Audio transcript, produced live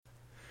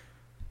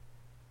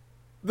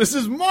This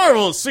is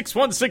Marvel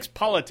 616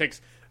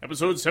 Politics,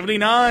 episode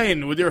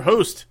 79, with your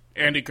host,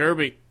 Andy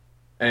Kirby.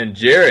 And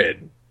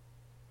Jared.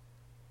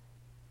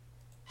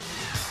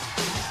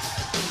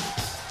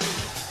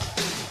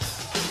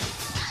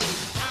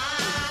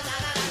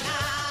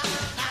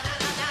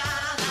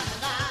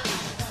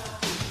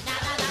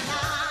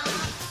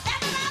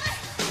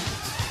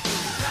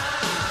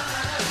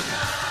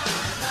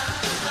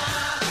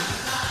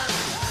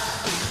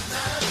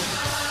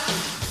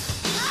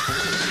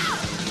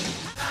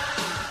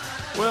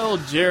 Well,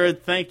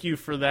 Jared, thank you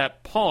for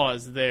that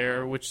pause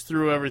there, which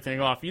threw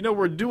everything off. You know,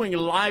 we're doing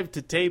live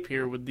to tape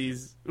here with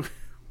these...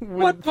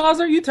 What pause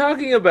are you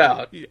talking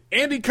about?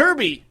 Andy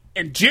Kirby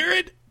and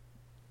Jared?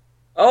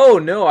 Oh,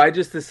 no, I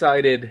just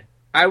decided...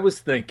 I was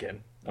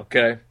thinking,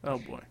 okay? Oh,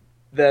 boy.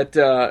 That,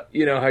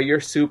 how you're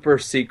super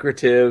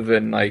secretive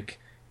and,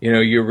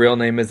 your real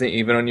name isn't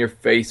even on your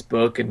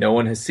Facebook and no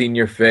one has seen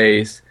your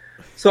face.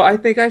 So I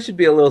think I should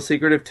be a little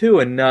secretive, too,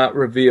 and not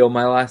reveal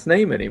my last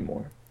name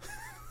anymore.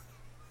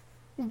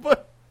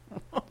 But,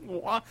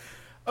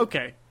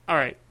 okay, all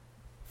right.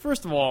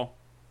 First of all,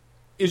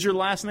 is your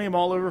last name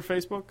all over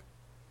Facebook?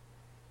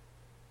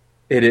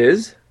 It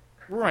is?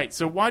 Right,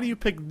 so why do you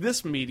pick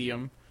this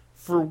medium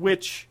for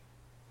which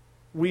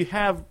we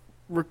have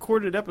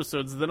recorded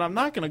episodes that I'm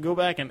not going to go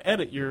back and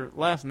edit your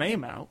last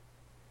name out?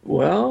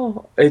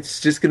 Well,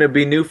 it's just going to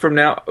be new from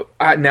now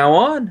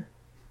on.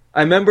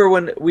 I remember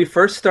when we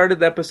first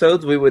started the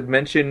episodes, we would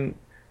mention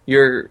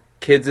your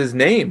kids'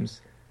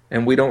 names,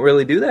 and we don't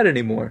really do that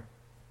anymore.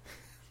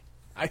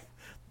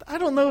 I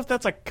don't know if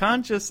that's a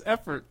conscious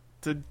effort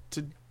to...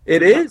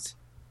 It is.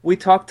 We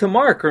talked to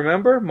Mark,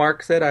 remember?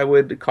 Mark said I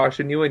would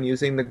caution you in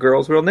using the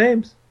girls' real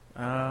names.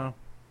 Yeah,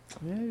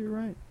 you're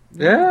right.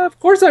 Yeah, of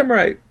course I'm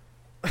right.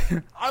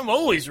 I'm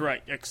always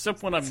right,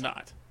 except when I'm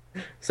not.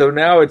 So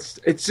now it's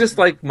just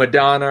like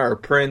Madonna or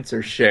Prince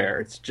or Cher.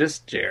 It's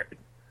just Jared.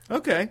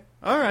 Okay,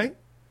 all right.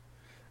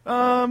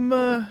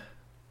 Well,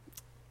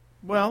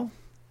 I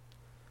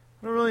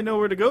don't really know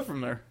where to go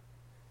from there.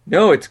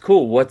 No, it's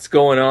cool. What's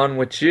going on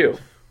with you?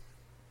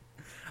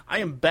 I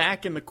am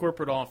back in the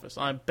corporate office.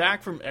 I'm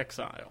back from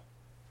exile.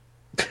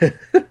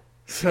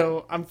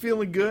 So I'm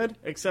feeling good,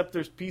 except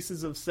there's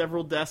pieces of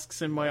several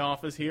desks in my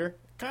office here.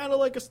 Kind of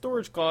like a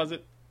storage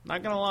closet.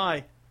 Not going to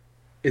lie.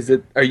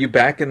 Are you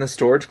back in the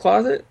storage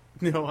closet?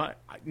 No,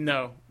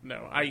 no.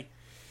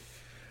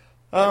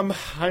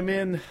 I'm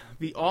in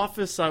the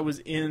office I was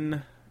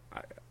in.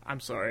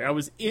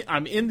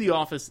 I'm in the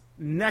office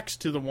next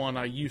to the one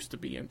I used to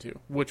be into,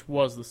 which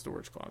was the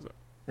storage closet.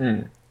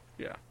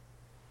 Yeah.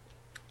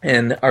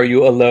 And are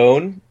you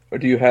alone, or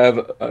do you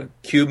have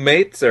cube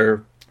mates,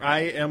 or?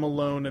 I am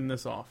alone in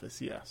this office,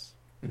 yes.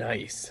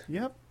 Nice.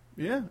 Yep.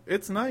 Yeah,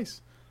 it's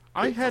nice.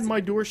 I had my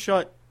door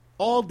shut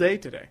all day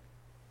today.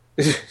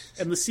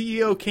 And the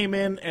CEO came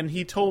in and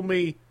he told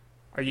me,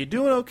 "Are you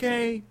doing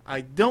okay?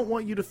 I don't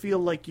want you to feel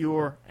like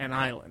you're an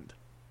island."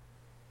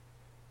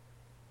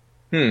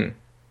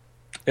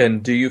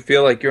 And do you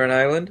feel like you're an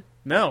island?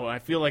 No, I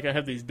feel like I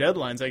have these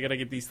deadlines. I got to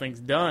get these things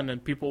done,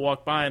 and people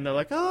walk by and they're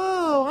like,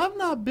 "Oh, I'm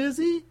not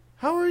busy.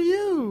 How are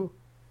you?"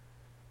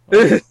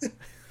 I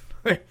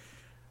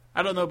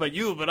don't know about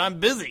you, but I'm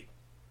busy.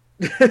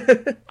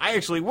 I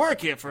actually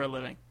work here for a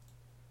living.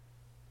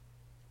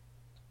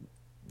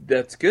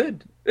 That's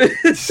good.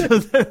 So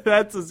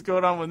that's what's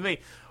going on with me.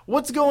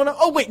 What's going on?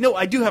 Oh, wait, no,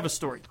 I do have a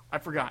story. I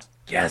forgot.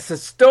 Yes, a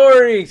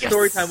story. Yes.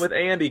 Story time with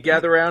Andy.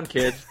 Gather around,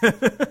 kids.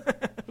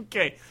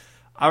 Okay.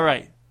 All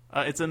right.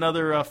 It's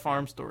another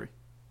farm story.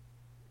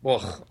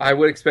 Well, I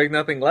would expect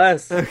nothing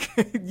less.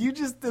 Okay. You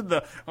just did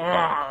the...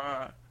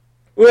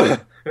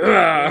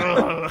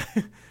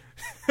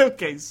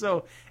 Okay,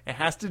 so it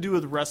has to do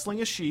with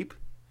wrestling a sheep.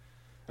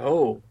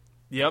 Oh.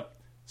 Yep.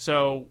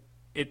 So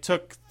it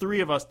took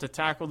 3 of us to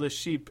tackle this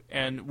sheep,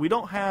 and we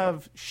don't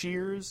have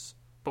shears,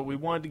 but we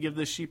wanted to give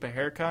this sheep a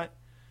haircut,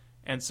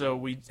 and so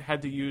we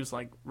had to use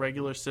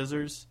regular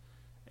scissors,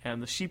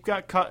 and the sheep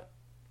got cut.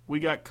 We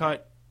got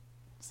cut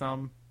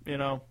some,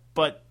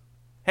 but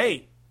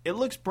hey, it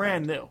looks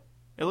brand new.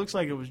 It looks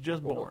like it was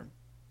just born.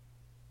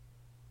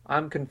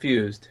 I'm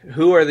confused.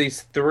 Who are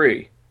these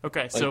 3?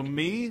 Okay, so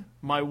me,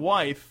 my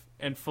wife,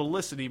 and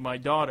Felicity, my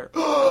daughter.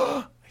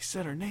 I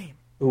said her name.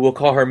 We'll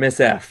call her Miss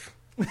F.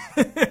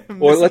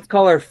 Or let's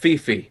call her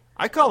Fifi.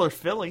 I call her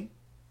Philly.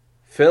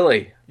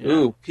 Philly. Yeah.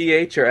 Ooh,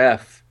 PH or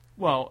F?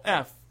 Well,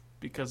 F,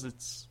 because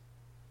it's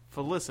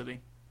Felicity.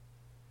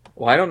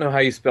 Well, I don't know how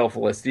you spell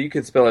Felicity. You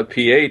could spell it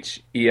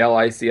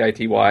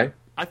P-H-E-L-I-C-I-T-Y.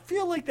 I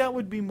feel like that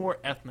would be more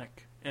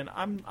ethnic, and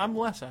I'm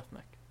less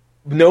ethnic.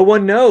 No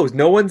one knows.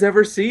 No one's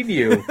ever seen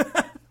you.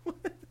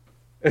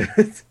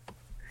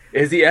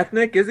 Is he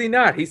ethnic? Is he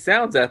not? He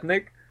sounds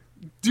ethnic.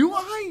 Do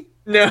I?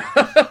 No.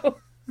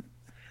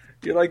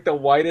 You're like the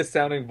whitest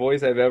sounding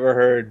voice I've ever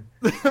heard.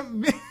 I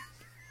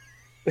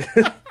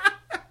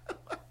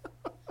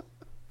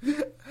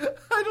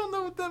don't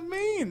know what that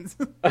means.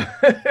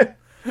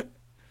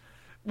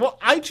 Well,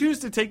 I choose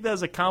to take that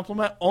as a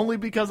compliment only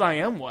because I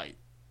am white.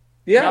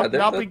 Yeah.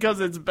 Not because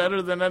it's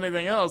better than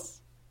anything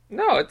else.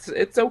 No,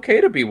 it's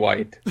okay to be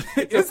white.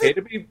 It's Is okay it?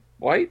 to be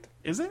white.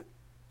 Is it?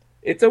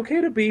 It's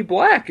okay to be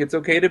black. It's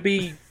okay to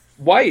be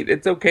white.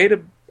 It's okay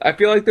to. I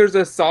feel like there's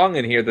a song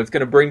in here that's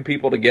going to bring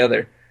people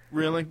together.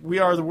 Really? We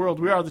are the world.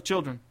 We are the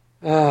children.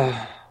 We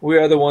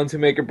are the ones who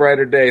make a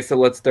brighter day, so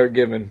let's start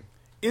giving.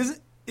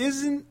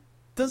 Isn't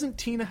doesn't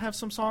Tina have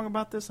some song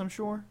about this? I'm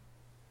sure.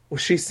 Well,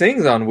 she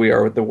sings on "We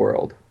Are the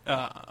World."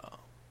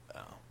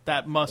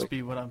 That must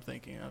be what I'm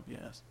thinking of.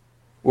 Yes.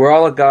 We're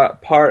all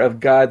part of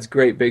God's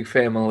great big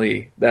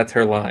family. That's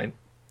her line.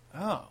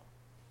 Oh,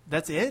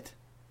 that's it.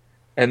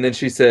 And then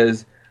she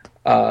says,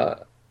 and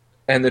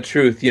the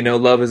truth,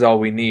 love is all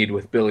we need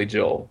with Billy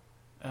Joel.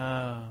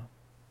 Uh,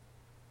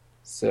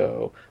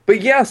 So,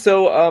 but yeah,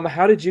 so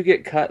how did you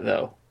get cut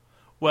though?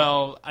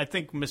 well, I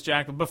think Miss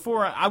Jacqueline.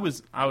 Before I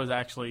was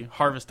actually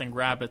harvesting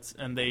rabbits,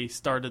 and they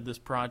started this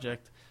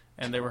project,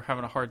 and they were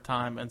having a hard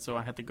time, and so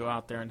I had to go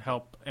out there and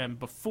help. And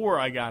before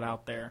I got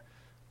out there,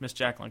 Miss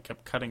Jacqueline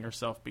kept cutting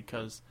herself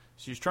because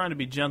she was trying to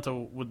be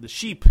gentle with the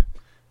sheep,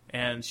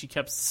 and she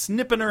kept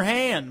snipping her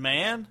hand,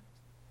 man.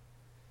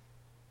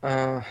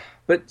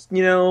 But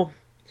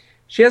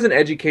she has an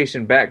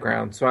education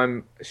background,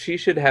 so she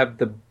should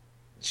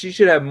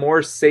have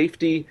more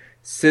safety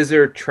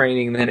scissor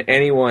training than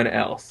anyone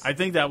else. I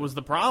think that was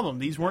the problem.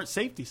 These weren't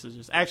safety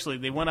scissors. Actually,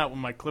 they went out with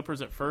my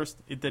clippers at first.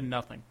 It did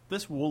nothing.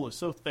 This wool is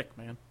so thick,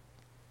 man.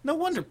 No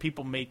wonder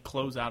people made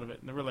clothes out of it.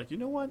 And they were like, you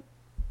know what?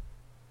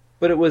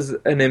 But it was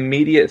an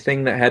immediate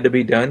thing that had to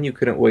be done. You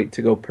couldn't wait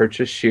to go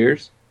purchase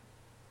shears.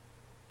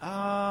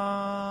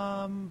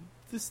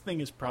 This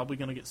thing is probably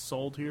going to get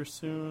sold here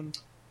soon.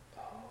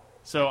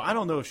 So I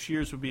don't know if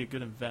shears would be a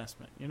good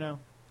investment, you know?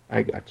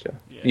 I gotcha.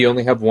 Yeah. You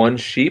only have one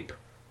sheep?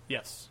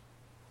 Yes.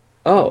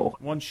 Oh,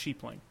 One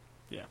sheepling.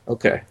 Yeah.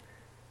 okay.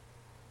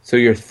 So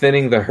you're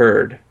thinning the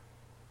herd.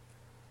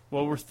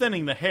 Well, we're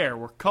thinning the hair.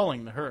 We're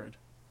culling the herd.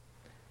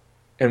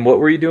 And what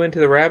were you doing to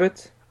the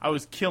rabbits? I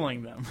was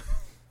killing them.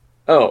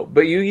 Oh,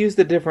 but you used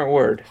a different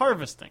word.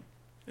 Harvesting.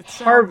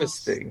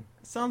 Harvesting.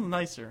 It sounds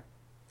nicer.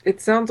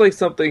 It sounds like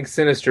something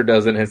Sinister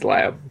does in his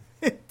lab.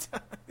 It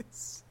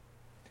does.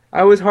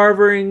 I was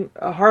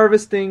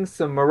harvesting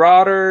some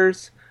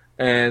marauders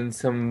and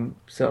some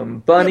Yeah,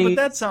 bunnies. but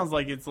that sounds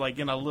like it's like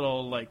in a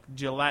little like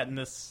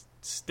gelatinous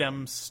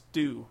stem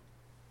stew.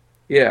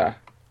 Yeah.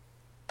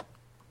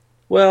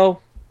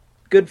 Well,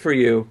 good for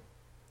you.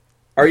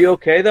 Are you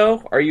okay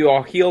though? Are you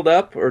all healed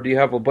up, or do you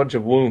have a bunch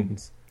of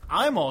wounds?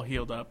 I'm all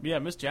healed up. Yeah,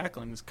 Miss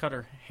Jacqueline has cut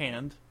her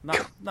hand.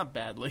 Not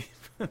badly,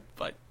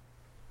 but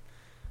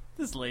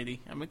this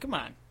lady, I mean, come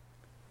on.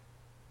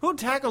 Who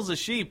tackles a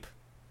sheep?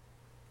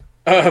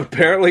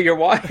 Apparently your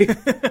wife.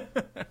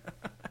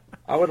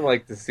 I would have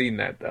liked to seen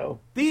that though.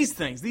 These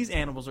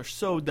animals are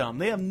so dumb.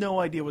 They have no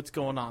idea what's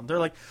going on. They're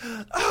like,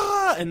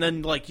 ah, and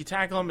then like you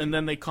tackle them, and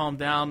then they calm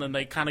down, and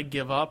they kind of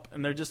give up,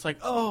 and they're just like,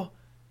 oh,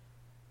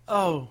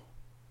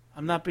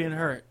 I'm not being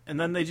hurt. And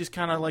then they just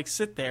kind of like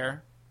sit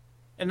there,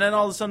 and then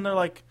all of a sudden they're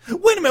like,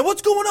 wait a minute,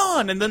 what's going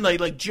on? And then they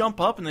like jump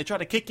up and they try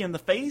to kick you in the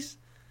face.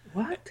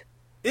 What?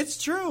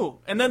 It's true.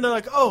 And then they're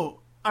like,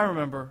 oh, I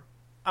remember.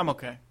 I'm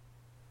okay.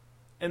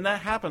 And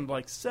that happened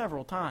like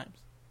several times.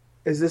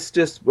 Is this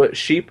just what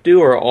sheep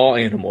do, or all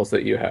animals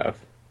that you have?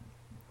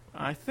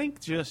 I think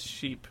just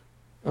sheep.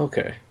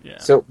 Okay. Yeah.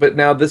 So, but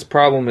now this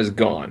problem is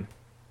gone.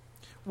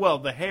 Well,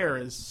 the hair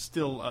is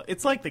still...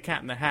 it's like the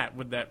Cat in the Hat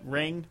with that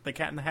ring. The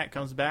Cat in the Hat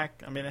comes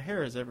back. I mean, the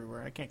hair is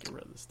everywhere. I can't get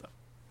rid of this stuff.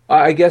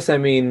 I guess,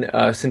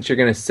 since you're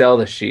going to sell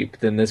the sheep,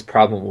 then this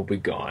problem will be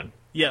gone.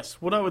 Yes.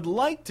 What I would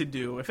like to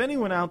do, if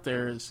anyone out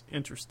there is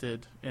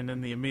interested and in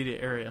the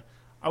immediate area,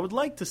 I would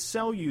like to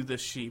sell you the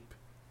sheep,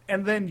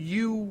 and then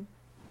you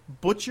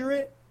butcher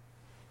it,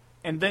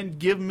 and then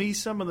give me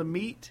some of the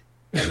meat,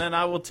 and then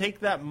I will take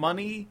that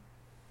money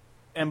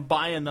and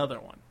buy another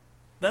one.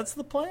 That's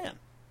the plan.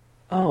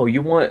 Oh,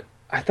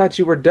 I thought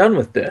you were done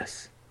with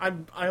this. I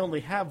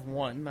only have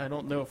one. I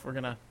don't know if we're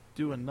going to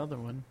do another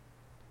one.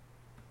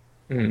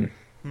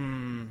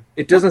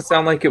 It doesn't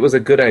sound like it was a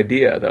good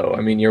idea, though. I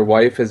mean, your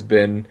wife has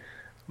been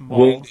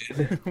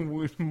wounded.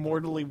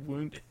 Mortally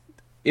wounded.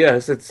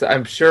 Yes,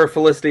 I'm sure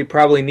Felicity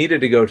probably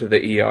needed to go to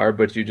the ER,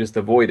 but you just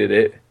avoided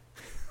it.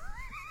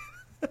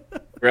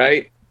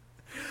 Right?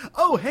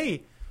 Oh,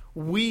 hey,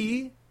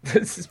 we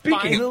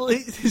Speaking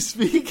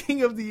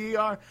speaking of the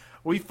ER,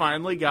 we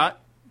finally got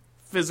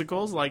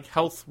physicals, like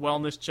health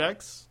wellness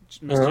checks,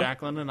 Miss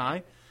Jacqueline and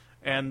I,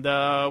 and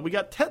we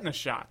got tetanus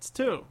shots,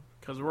 too,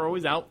 because we're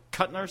always out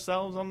cutting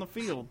ourselves on the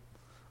field,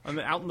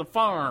 out in the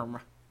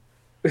farm.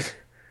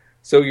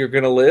 So you're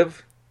going to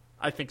live?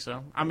 I think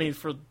so. I mean,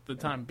 for the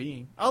time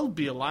being. I'll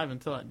be alive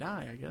until I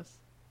die, I guess.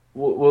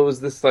 What was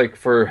this like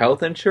for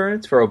health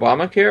insurance, for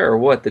Obamacare, or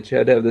what, that you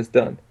had to have this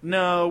done?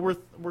 No,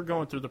 we're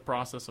going through the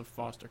process of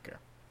foster care.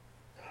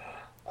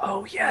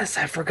 Oh, yes,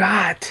 I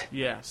forgot.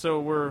 Yeah,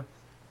 so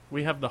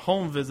we have the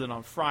home visit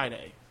on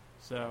Friday.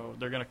 So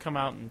they're going to come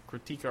out and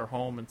critique our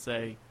home and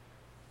say,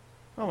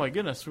 oh my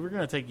goodness, we're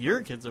going to take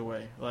your kids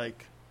away.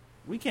 Like,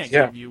 we can't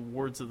give you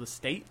wards of the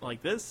state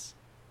like this.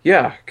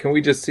 Yeah, can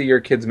we just see your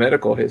kid's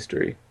medical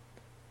history?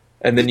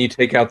 and then you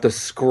take out the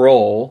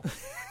scroll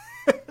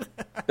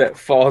that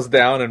falls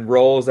down and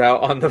rolls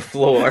out on the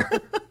floor.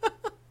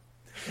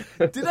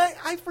 Did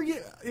I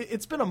forget?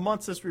 It's been a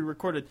month since we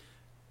recorded.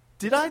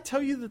 Did I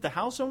tell you that the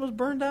house almost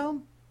burned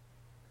down?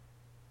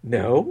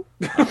 No.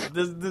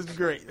 This is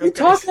great. We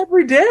talk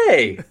every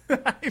day.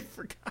 I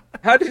forgot.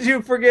 How did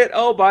you forget?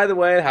 Oh, by the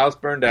way, the house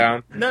burned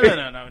down. No.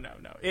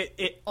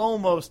 It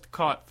almost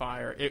caught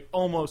fire. It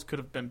almost could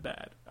have been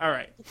bad. All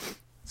right.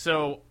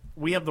 So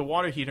we have the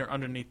water heater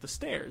underneath the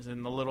stairs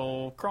in the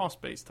little crawl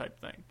space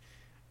type thing.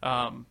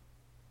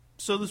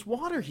 So this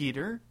water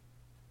heater,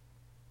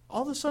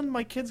 all of a sudden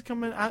my kids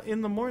come out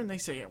in the morning, they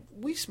say,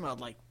 we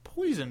smelled like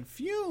poison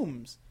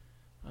fumes.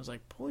 I was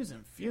like,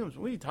 poison fumes?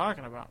 What are you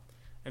talking about?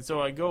 And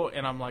so I go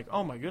and I'm like,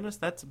 oh my goodness,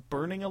 that's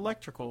burning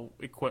electrical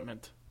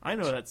equipment. I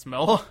know that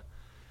smell.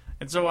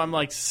 And so I'm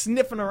like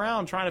sniffing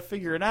around trying to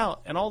figure it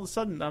out. And all of a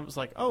sudden I was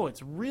like, oh,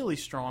 it's really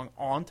strong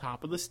on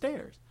top of the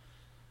stairs.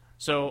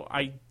 So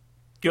I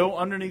go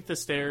underneath the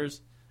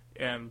stairs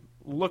and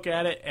look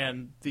at it,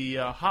 and the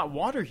hot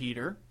water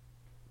heater,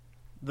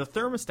 the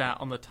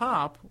thermostat on the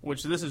top,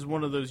 which this is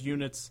one of those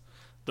units,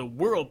 the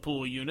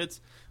Whirlpool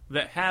units,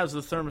 that has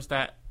the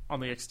thermostat on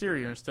the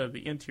exterior instead of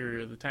the interior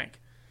of the tank.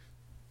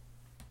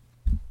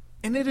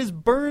 And it is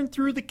burned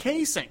through the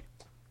casing.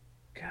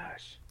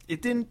 Gosh.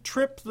 It didn't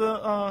trip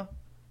the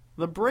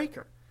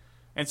breaker.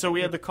 And so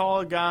we had to call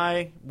a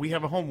guy. We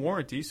have a home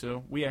warranty,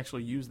 so we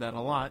actually use that a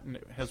lot, and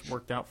it has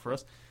worked out for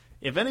us.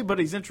 If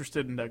anybody's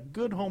interested in a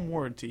good home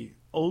warranty,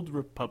 Old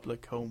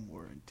Republic Home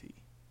Warranty.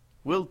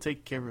 We'll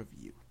take care of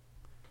you.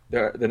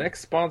 The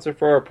next sponsor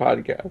for our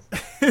podcast.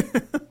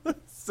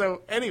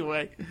 So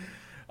anyway,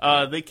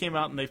 they came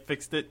out and they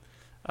fixed it.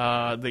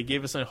 They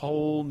gave us a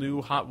whole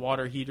new hot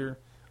water heater.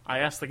 I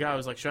asked the guy, I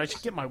was like, should I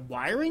get my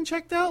wiring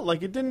checked out?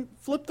 Like, it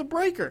didn't flip the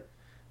breaker.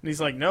 And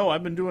he's like, no,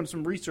 I've been doing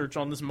some research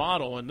on this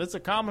model, and it's a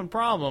common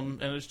problem,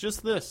 and it's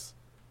just this.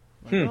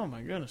 I'm like, oh,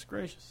 my goodness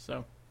gracious.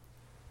 So,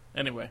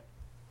 anyway.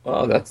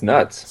 Oh, that's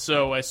nuts.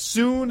 So, as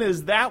soon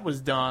as that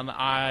was done,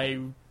 I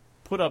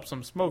put up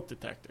some smoke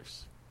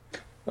detectors.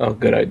 Oh,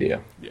 good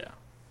idea. Yeah.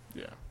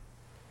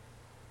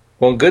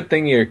 Well, good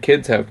thing your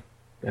kids have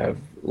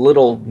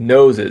little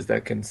noses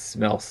that can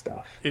smell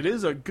stuff. It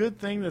is a good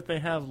thing that they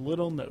have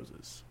little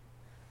noses.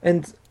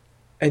 And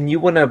you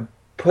want to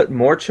put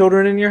more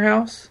children in your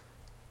house?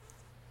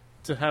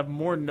 To have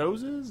more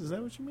noses? Is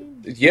that what you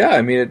mean? Yeah,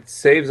 I mean, it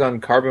saves on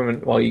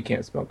carbon... Well, you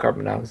can't smell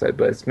carbon monoxide,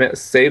 but it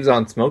saves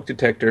on smoke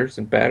detectors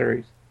and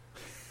batteries.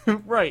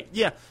 Right,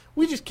 yeah.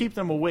 We just keep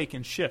them awake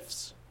in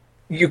shifts.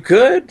 You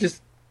could.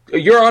 Just...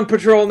 You're on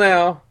patrol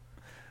now.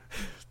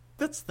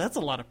 That's a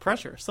lot of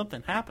pressure.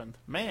 Something happened.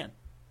 Man.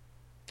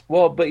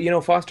 Well, but,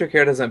 foster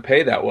care doesn't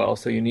pay that well,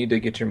 so you need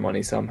to get your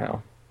money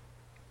somehow.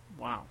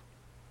 Wow.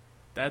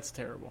 That's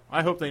terrible.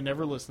 I hope they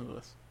never listen to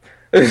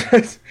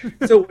this.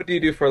 So what do you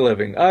do for a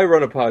living? I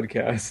run a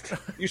podcast.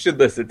 You should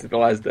listen to the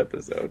last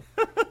episode.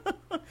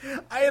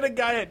 I had a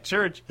guy at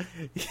church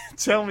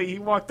tell me, he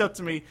walked up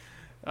to me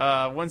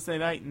Wednesday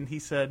night and he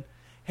said,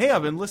 hey,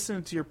 I've been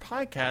listening to your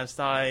podcast.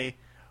 I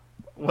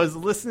was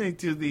listening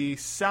to the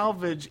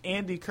Salvage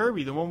Andy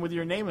Kirby, the one with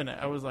your name in it.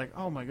 I was like,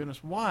 oh my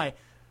goodness, why?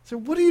 So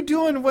what are you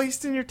doing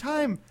wasting your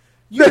time?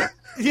 You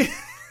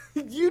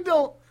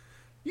don't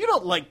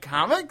like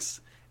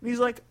comics? And he's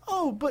like,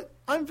 oh, but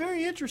I'm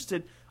very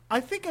interested.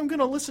 I think I'm going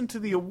to listen to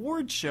the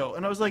awards show.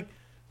 And I was like,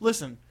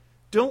 listen,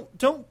 don't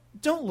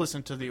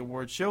listen to the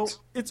awards show.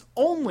 It's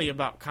only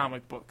about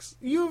comic books.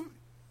 You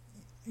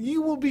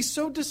will be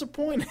so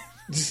disappointed.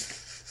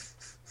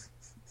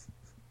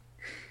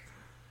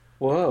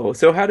 Whoa.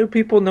 So how do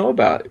people know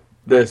about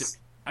this?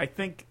 I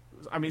think,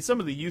 some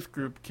of the youth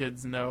group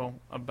kids know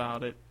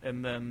about it.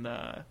 And then,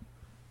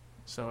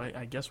 so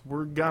I guess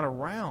word got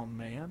around,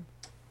 man.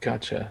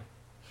 Gotcha.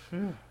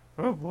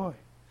 Oh, boy.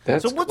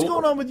 That's so what's cool.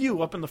 going on with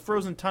you up in the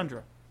frozen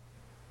tundra?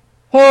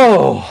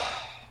 Oh,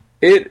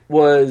 it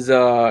was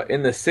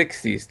in the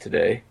 60s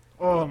today.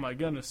 Oh, my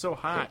goodness. So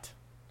hot.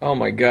 Oh,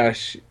 my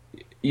gosh.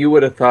 You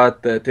would have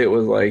thought that it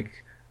was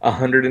like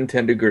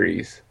 110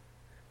 degrees.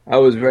 I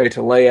was ready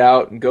to lay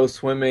out and go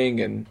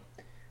swimming, and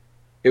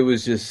it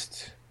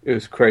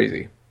was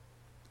crazy.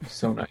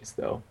 So nice,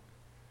 though.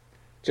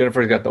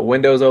 Jennifer's got the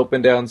windows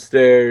open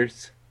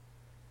downstairs.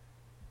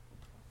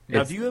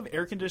 Now, do you have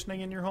air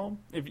conditioning in your home?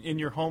 In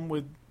your home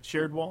with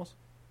shared walls?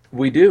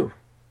 We do.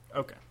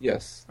 Okay.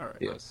 Yes. All right.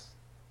 Yes.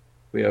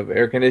 We have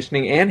air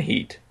conditioning and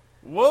heat.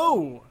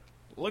 Whoa!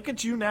 Look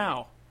at you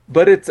now.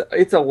 But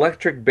it's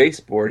electric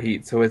baseboard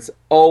heat, so it's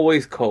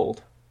always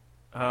cold.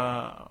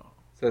 Oh.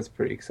 So that's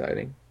pretty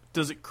exciting.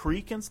 Does it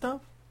creak and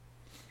stuff?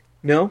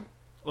 No.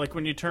 Like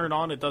when you turn it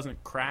on, it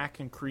doesn't crack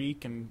and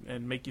creak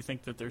and make you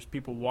think that there's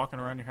people walking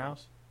around your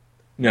house?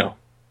 No.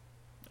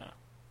 Oh.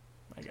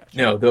 I got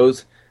you. No,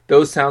 those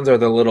sounds are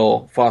the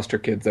little foster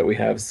kids that we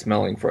have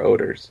smelling for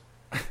odors.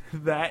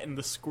 That and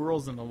the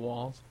squirrels in the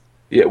walls.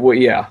 Yeah, well,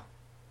 yeah.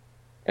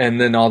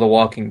 And then all the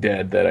Walking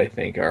Dead that I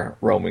think are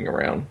roaming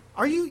around.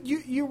 Are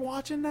you're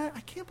watching that?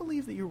 I can't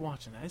believe that you're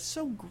watching that. It's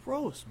so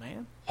gross,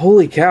 man.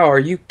 Holy cow, are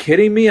you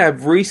kidding me?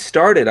 I've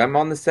restarted. I'm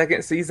on the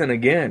second season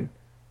again.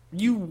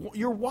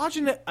 You're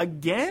watching it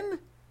again?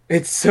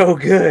 It's so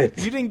good.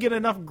 You didn't get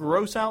enough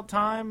gross out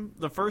time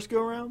the first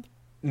go round?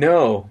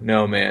 No,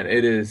 man.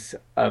 It is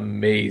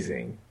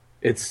amazing.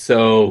 It's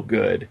so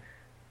good.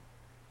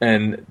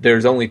 And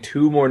there's only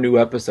 2 more new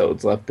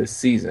episodes left this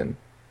season.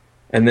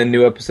 And then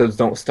new episodes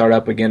don't start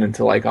up again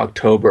until like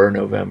October or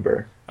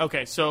November.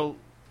 Okay, so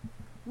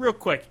real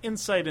quick,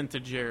 insight into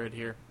Jared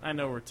here. I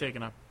know we're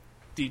taking a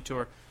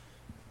detour.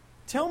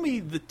 Tell me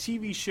the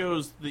TV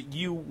shows that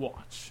you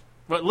watch.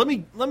 But let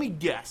me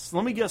guess.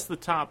 Let me guess the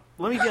top.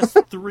 Let me guess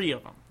 3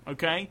 of them,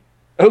 okay?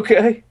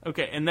 Okay.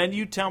 Okay, and then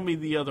you tell me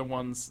the other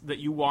ones that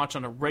you watch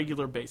on a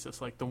regular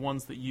basis, like the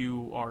ones that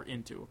you are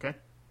into, okay?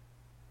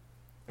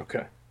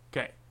 Okay.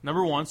 Okay.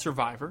 Number 1,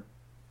 Survivor.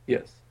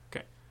 Yes.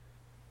 Okay.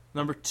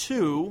 Number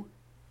 2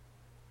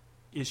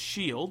 is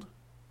Shield.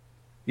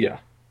 Yeah.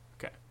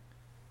 Okay.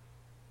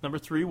 Number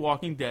 3,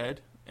 Walking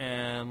Dead.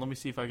 And let me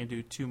see if I can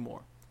do 2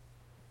 more.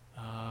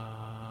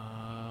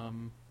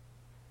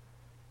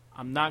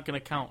 I'm not going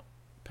to count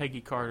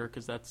Peggy Carter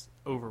because that's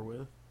over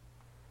with.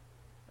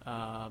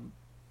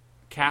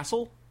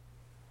 Castle?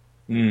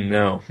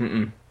 No.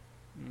 Mm-mm.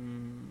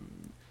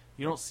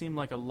 You don't seem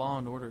like a Law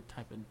and Order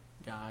type of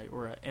guy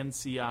or a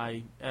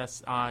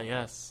NCIS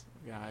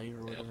guy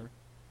or whatever.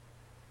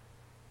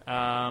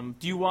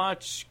 Do you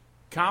watch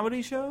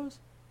comedy shows?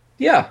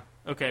 Yeah.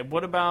 Okay,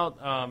 what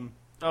about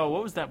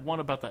what was that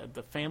one about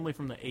the family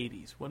from the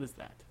 80s? What is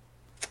that?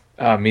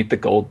 Meet the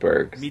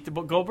Goldbergs. Meet the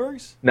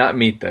Goldbergs? Not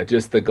Meet the,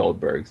 just the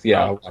Goldbergs.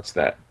 Yeah, I'll watch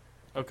that.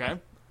 Okay.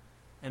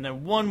 And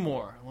then one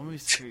more. Let me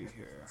see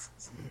here.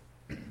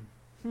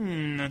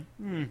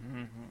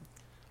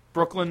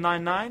 Brooklyn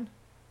Nine-Nine?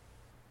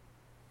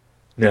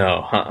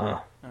 No,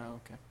 Oh,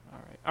 okay.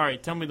 All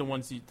right, tell me the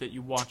ones that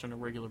you watch on a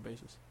regular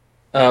basis.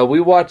 We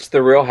watch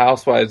The Real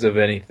Housewives of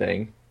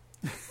Anything.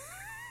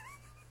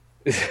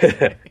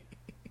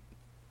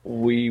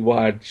 We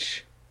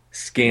watch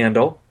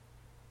Scandal.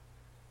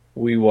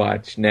 We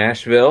watch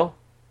Nashville.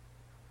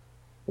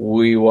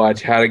 We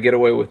watch How to Get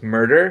Away with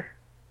Murder.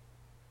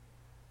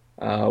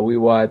 We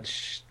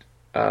watched,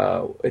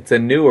 it's a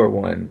newer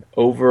one,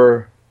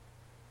 Over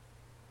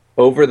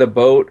the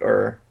Boat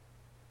or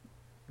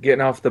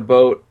Getting Off the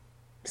Boat.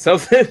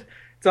 Something,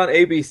 it's on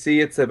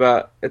ABC. It's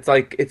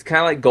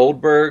kind of like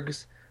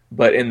Goldberg's,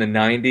 but in the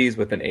 90s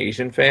with an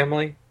Asian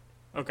family.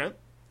 Okay.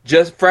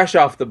 Just Fresh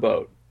Off the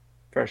Boat.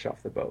 Fresh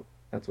Off the Boat.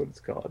 That's what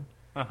it's called.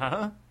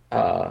 Uh-huh.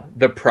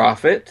 The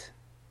Prophet.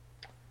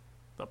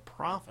 The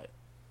Prophet.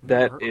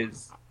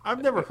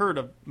 I've never heard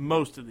of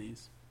most of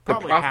these.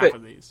 Probably Prophet, half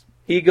of these.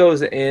 He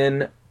goes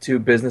in to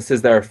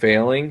businesses that are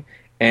failing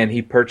and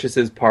he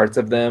purchases parts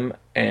of them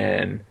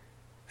and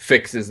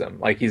fixes them.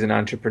 Like he's an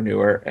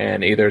entrepreneur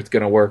and either it's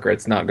going to work or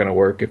it's not going to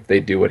work if they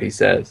do what he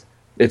says.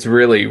 It's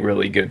really,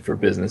 really good for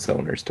business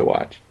owners to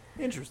watch.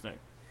 Interesting.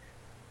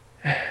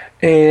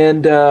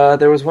 And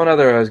there was one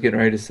other I was getting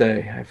ready to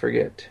say. I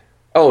forget.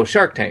 Oh,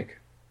 Shark Tank.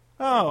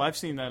 Oh, I've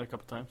seen that a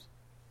couple times.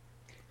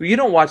 You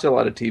don't watch a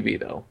lot of TV,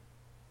 though.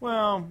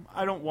 Well,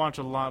 I don't watch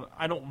a lot.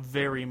 I don't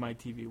vary my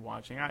TV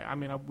watching.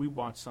 We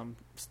watch some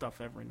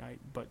stuff every night,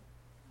 but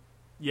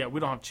yeah,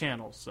 we don't have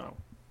channels, so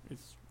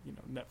it's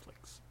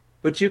Netflix.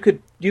 But you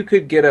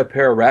could get a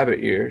pair of rabbit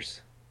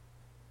ears.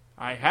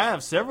 I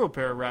have several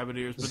pair of rabbit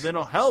ears, but they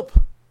don't help.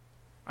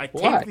 I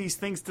Why? tape these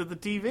things to the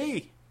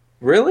TV.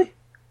 Really?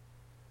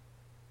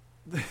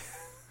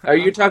 Are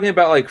you talking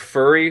about like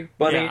furry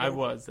bunny? Yeah, I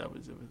was. It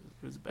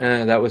was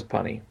bad. That was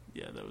punny.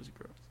 Yeah, that was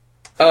gross.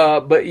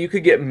 But you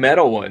could get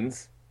metal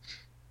ones.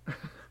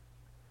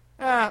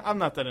 I'm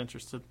not that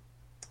interested.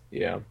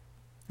 Yeah.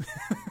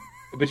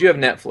 But you have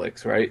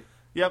Netflix, right?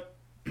 Yep.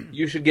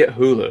 You should get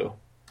Hulu.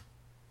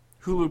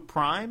 Hulu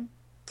Prime?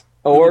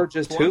 Or Hulu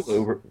just Plus?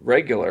 Hulu.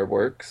 Regular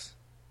works.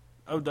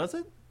 Oh, does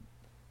it?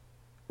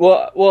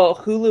 Well,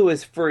 Hulu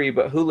is free,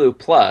 but Hulu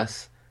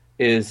Plus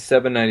is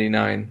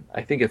 $7.99.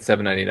 I think it's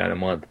 $7.99 a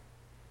month.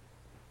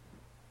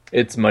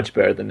 It's much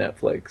better than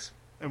Netflix.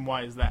 And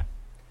why is that?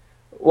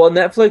 Well,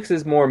 Netflix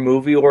is more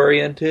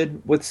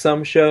movie-oriented with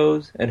some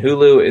shows, and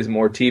Hulu is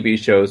more TV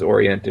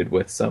shows-oriented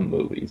with some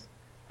movies.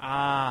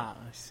 Ah,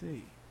 I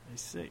see.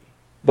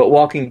 But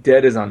Walking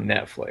Dead is on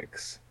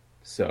Netflix,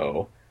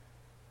 so...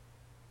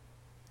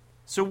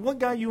 So what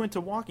got you into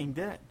Walking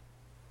Dead?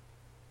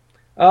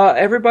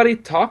 Everybody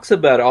talks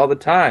about it all the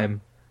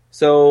time.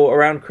 So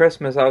around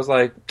Christmas, I was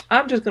like,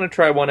 I'm just going to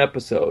try one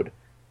episode.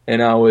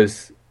 And I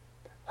was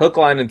hook,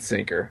 line, and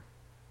sinker.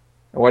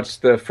 I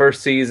watched the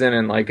first season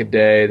in like a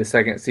day, the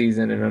second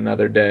season in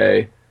another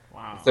day,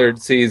 Wow. the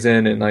third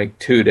season in like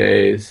 2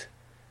 days.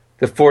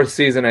 The fourth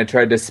season I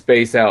tried to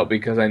space out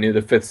because I knew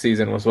the fifth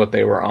season was what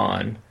they were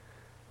on.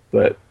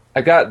 But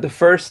I got the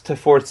first to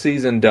fourth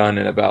season done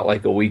in about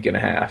like a week and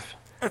a half.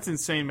 That's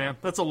insane, man.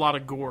 That's a lot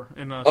of gore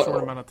in a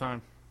short amount of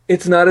time.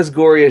 It's not as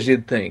gory as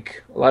you'd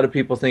think. A lot of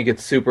people think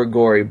it's super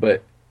gory,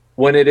 but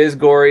when it is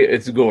gory,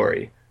 it's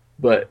gory.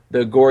 But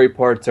the gory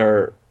parts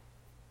are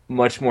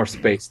much more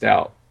spaced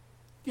out.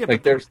 Yeah, Like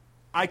but there's,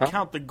 I huh?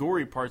 count the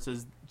gory parts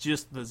as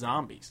just the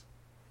zombies.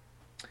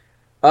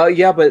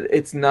 Yeah, but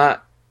it's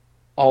not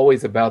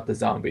always about the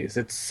zombies.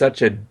 It's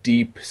such a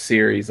deep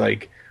series.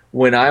 Like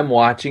when I'm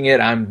watching it,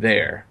 I'm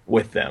there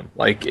with them.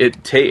 Like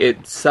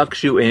it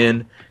sucks you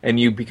in, and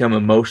you become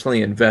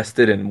emotionally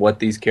invested in what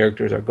these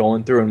characters are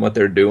going through and what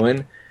they're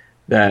doing.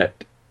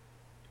 That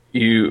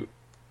you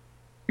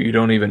you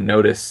don't even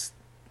notice.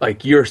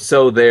 Like you're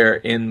so there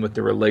in with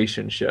the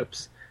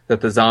relationships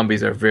that the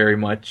zombies are very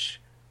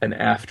much an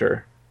It's kind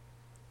of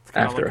after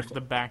like effect.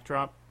 the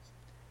backdrop.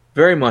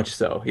 Very much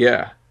so.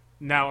 Yeah.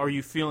 Now, are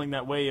you feeling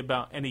that way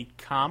about any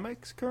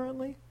comics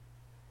currently?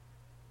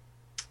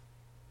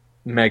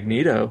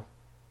 Magneto.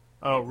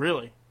 Oh,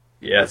 really?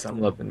 Yes, I'm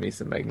loving me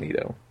some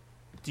Magneto.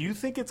 Do you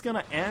think it's going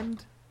to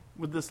end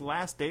with this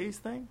Last Days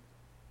thing?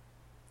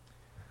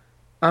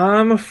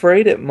 I'm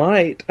afraid it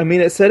might. I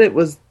mean, it said it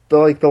was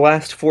the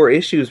last four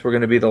issues were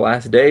going to be the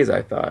last days,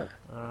 I thought.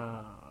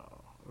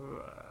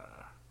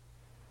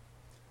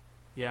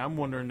 Yeah, I'm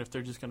wondering if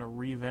they're just going to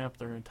revamp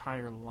their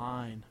entire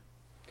line.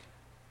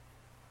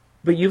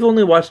 But you've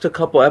only watched a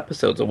couple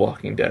episodes of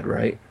Walking Dead,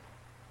 right?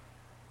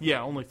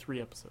 Yeah, only 3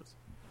 episodes.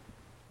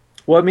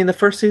 Well, I mean, the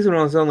first season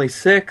was only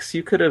 6.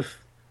 You could have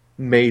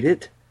made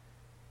it.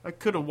 I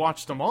could have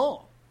watched them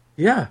all.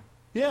 Yeah.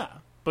 Yeah,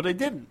 but I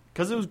didn't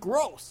because it was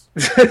gross.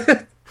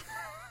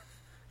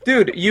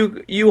 Dude,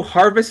 you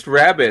harvest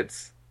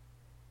rabbits.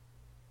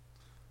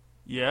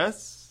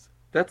 Yes?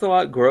 That's a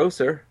lot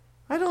grosser.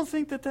 I don't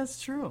think that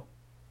that's true.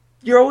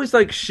 You're always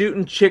like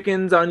shooting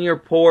chickens on your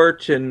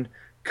porch and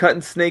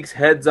cutting snakes'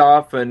 heads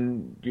off,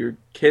 and your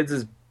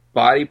kids'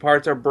 body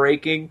parts are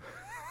breaking.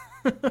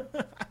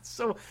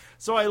 So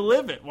I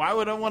live it. Why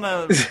would I want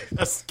to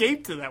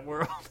escape to that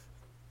world?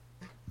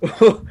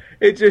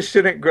 It just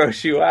shouldn't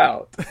gross you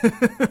out.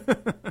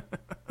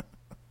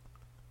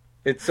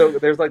 It's so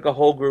there's like a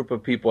whole group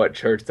of people at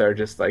church that are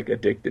just like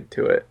addicted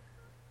to it.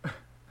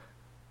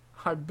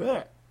 I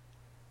bet.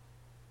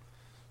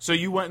 So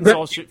you went and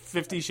saw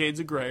 50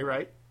 Shades of Grey,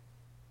 right?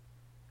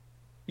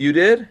 You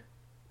did?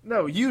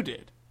 No, you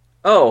did.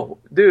 Oh,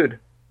 dude,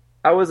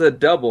 I was a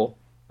double.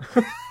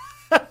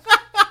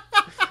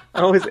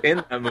 I was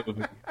in that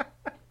movie.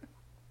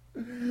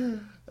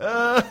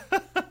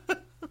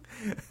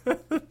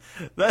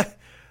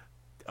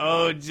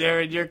 Oh,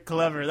 Jared, you're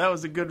clever. That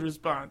was a good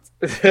response.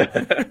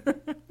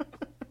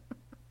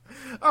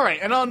 All right,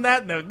 and on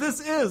that note, this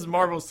is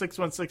Marvel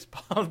 616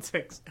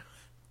 Politics,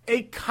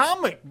 a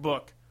comic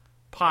book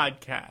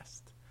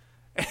podcast.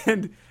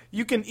 And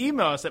you can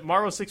email us at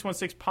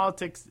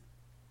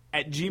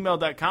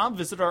marvel616politics@gmail.com.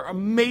 Visit our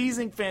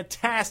amazing,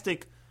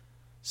 fantastic,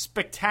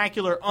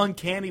 spectacular,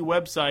 uncanny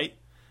website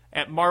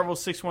at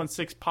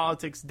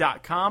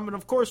marvel616politics.com. And,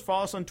 of course,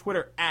 follow us on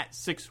Twitter at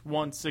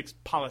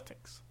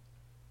 616politics.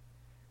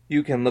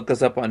 You can look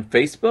us up on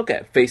Facebook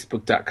at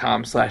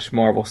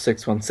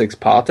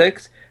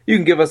facebook.com/Marvel616Politics. You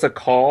can give us a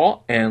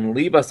call and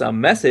leave us a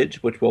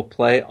message, which we'll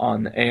play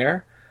on the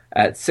air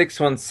at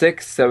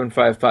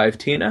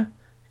 616-755-TINA.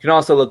 You can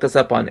also look us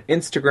up on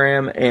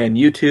Instagram and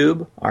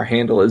YouTube. Our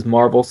handle is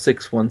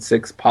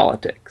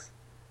Marvel616Politics.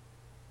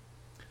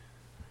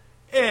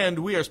 And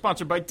we are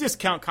sponsored by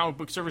Discount Comic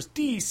Book Service,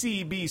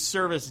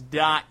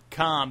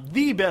 DCBService.com,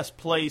 the best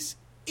place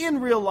in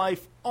real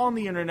life on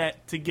the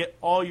internet to get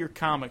all your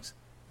comics.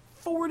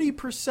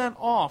 40%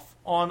 off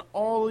on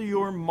all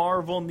your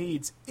Marvel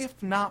needs,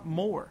 if not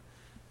more.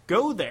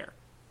 Go there.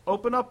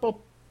 Open up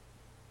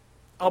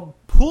a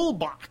pool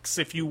box,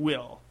 if you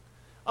will.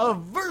 A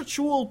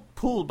virtual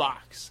pool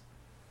box.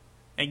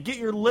 And get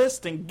your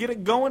list and get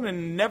it going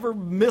and never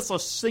miss a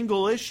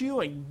single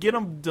issue and get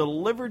them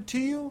delivered to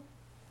you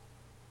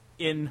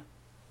in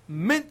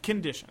mint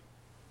condition.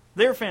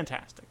 They're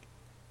fantastic.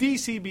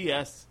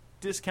 DCBS,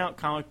 Discount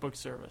Comic Book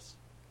Service.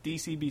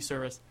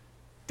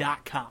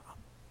 DCBService.com.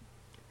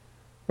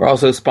 We're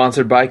also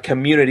sponsored by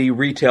Community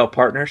Retail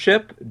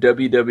Partnership,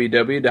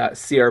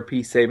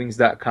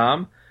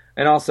 www.crpsavings.com,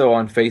 and also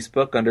on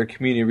Facebook under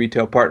Community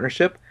Retail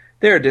Partnership.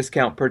 They're a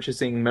discount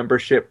purchasing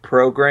membership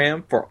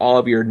program for all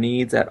of your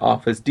needs at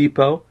Office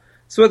Depot.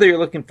 So whether you're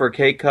looking for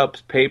K-Cups,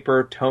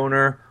 paper,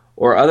 toner,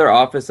 or other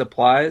office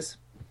supplies,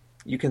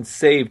 you can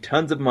save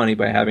tons of money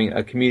by having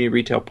a Community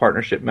Retail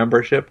Partnership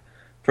membership.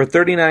 For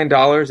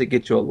 $39, it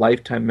gets you a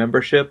lifetime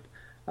membership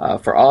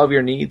for all of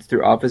your needs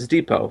through Office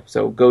Depot.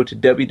 So go to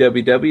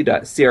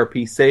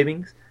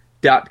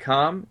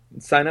www.crpsavings.com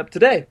and sign up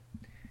today.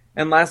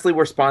 And lastly,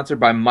 we're sponsored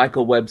by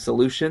Michael Webb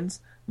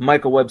Solutions,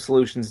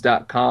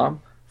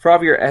 michaelwebbsolutions.com. For all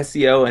of your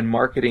SEO and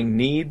marketing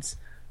needs,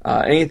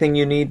 anything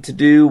you need to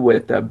do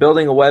with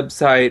building a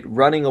website,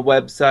 running a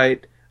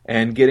website,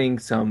 and getting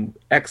some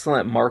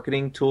excellent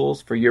marketing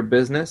tools for your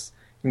business,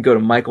 you can go to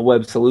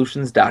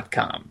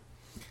michaelwebbsolutions.com.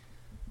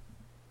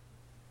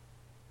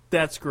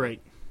 That's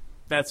great.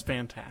 That's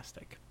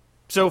fantastic.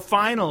 So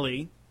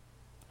finally,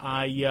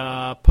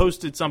 I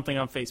posted something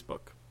on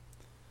Facebook.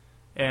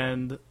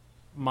 And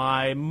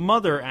my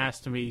mother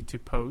asked me to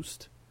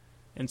post.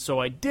 And so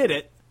I did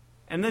it.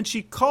 And then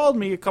she called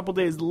me a couple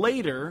days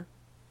later.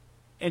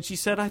 And she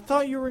said, I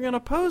thought you were going to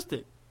post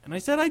it. And I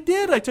said, I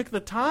did. I took the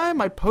time.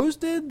 I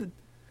posted.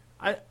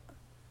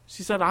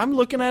 She said, I'm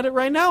looking at it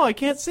right now. I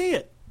can't see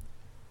it.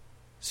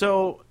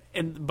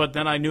 But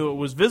then I knew it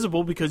was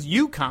visible because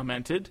you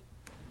commented.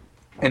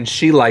 And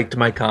she liked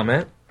my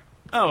comment.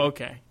 Oh,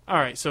 okay. All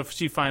right. So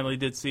she finally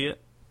did see it.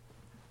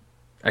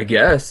 I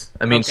guess.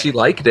 I mean, Okay. she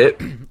liked it.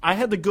 I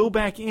had to go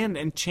back in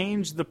and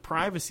change the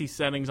privacy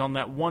settings on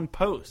that one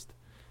post.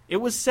 It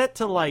was set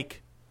to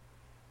like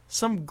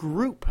some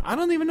group. I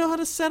don't even know how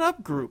to set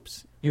up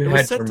groups. You It had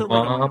was set your to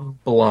like mom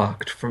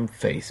blocked from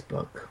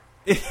Facebook.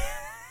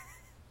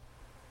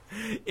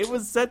 It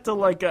was set to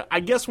like I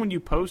guess when you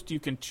post, you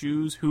can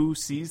choose who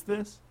sees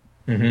this.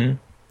 Mm-hmm.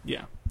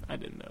 Yeah, I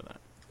didn't know that.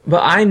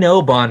 But I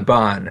know Bon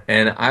Bon,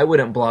 and I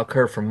wouldn't block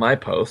her from my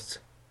posts.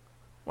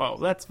 Well,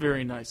 that's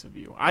very nice of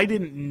you. I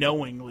didn't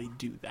knowingly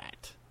do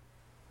that.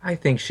 I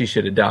think she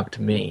should adopt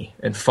me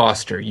and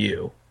foster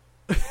you.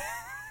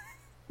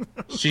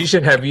 She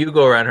should have you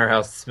go around her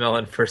house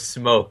smelling for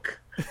smoke.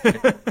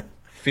 And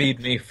feed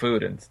me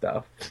food and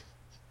stuff.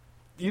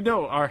 You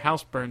know, our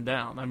house burned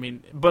down. I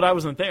mean, but I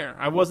wasn't there.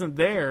 I wasn't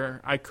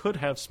there. I could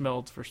have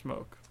smelled for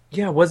smoke.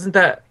 Yeah, was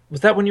that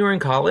when you were in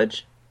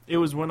college? It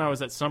was when I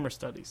was at summer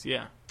studies,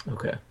 yeah.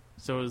 Okay.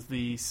 So it was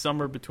the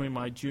summer between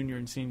my junior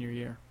and senior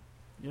year.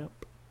 Yep.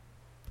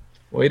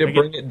 Way to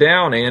bring it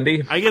down,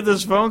 Andy. I get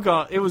this phone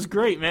call. It was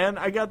great, man.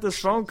 I got this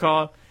phone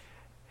call.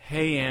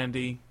 Hey,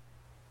 Andy.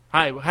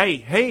 Hi.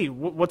 Hey.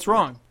 What's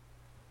wrong?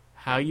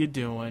 How you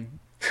doing?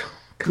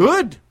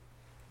 Good.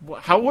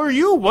 How are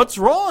you? What's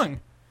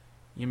wrong?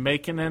 You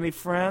making any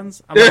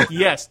friends? I'm like,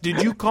 yes.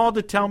 Did you call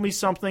to tell me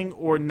something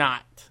or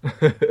not?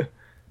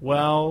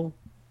 Well,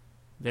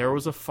 there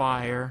was a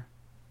fire.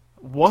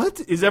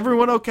 What? Is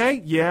everyone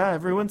okay? Yeah,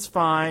 everyone's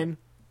fine.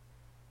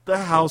 The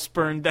house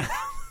burned down.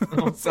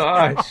 Oh,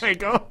 gosh.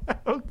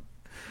 I'm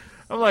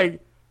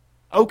like,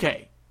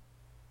 okay.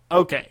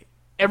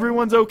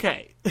 Everyone's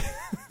okay.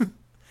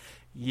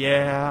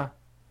 Yeah.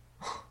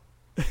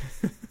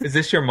 Is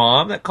this your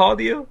mom that called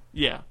you?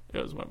 Yeah,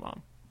 it was my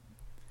mom.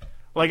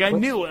 Like, I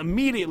knew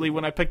immediately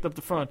when I picked up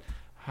the phone,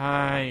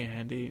 hi,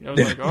 Andy. I was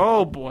like,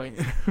 oh, boy.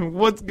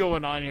 What's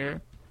going on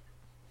here?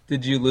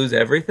 Did you lose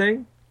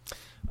everything?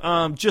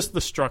 Just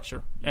the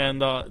structure.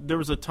 And there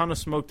was a ton of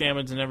smoke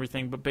damage and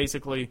everything, but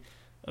basically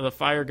the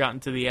fire got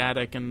into the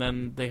attic, and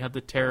then they had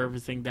to tear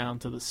everything down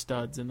to the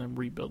studs and then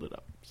rebuild it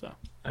up. So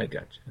I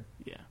gotcha.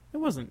 yeah, it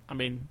wasn't. I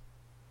mean,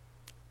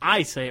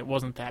 I say it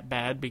wasn't that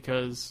bad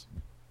because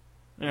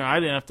I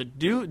didn't have to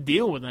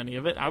deal with any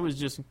of it. I was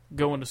just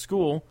going to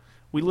school.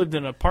 We lived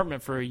in an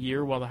apartment for a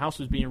year while the house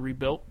was being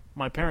rebuilt.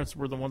 My parents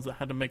were the ones that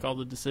had to make all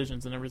the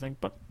decisions and everything,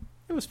 but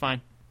it was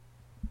fine.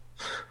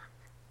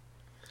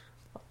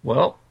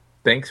 Well,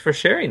 thanks for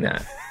sharing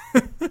that.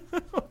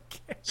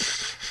 Okay.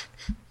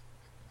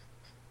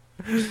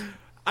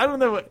 I don't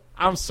know what.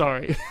 I'm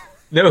sorry.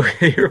 No,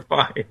 you're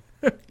fine.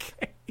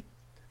 Okay.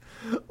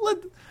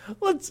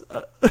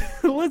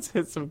 Let's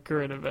hit some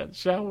current events,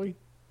 shall we?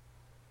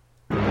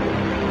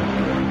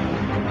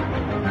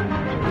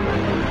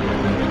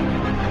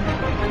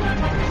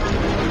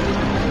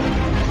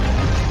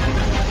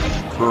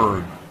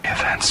 Current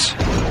events.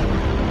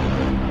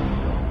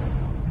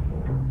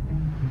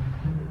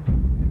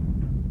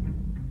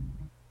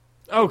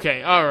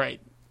 Okay, all right.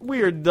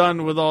 We are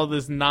done with all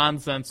this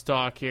nonsense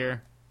talk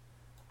here.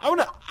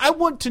 I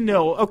want to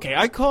know. Okay,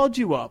 I called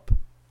you up,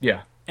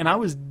 Yeah. and I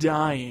was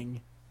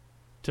dying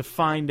to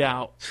find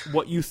out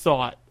what you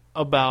thought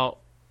about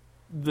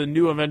the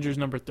new Avengers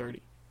number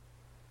 30.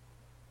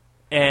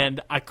 And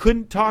I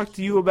couldn't talk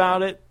to you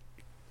about it,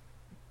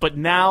 but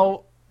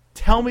now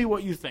tell me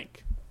what you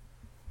think.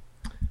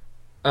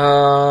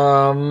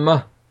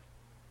 I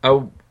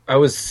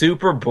was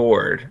super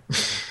bored.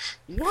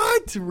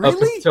 What? Up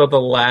Really? until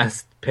the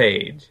last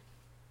page.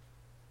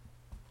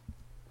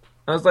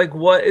 I was like,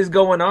 what is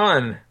going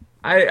on?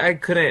 I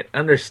couldn't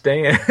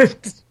understand.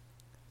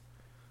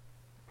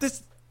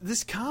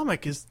 This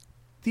comic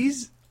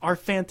these are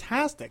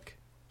fantastic.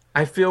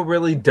 I feel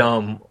really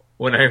dumb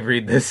when I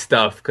read this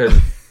stuff because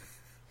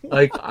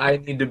like I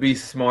need to be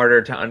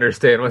smarter to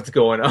understand what's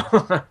going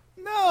on.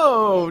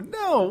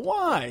 No,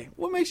 why?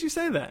 What makes you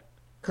say that?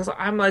 Because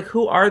I'm like,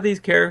 who are these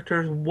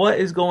characters? What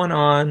is going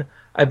on?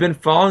 I've been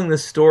following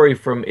this story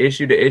from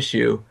issue to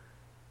issue,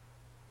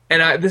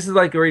 and this is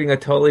like reading a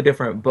totally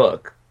different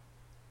book.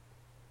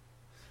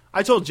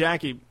 I told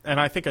Jackie, and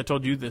I think I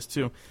told you this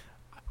too.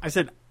 I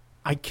said,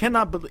 I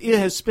cannot believe it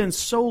has been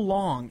so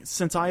long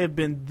since I have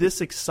been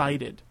this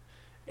excited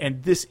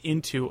and this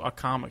into a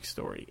comic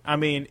story. I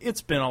mean,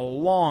 it's been a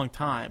long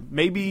time.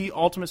 Maybe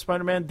Ultimate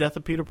Spider-Man, Death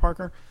of Peter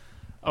Parker,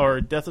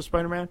 or Death of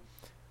Spider-Man.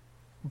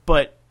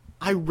 But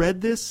I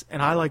read this,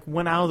 and I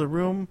went out of the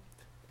room,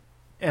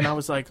 and I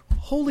was like,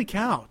 holy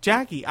cow,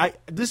 Jackie,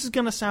 this is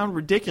going to sound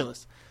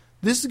ridiculous.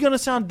 This is going to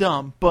sound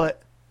dumb,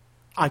 but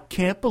I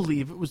can't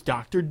believe it was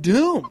Doctor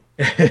Doom.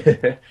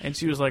 And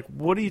she was like,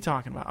 what are you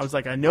talking about? I was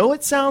like, I know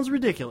it sounds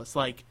ridiculous.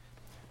 Like,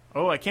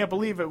 oh, I can't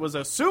believe it was a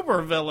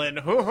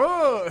supervillain.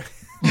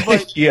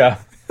 But Yeah.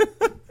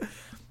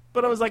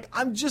 But I was like,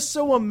 I'm just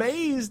so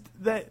amazed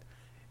that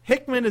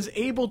Hickman is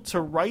able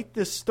to write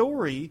this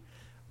story,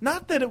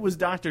 not that it was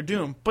Doctor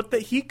Doom, but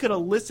that he could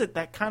elicit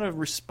that kind of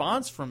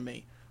response from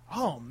me.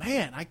 Oh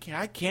man, I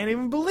can't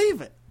even believe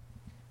it.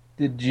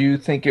 Did you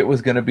think it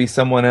was going to be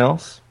someone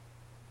else?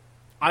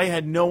 I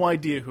had no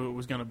idea who it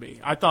was going to be.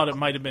 I thought it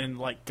might have been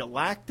like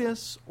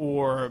Galactus,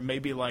 or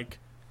maybe like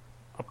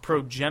a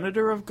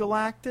progenitor of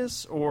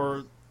Galactus,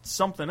 or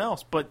something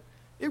else. But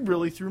it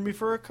really threw me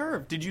for a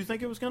curve. Did you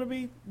think it was going to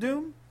be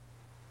Doom?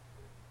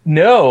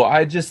 No,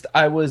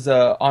 I was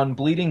on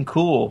Bleeding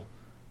Cool,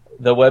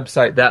 the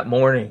website, that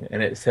morning,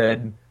 and it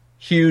said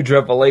huge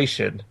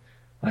revelation.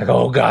 Like,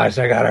 oh gosh,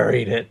 I gotta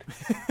read it.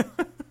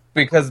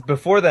 Because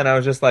before then I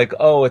was just like,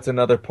 oh, it's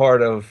another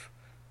part of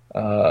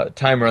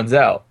Time Runs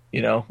Out.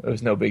 You know, it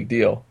was no big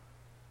deal.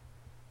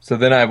 So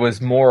then I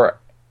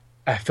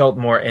felt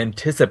more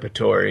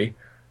anticipatory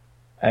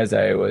as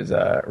I was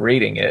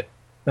reading it.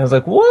 I was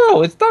like,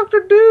 whoa, it's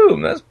Dr.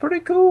 Doom. That's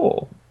pretty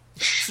cool.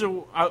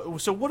 So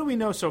what do we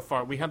know so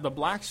far? We have the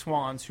Black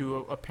Swans,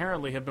 who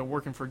apparently have been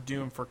working for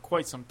Doom for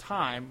quite some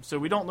time. So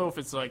we don't know if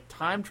it's like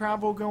time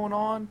travel going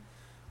on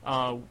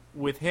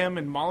with him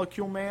and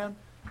Molecule Man,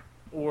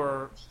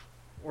 or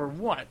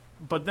what.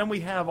 But then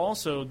we have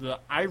also the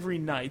Ivory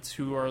Knights,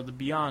 who are the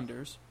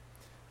Beyonders,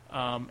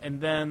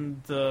 and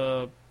then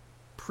the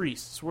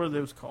Priests. What are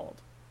those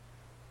called?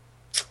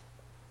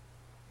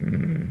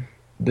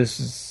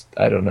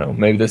 I don't know.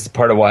 Maybe this is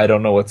part of why I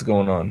don't know what's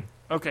going on.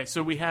 Okay,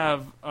 so we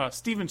have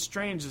Stephen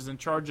Strange is in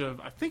charge of,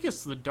 I think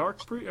it's the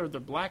the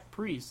Black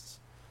Priests,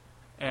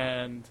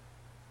 and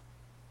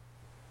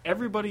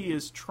everybody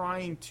is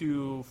trying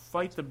to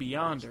fight the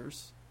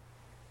Beyonders,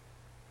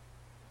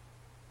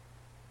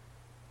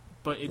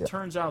 but it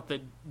turns out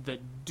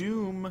that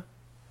Doom,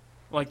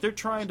 like, they're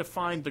trying to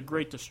find the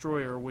Great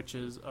Destroyer, which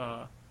is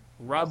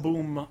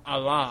Raboom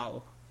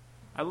Alal.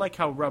 I like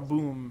how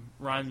Raboom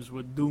rhymes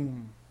with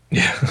Doom.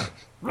 Yeah.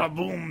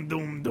 Raboom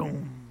Doom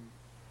Doom.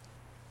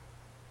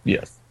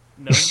 Yes.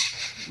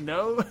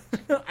 No?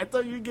 I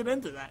thought you'd get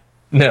into that.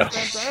 No. That's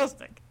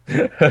fantastic.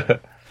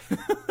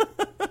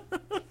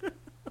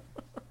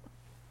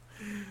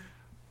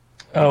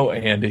 Oh,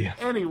 Andy.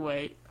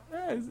 Anyway,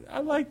 I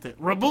liked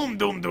it. Raboom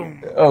Doom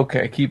Doom.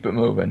 Okay, keep it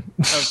moving.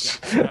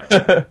 Okay.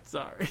 Right.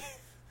 Sorry.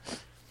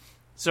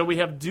 So we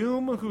have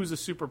Doom, who's a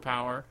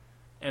superpower,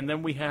 and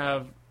then we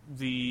have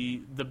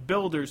the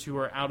Builders, who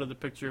are out of the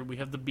picture. We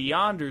have the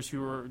Beyonders,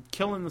 who are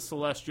killing the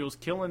Celestials,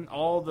 killing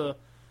all the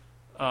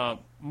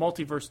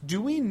multiverse.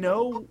 Do we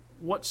know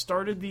what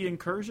started the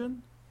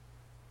incursion?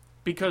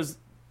 Because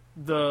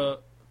the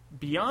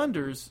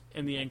Beyonders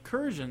and the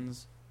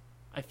incursions,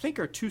 I think,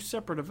 are two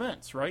separate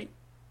events, right?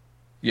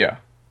 Yeah.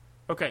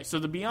 Okay, so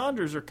the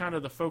Beyonders are kind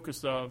of the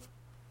focus of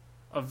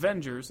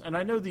Avengers, and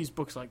I know these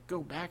books like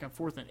go back and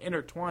forth and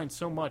intertwine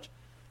so much,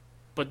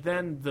 but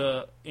then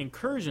the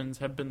incursions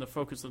have been the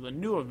focus of the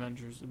new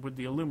Avengers with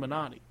the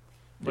Illuminati.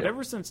 But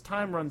ever since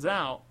Time Runs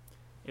Out,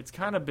 it's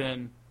kind of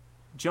been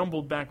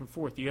jumbled back and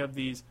forth. You have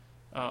these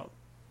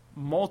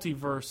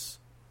multiverse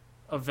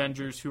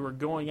Avengers who are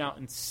going out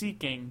and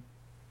seeking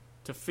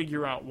to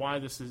figure out why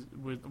this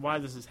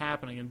is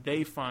happening, and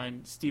they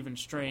find Stephen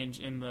Strange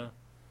in the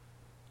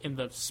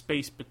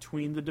space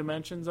between the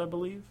dimensions, I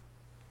believe.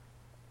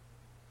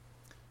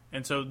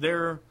 And so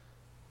they're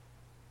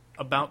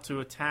about to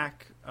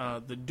attack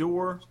the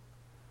door,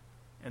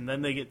 and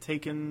then they get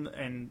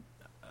taken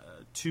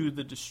to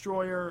the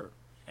Destroyer,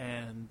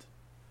 and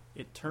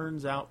it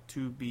turns out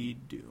to be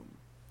Doom.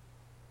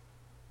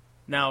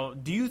 Now,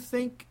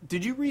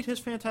 did you read his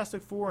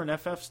Fantastic Four and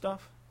FF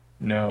stuff?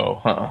 No,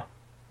 huh?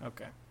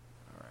 Okay.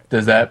 All right.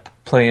 Does that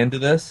play into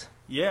this?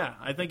 Yeah,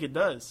 I think it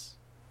does.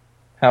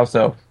 How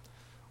so?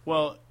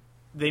 Well,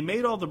 they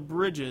made all the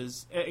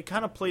bridges. It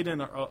kind of played in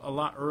a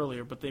lot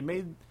earlier, but they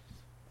made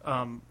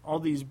all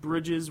these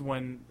bridges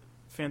when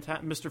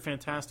Mr.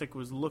 Fantastic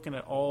was looking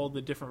at all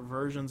the different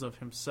versions of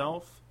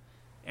himself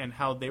and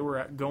how they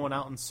were going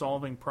out and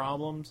solving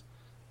problems.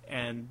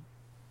 And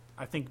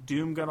I think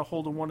Doom got a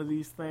hold of one of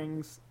these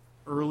things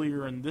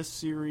earlier in this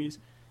series,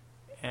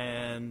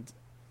 and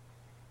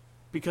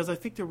because I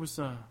think there was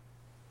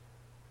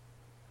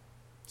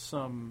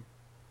some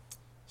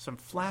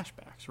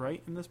flashbacks,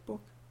 right, in this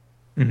book?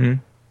 Mm-hmm.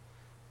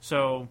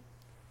 So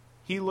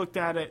he looked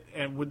at it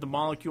and with the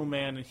Molecule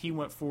Man, and he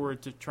went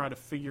forward to try to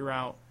figure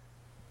out,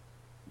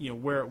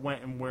 where it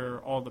went and where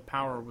all the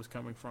power was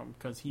coming from,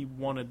 because he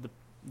wanted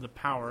the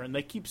power. And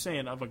they keep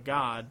saying of a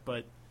god,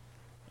 but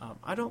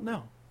I don't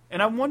know.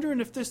 And I'm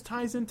wondering if this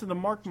ties into the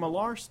Mark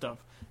Millar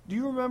stuff. Do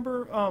you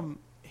remember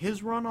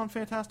his run on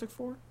Fantastic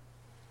Four?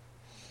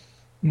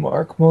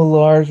 Mark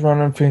Millar's run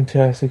on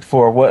Fantastic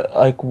Four. What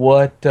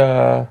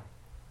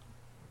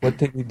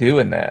did he do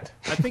in that?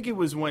 I think it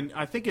was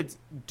it's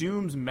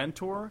Doom's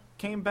mentor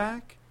came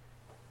back.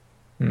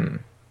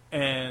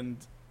 And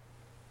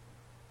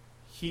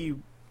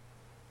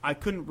I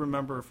couldn't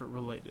remember if it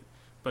related.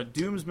 But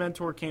Doom's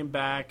mentor came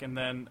back, and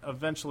then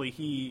eventually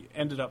he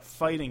ended up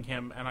fighting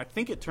him, and I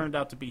think it turned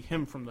out to be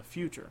him from the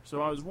future.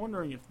 So I was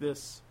wondering if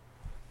this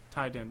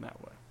tied in that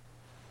way.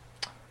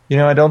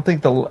 I don't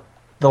think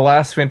the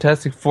last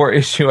Fantastic Four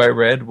issue I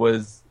read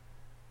was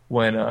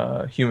when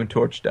Human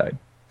Torch died.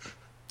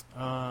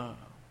 Yeah.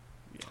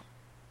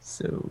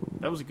 So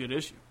That was a good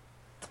issue.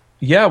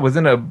 yeah, it was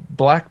in a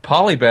black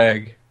poly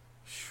bag.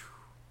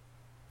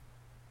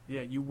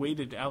 Yeah, you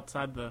waited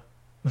outside the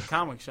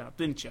comic shop,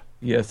 didn't you?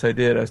 Yes, I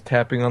did. I was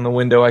tapping on the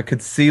window. I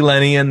could see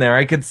Lenny in there.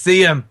 I could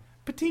see him.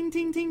 Pa-ting,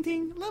 ting, ting,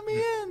 ting. Let me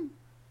in.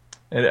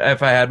 And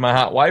if I had my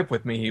hot wife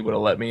with me, he would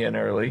have let me in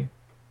early.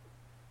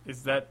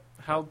 Is that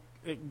how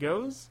it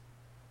goes?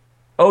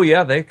 Oh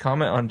yeah, they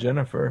comment on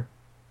Jennifer.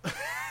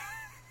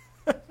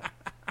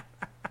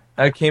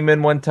 I came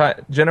in one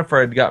time.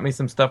 Jennifer had got me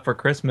some stuff for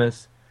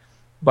Christmas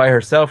by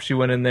herself. She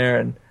went in there,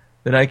 and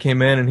then I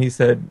came in, and he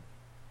said,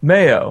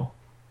 "Mayo,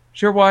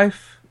 is your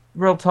wife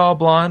real tall,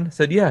 blonde?" I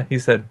said, "Yeah." He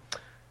said,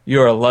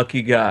 "You're a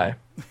lucky guy."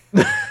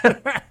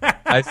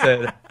 I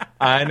said,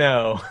 "I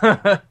know."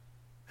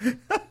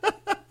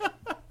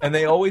 And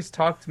they always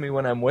talk to me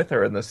when I'm with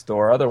her in the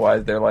store.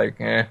 Otherwise, they're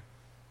like,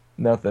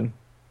 nothing.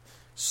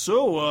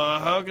 So,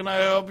 how can I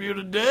help you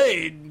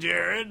today,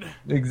 Jared?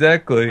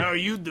 Exactly. How are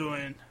you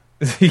doing?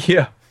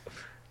 Yeah.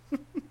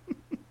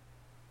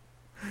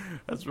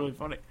 That's really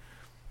funny.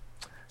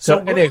 So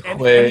what-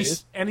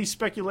 anyways, any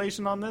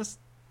speculation on this?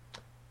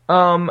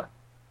 I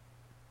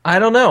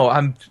don't know.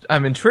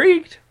 I'm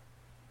intrigued.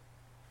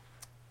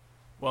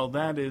 Well,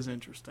 that is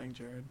interesting,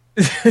 Jared.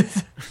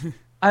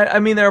 I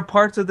mean, there are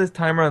parts of this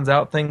time runs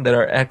out thing that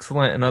are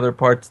excellent, and other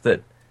parts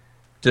that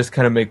just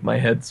kind of make my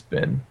head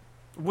spin.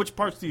 Which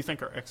parts do you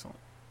think are excellent?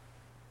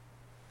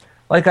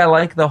 Like, I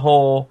like the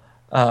whole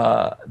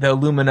the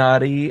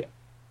Illuminati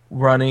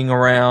running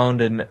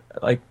around, and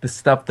like the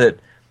stuff that,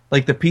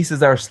 like the pieces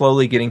that are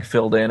slowly getting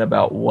filled in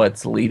about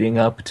what's leading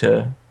up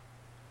to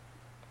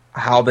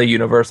how the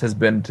universe has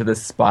been to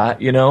this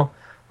spot. You know,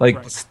 like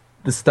Right.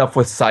 the stuff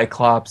with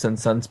Cyclops and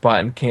Sunspot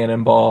and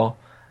Cannonball,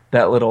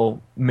 that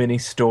little mini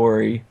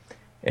story,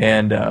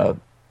 and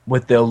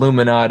with the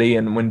Illuminati,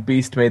 and when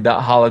Beast made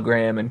that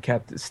hologram and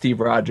Captain Steve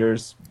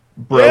Rogers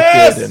broke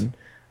Yes! it,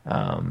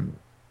 and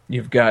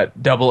you've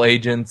got double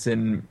agents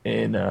in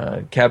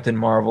Captain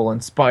Marvel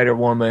and Spider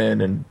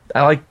Woman, and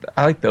I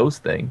like those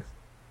things.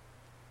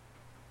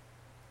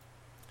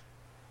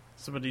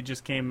 Somebody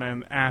just came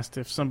and asked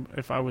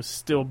if I was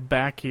still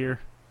back here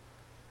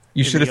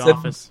You in should the have said,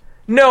 office.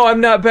 "No, I'm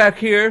not back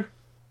here."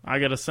 I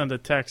gotta send a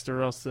text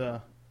or else.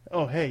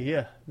 Oh, hey,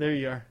 yeah, there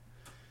you are.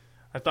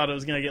 I thought it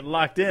was gonna get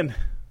locked in.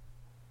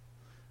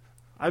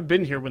 I've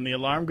been here when the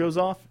alarm goes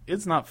off.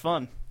 It's not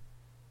fun.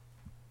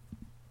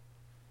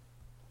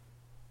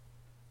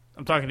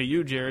 I'm talking to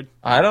you, Jared.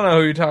 I don't know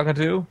who you're talking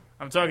to.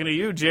 I'm talking to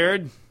you,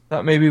 Jared.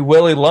 Thought maybe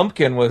Willie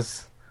Lumpkin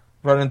was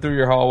running through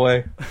your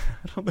hallway. I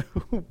don't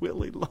know who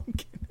Willie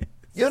Lumpkin is.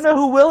 You don't know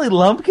who Willie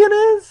Lumpkin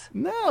is?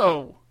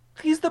 No.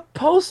 He's the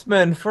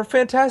postman for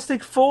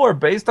Fantastic Four,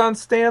 based on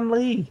Stan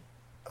Lee.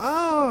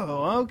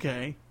 Oh,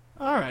 okay.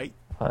 All right.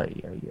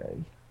 Ay, ay, ay.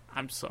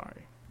 I'm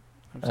sorry.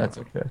 That's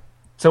okay.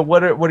 So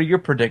what are your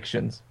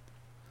predictions?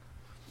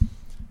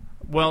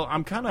 Well,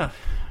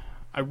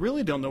 I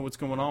really don't know what's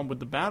going on with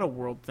the Battle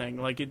World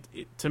thing. Like, it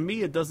to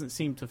me, it doesn't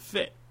seem to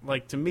fit.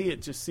 Like, to me,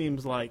 it just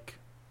seems like,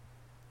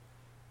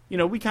 you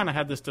know, we kind of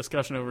had this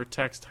discussion over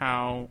text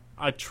how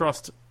I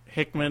trust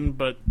Hickman,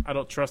 but I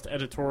don't trust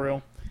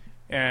editorial.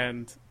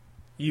 And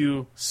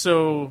you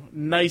so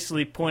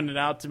nicely pointed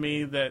out to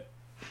me that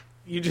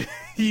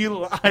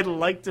I'd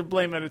like to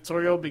blame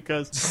editorial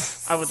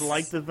because I would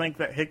like to think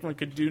that Hickman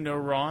could do no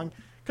wrong.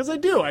 Because I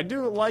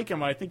do like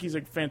him. I think he's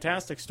a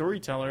fantastic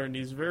storyteller, and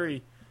he's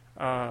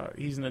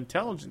he's an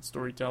intelligent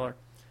storyteller.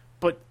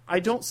 But I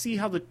don't see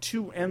how the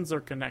two ends are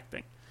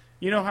connecting.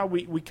 You know how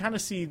we kind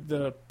of see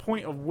the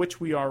point of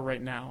which we are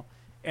right now,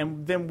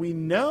 and then we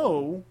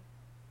know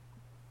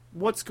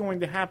what's going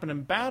to happen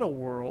in Battle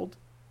World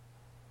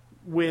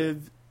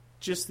with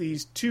just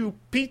these two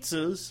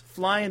pizzas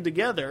flying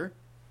together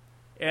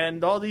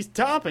and all these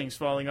toppings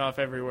falling off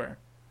everywhere.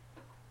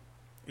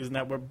 Isn't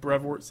that what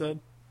Brevort said?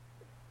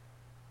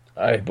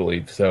 I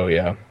believe so,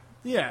 yeah.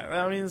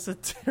 Yeah, I mean, it's a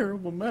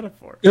terrible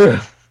metaphor.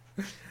 Ugh.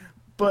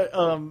 But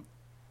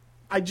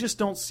I just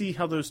don't see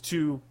how those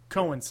two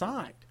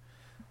coincide.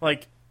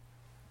 Like,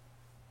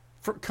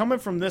 coming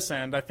from this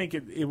end, I think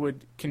it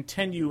would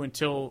continue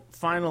until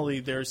finally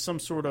there's some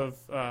sort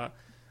of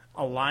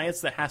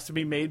alliance that has to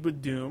be made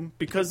with Doom.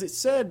 Because it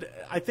said,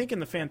 I think in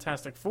the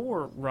Fantastic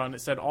Four run,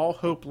 it said all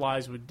hope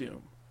lies with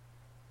Doom.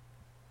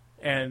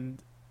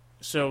 And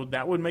so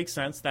that would make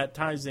sense. That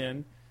ties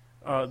in.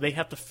 They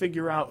have to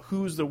figure out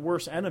who's the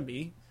worst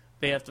enemy.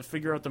 They have to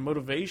figure out the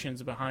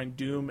motivations behind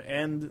Doom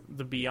and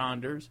the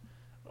Beyonders.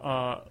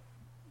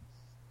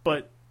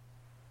 But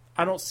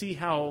I don't see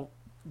how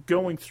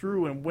going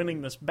through and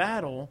winning this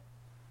battle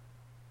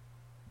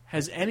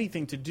has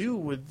anything to do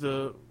with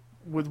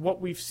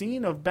what we've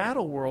seen of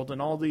Battle World and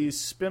all these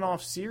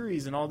spin-off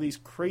series and all these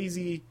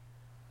crazy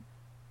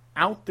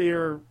out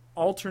there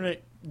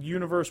alternate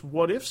universe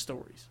what if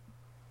stories.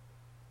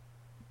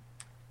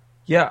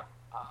 Yeah.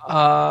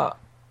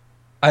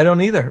 I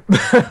don't either.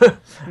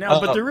 Now,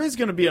 but there is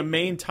going to be a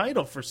main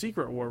title for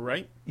Secret War,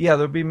 right? Yeah,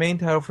 there'll be a main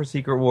title for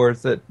Secret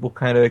Wars that will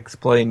kind of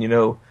explain,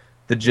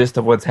 the gist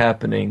of what's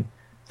happening.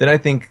 Then I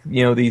think,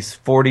 these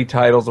 40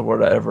 titles or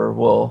whatever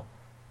will...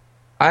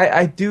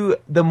 I do...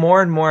 The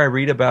more and more I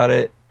read about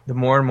it, the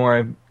more and more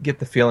I get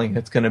the feeling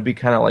it's going to be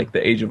kind of like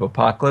the Age of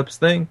Apocalypse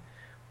thing,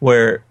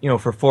 where,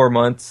 for 4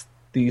 months,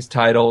 these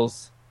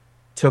titles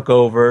took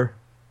over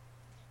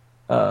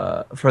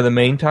for the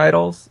main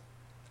titles,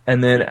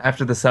 and then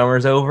after the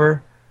summer's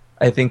over,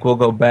 I think we'll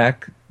go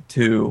back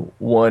to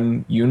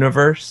one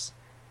universe,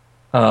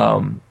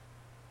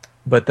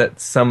 but that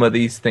some of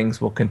these things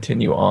will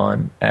continue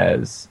on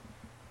as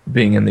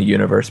being in the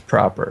universe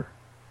proper.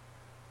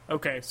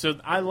 Okay, so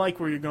I like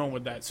where you're going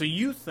with that. So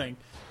you think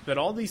that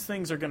all these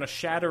things are going to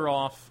shatter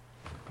off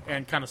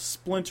and kind of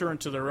splinter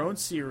into their own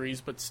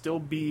series, but still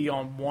be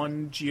on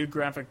one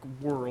geographic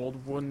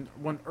world, one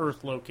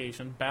Earth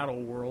location,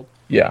 battle world.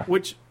 Yeah.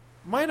 Which,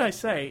 might I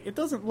say, it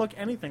doesn't look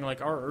anything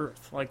like our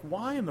Earth. Like,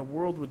 why in the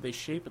world would they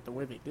shape it the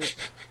way they did?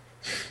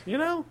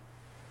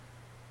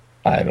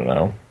 I don't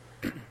know.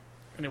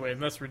 Anyway,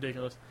 that's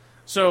ridiculous.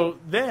 So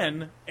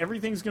then,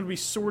 everything's going to be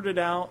sorted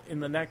out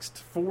in the next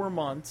 4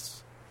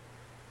 months,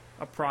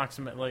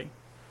 approximately.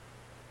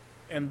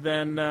 And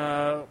then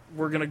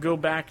we're going to go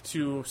back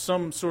to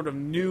some sort of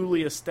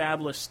newly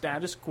established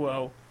status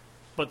quo,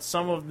 but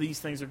some of these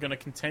things are going to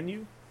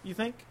continue, you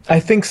think? I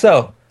think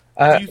so.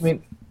 Go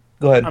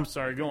ahead. I'm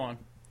sorry, go on.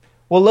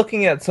 Well,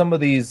 looking at some of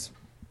these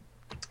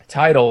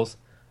titles,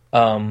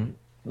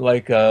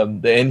 like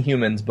the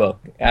Inhumans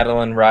book,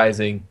 Adelan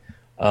Rising,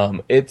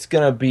 it's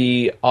going to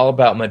be all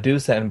about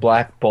Medusa and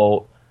Black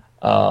Bolt,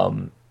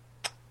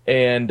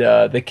 and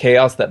the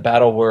chaos that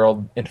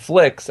Battleworld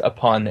inflicts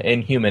upon the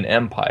Inhuman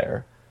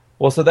Empire.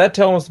 Well, so that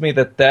tells me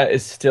that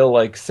is still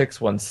like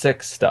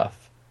 616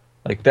 stuff.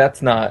 Like,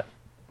 that's not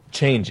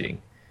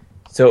changing.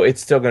 So it's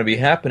still going to be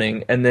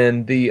happening. And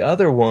then the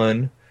other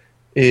one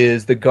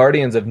is the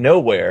Guardians of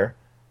Nowhere,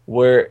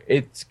 where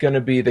it's going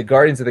to be the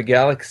Guardians of the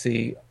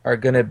Galaxy are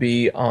going to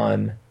be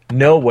on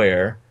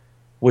Nowhere,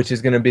 which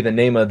is going to be the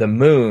name of the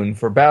moon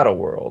for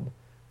Battleworld.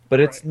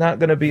 But it's not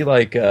going to be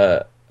like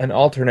an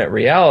alternate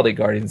reality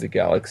Guardians of the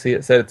Galaxy.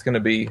 It said it's going to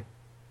be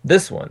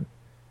this one.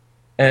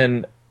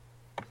 And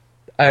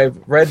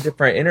I've read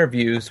different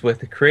interviews with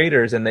the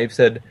creators, and they've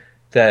said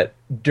that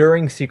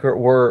during Secret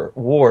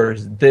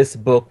Wars, this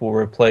book will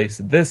replace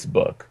this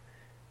book.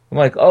 I'm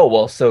like, oh,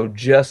 well, so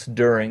just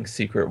during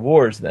Secret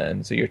Wars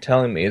then. So you're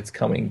telling me it's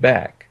coming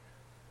back.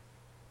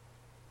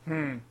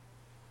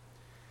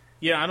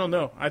 Yeah, I don't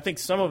know. I think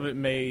some of it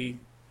may...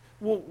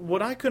 Well,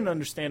 what I couldn't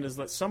understand is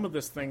that some of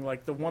this thing,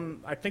 like the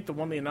one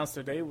they announced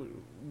today with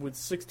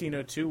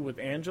 1602 with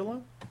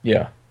Angela.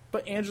 Yeah.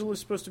 But Angela's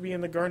supposed to be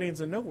in the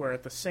Guardians of Nowhere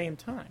at the same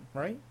time,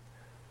 right?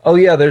 Oh,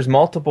 yeah, there's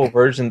multiple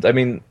versions. I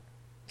mean,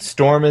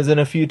 Storm is in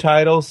a few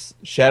titles,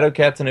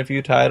 Shadowcat's in a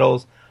few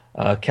titles,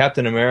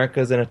 Captain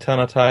America's in a ton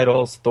of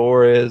titles,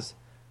 Thor is.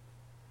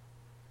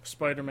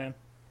 Spider-Man.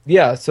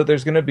 Yeah, so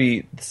there's going to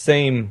be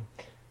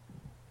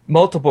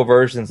multiple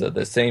versions of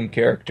the same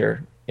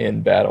character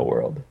in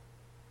Battleworld.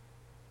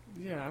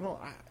 Yeah,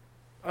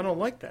 I don't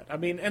like that. I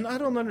mean, and I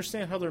don't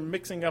understand how they're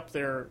mixing up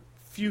their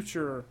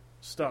future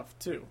stuff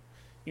too.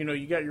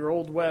 You got your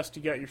Old West,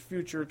 you got your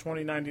future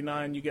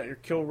 2099, you got your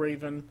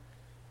Killraven.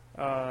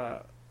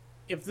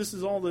 If this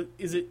is all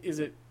is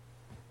it?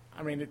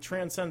 I mean, it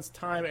transcends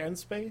time and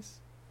space.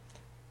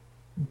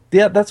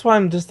 Yeah, that's why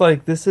I'm just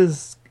like, this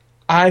is.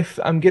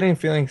 I'm getting a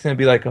feeling it's going to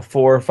be like a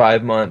 4 or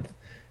 5 month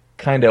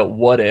kind of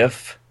what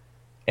if,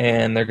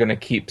 and they're going to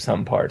keep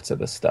some parts of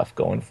the stuff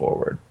going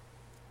forward.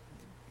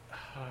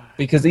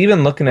 Because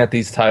even looking at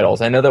these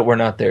titles, I know that we're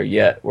not there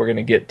yet. We're going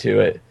to get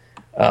to it.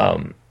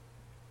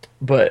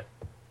 But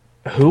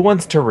who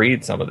wants to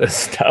read some of this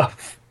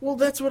stuff? Well,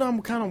 that's what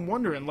I'm kind of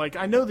wondering. Like,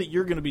 I know that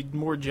you're going to be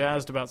more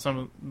jazzed about some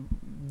of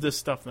this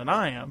stuff than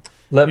I am.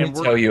 Let me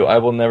tell you, I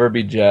will never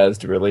be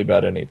jazzed really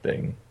about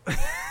anything.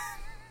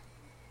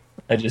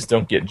 I just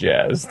don't get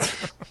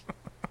jazzed.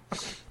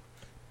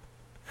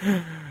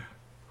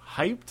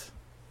 Hyped?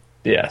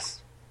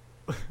 Yes.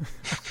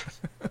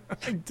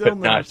 But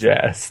not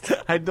jazzed.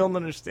 I don't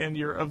understand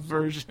your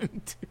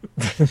aversion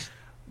to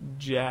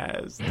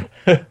jazz.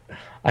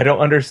 I don't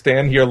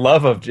understand your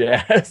love of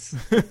jazz.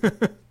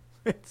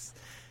 It's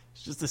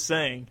just a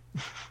saying.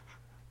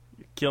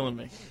 You're killing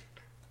me.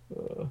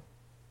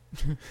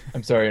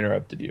 I'm sorry I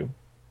interrupted you.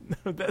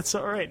 No, that's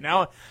all right.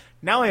 Now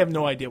I have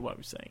no idea what I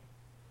was saying.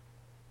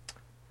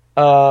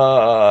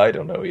 I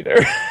don't know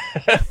either.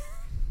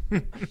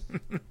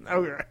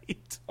 All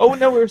right. Oh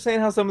no, we were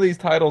saying how some of these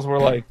titles were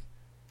like,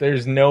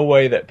 there's no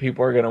way that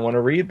people are going to want to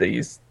read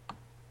these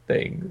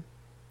things.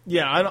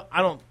 Yeah,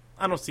 I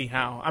don't see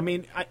how. I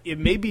mean,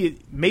 maybe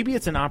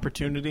it's an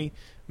opportunity.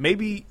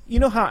 Maybe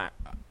how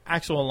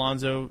Axel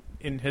Alonso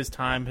in his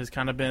time has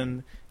kind of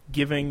been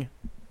giving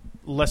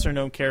lesser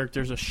known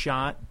characters a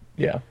shot.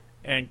 Yeah.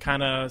 And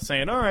kind of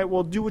saying, all right,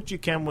 well, do what you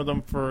can with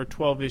them for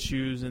 12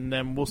 issues, and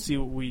then we'll see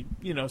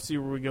see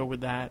where we go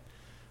with that.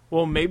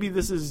 Well, maybe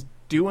this is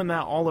doing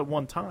that all at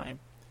one time.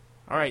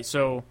 All right,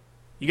 so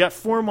you got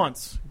 4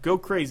 months. Go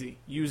crazy.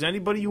 Use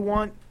anybody you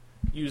want.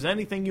 Use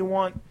anything you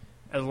want.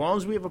 As long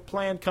as we have a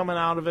plan coming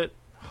out of it,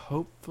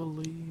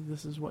 hopefully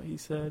this is what he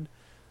said,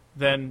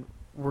 then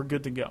we're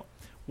good to go.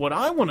 What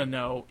I want to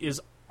know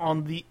is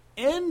on the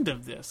end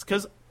of this,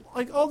 because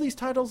like all these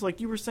titles, like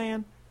you were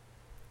saying,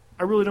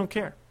 I really don't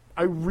care.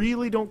 I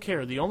really don't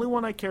care. The only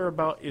one I care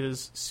about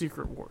is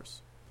Secret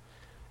Wars.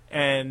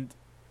 And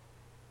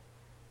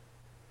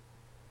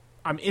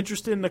I'm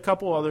interested in a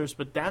couple others,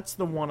 but that's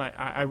the one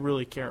I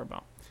really care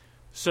about.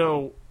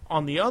 So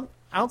on the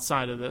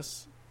outside of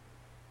this,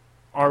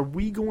 are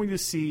we going to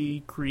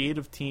see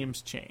creative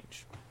teams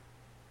change?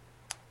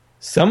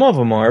 Some of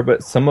them are,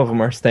 but some of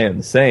them are staying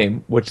the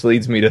same, which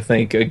leads me to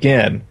think,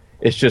 again,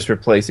 it's just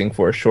replacing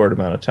for a short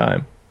amount of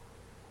time.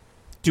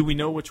 Do we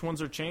know which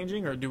ones are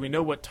changing, or do we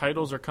know what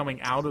titles are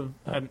coming out of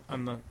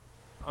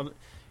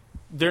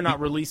they're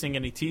not releasing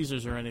any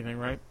teasers or anything,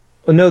 right?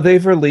 Well, no,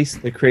 they've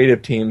released the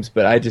creative teams,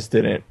 but I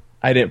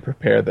didn't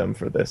prepare them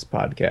for this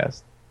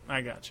podcast.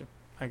 I got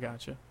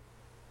you.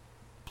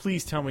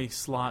 Please tell me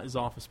Slott is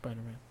off of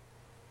Spider-Man.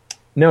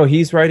 No,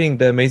 he's writing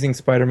the Amazing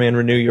Spider-Man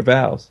Renew Your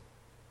Vows.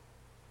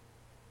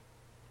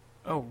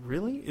 Oh,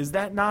 really? Is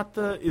that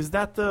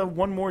the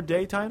One More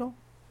Day title?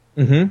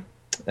 Mm-hmm.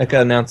 That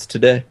got announced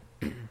today.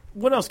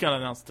 What else got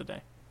announced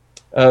today?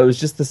 It was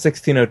just the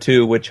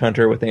 1602 Witch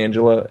Hunter with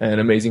Angela and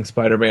Amazing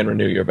Spider-Man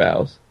Renew Your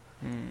Vows.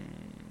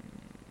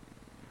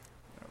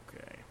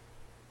 Okay.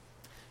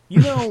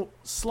 You know,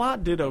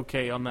 Slott did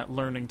okay on that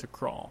Learning to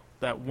Crawl.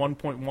 That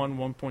 1.1,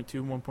 1.2,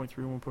 1.3,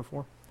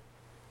 1.4.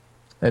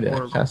 I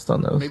didn't cast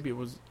on those. Maybe it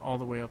was all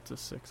the way up to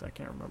 6. I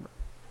can't remember.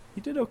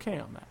 He did okay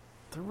on that.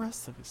 The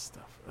rest of his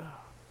stuff. Ugh.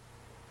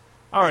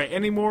 All right.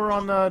 Any more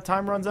on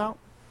Time Runs Out?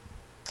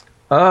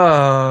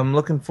 I'm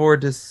looking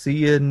forward to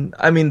seeing...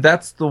 I mean,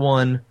 that's the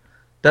one...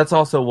 That's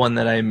also one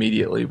that I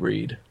immediately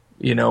read.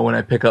 You know, when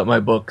I pick up my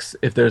books,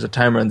 if there's a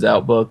Time Runs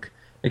Out book,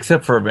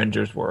 except for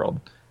Avengers World,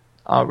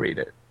 I'll read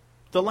it.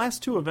 The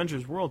last 2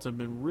 Avengers Worlds have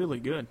been really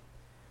good.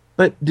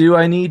 But do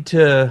I need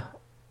to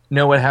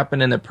know what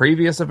happened in the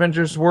previous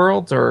Avengers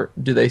Worlds, or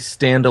do they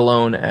stand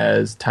alone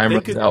as Time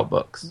Runs Out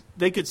books?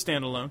 They could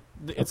stand alone.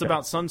 It's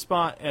about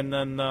Sunspot and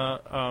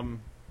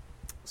then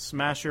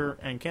Smasher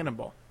and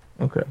Cannonball.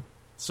 Okay.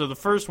 So the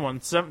first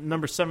one,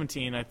 number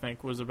 17, I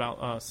think, was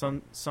about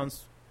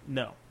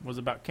was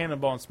about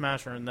Cannonball and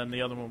Smasher, and then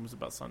the other one was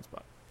about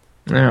Sunspot.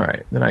 All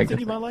right, then I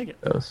think you might like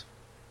it. Those.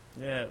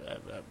 Yeah.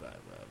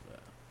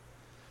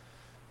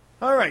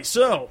 All right,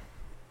 so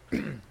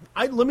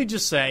let me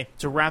just say,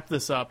 to wrap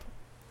this up,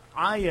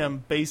 I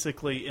am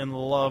basically in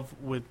love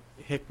with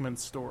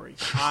Hickman's story.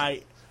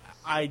 I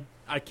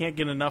can't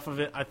get enough of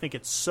it. I think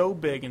it's so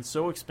big and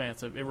so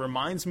expansive. It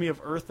reminds me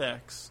of Earth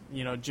X,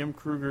 Jim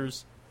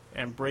Kruger's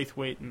and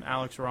Braithwaite and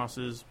Alex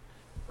Ross's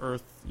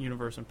Earth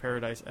Universe and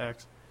Paradise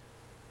X.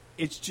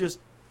 It's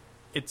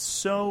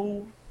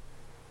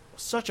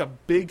such a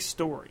big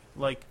story.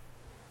 Like,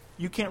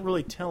 you can't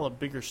really tell a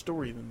bigger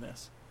story than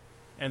this.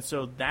 And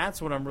so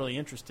that's what I'm really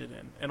interested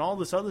in. And all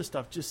this other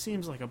stuff just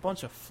seems like a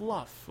bunch of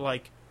fluff.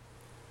 Like,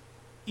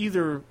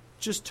 either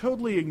just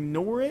totally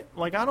ignore it.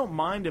 Like, I don't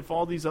mind if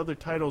all these other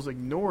titles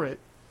ignore it.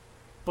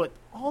 But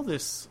all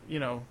this,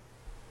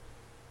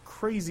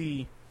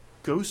 crazy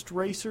Ghost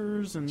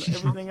Racers and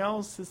everything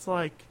else, it's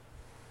like,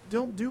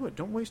 don't do it.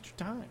 Don't waste your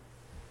time.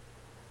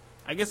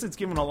 I guess it's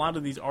given a lot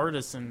of these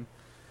artists and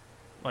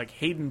like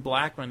Hayden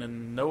Blackman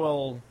and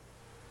Noel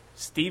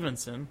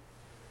Stevenson,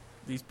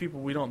 these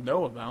people we don't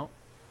know about,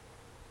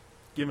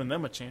 giving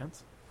them a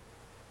chance.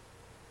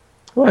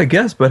 Well, I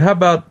guess, but how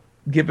about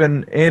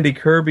giving Andy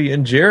Kirby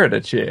and Jared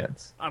a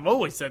chance? I've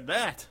always said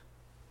that.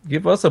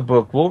 Give us a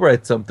book. We'll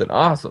write something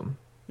awesome.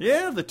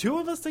 Yeah, the 2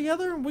 of us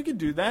together, we could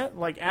do that,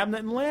 like Abnett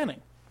and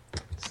Lanning.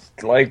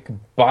 Like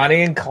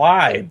Bonnie and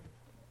Clyde.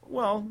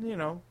 Well,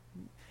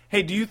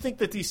 Hey, do you think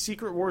that these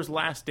Secret Wars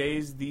Last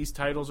Days, these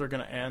titles are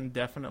going to end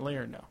definitely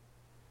or no?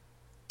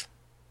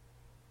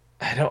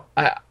 I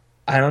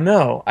don't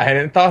know. I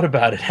hadn't thought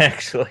about it,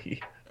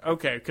 actually.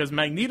 Okay, because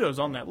Magneto's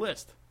on that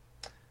list.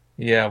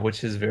 Yeah,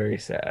 which is very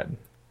sad.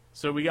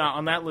 So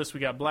on that list, we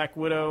got Black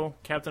Widow,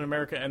 Captain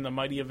America, and the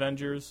Mighty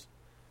Avengers,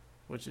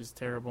 which is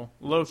terrible.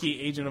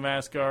 Loki, Agent of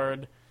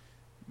Asgard,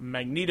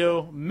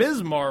 Magneto,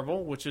 Ms.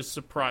 Marvel, which is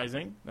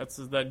surprising. That's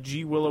that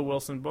G. Willow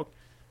Wilson book.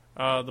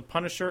 The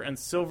Punisher, and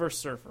Silver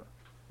Surfer.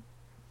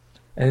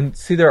 And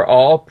see, they're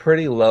all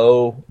pretty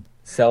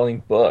low-selling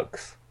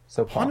books.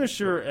 So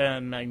Punisher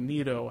and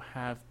Magneto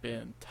have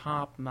been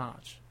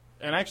top-notch.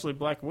 And actually,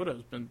 Black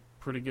Widow's been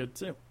pretty good,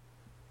 too.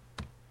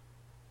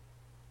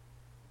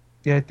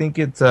 Yeah, I think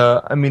it's,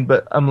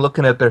 but I'm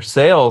looking at their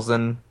sales,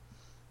 and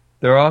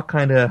they're all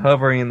kind of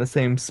hovering in the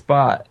same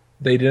spot.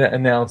 They didn't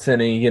announce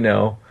any,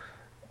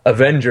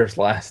 Avengers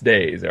Last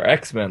Days or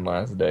X-Men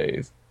Last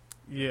Days.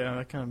 Yeah,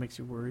 that kind of makes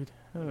you worried.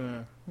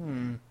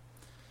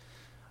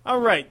 All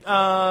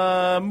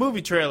right,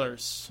 movie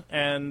trailers.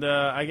 And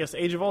I guess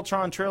Age of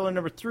Ultron trailer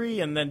number 3,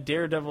 and then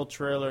Daredevil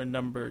trailer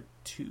number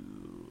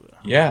 2.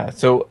 Yeah,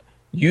 so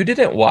you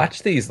didn't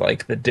watch these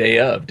like the day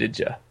of, did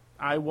you?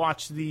 I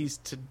watched these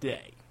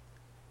today.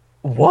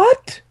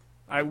 What?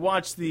 I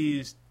watched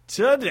these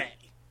today.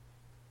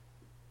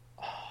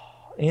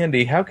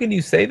 Andy, how can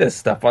you say this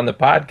stuff on the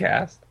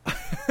podcast?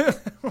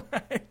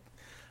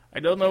 I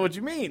don't know what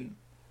you mean.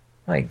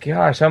 My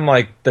gosh, I'm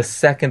like the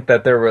second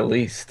that they're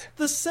released.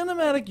 The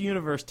cinematic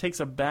universe takes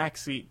a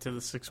backseat to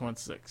the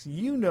 616.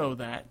 You know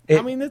that.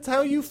 I mean, that's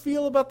how you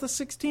feel about the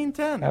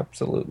 1610.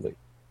 Absolutely.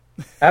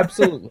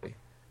 Absolutely.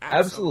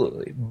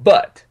 Absolutely.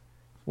 But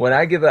when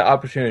I get the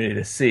opportunity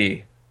to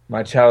see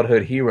my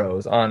childhood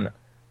heroes on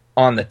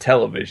the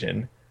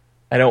television,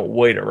 I don't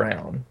wait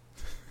around.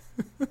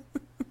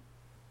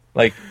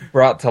 Like,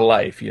 brought to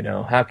life, you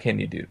know? How can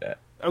you do that?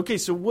 Okay,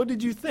 so what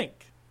did you think?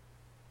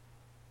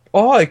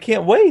 Oh, I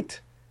can't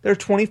wait. There are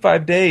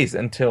 25 days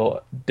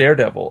until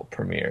Daredevil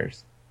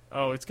premieres.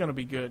 Oh, it's going to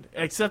be good.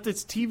 Except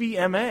it's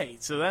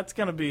TVMA, so that's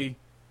going to be...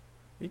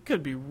 It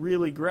could be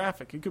really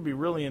graphic. It could be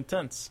really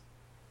intense.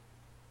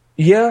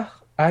 Yeah,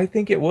 I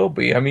think it will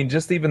be. I mean,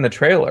 just even the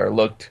trailer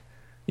looked...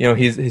 You know,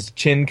 his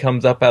chin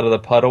comes up out of the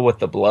puddle with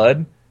the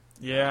blood.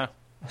 Yeah.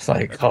 It's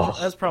like,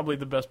 that's probably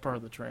the best part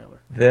of the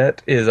trailer.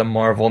 That is a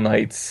Marvel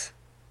Knights.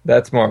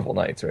 That's Marvel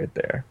Knights right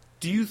there.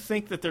 Do you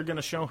think that they're going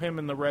to show him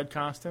in the red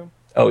costume?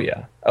 Oh,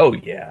 yeah. Oh,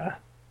 yeah.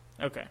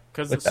 Okay,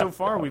 because so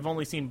far we've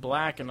only seen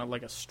black and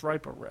like a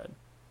stripe of red.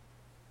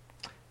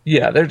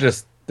 Yeah, they're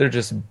just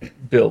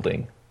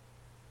building.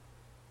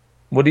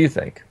 What do you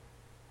think?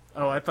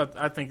 Oh, I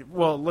think.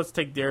 Well, let's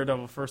take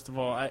Daredevil first of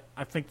all.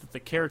 I think that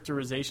the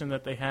characterization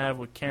that they have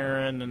with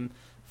Karen and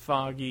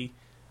Foggy,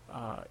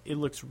 it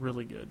looks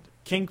really good.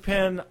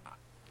 Kingpin,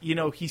 you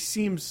know, he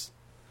seems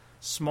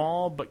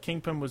small, but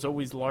Kingpin was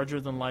always larger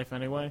than life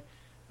anyway.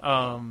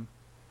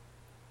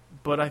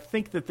 But I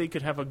think that they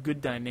could have a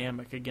good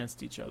dynamic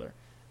against each other.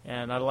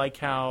 And I like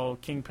how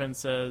Kingpin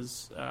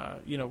says,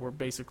 you know,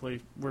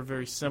 we're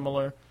very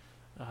similar.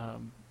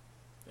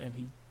 And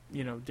he,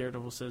 you know,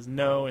 Daredevil says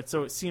no. And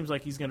so it seems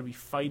like he's going to be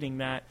fighting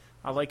that.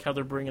 I like how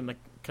they're bringing the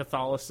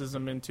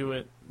Catholicism into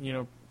it, you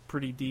know,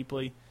 pretty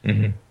deeply.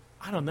 Mm-hmm.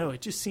 I don't know.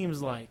 It just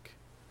seems like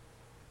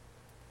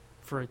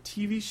for a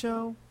TV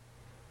show,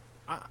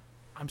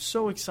 I'm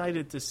so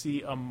excited to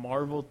see a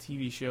Marvel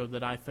TV show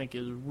that I think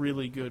is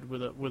really good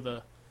with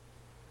a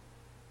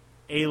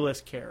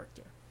A-list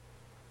character.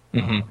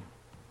 Mm-hmm.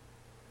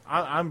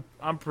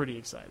 I'm pretty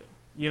excited.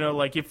 You know,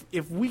 like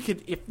if we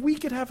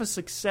could have a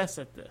success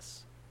at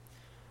this,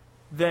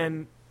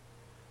 then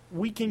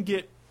we can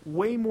get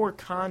way more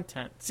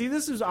content. See,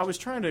 I was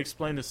trying to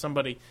explain to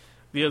somebody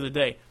the other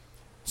day.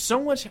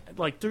 So much,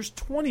 like, there's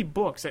 20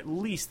 books at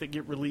least that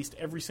get released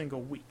every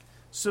single week.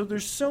 So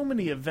there's so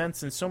many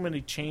events and so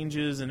many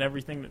changes and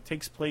everything that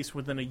takes place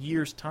within a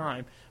year's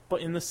time.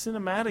 But in the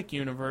cinematic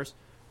universe,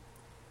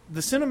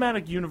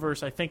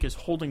 I think, is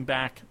holding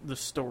back the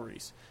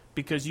stories.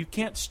 Because you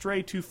can't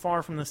stray too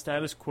far from the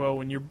status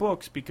quo in your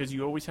books because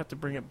you always have to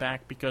bring it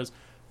back because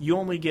you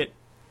only get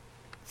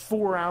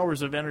 4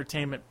 hours of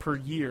entertainment per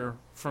year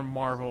from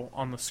Marvel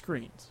on the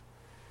screens.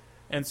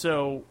 And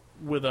so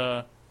with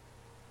a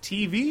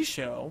TV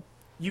show,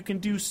 you can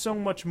do so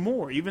much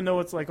more. Even though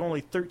it's like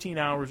only 13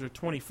 hours or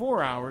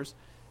 24 hours,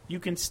 you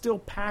can still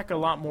pack a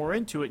lot more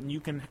into it, and you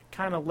can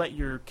kind of let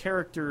your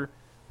character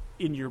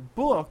in your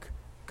book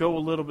go a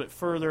little bit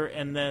further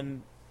and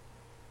then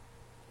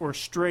or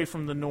stray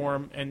from the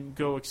norm and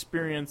go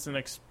experience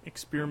and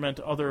experiment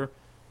other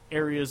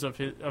areas of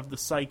the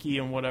psyche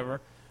and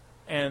whatever.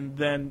 And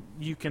then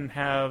you can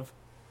have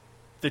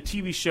the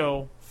TV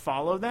show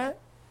follow that,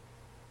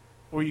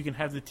 or you can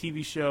have the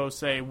TV show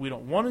say, we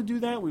don't want to do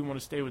that, we want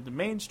to stay with the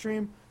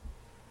mainstream.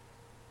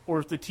 Or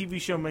if the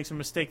TV show makes a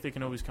mistake, they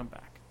can always come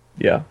back.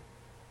 Yeah.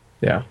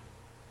 Yeah.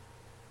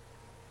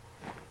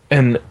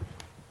 And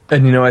you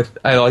know,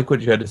 I like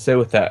what you had to say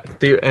with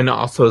that. And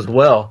also as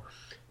well,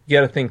 you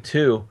got to think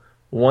too,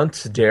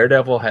 once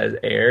Daredevil has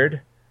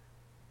aired,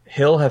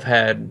 he'll have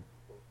had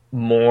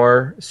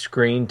more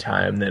screen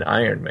time than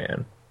Iron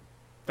Man.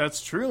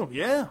 That's true.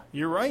 Yeah,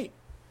 you're right.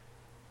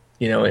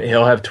 You know,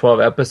 he'll have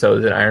 12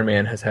 episodes, and Iron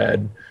Man has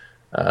had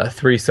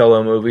 3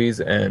 solo movies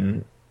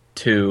and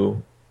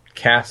 2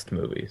 cast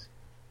movies.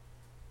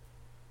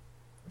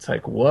 It's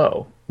like,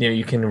 whoa. You know,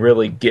 you can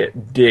really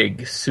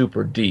dig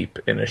super deep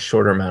in a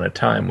shorter amount of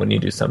time when you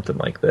do something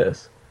like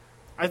this.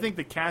 I think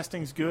the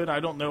casting's good. I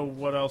don't know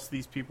what else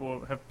these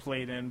people have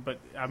played in, but,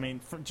 I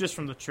mean, just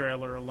from the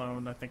trailer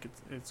alone, I think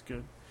it's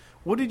good.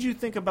 What did you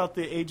think about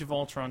the Age of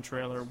Ultron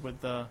trailer with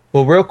the...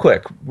 Well, real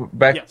quick,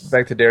 back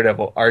to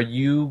Daredevil. Are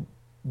you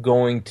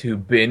going to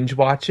binge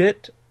watch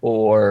it,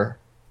 or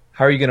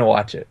how are you going to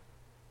watch it?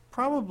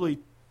 Probably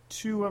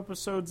 2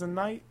 episodes a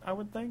night, I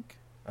would think.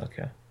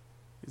 Okay.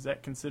 Is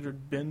that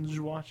considered binge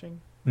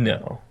watching?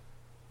 No.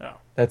 Oh.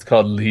 That's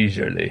called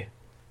leisurely.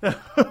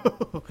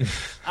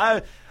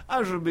 I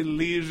shall be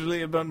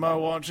leisurely about my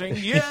watching.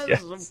 Yes,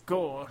 yes. Of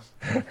course.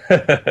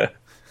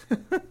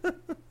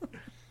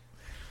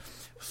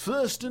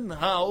 Thurston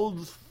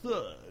Howell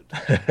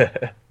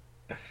III.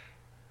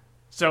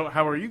 So,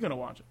 how are you going to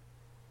watch it?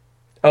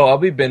 Oh, I'll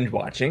be binge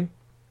watching.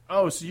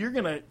 Oh, so you're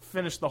going to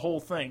finish the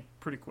whole thing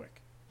pretty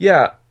quick.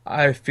 Yeah,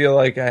 I feel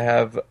like I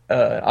have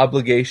an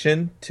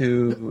obligation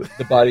to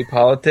the body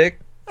politic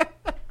to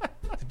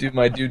do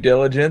my due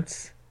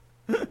diligence.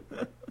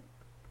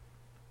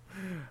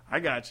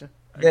 I gotcha.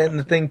 And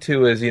the thing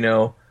too is,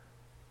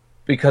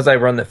 because I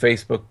run the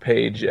Facebook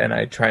page and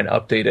I try and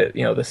update it,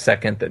 the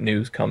second that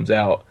news comes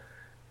out,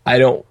 I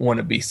don't want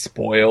to be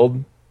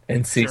spoiled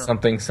and see Sure.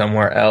 something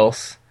somewhere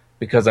else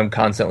because I'm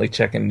constantly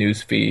checking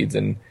news feeds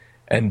and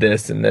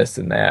this and this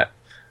and that.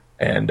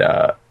 And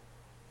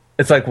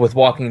it's like with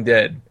Walking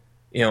Dead.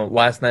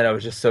 Last night I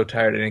was just so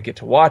tired I didn't get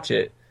to watch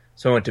it,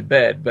 so I went to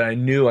bed. But I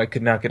knew I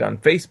could not get on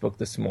Facebook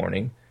this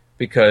morning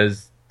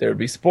because there would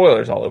be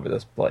spoilers all over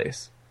this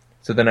place.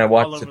 So then I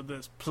watched All it. over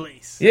this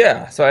place.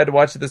 Yeah, so I had to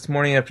watch it this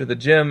morning after the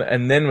gym,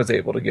 and then was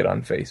able to get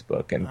on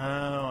Facebook and Oh,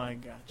 I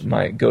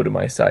gotcha. go to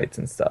my sites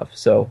and stuff.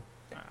 So,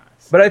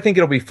 but I think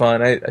it'll be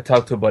fun. I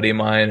talked to a buddy of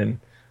mine, and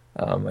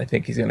I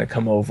think he's gonna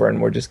come over,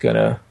 and we're just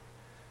gonna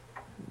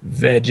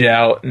veg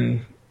out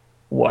and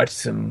watch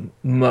some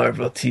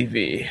Marvel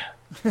TV.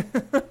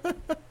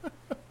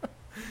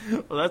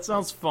 Well, that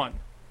sounds fun.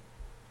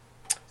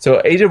 So,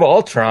 Age of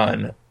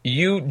Ultron,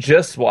 you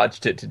just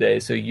watched it today,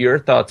 so your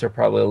thoughts are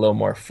probably a little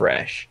more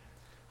fresh.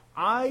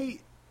 I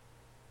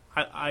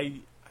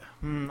have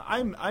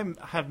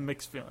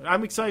mixed feelings.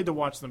 I'm excited to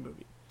watch the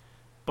movie,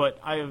 but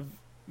I have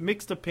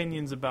mixed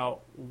opinions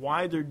about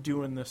why they're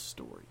doing this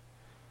story.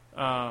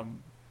 I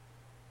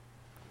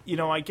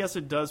guess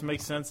it does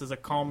make sense as a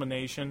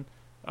culmination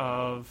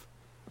of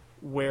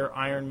where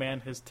Iron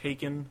Man has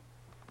taken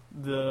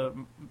the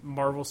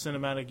Marvel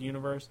Cinematic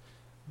Universe,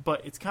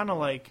 but it's kind of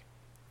like,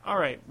 all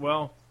right,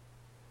 well,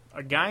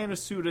 a guy in a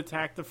suit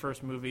attacked the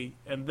first movie,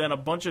 and then a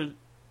bunch of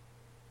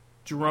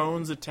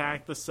drones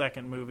attacked the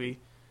second movie,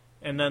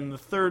 and then the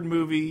third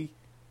movie,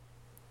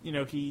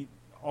 he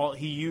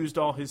used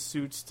all his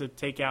suits to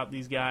take out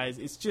these guys.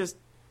 It's just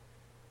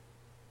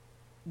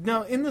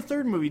no. In the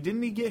third movie,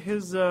 didn't he get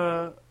his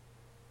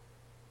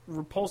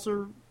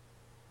repulsor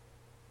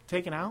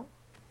taken out?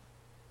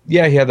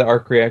 Yeah, he had the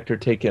arc reactor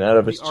taken out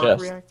of his The arc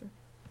chest. reactor.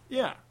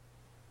 Yeah.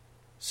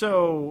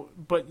 So,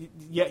 but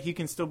yet he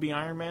can still be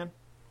Iron Man.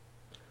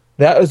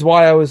 That was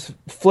why I was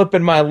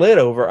flipping my lid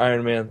over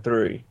Iron Man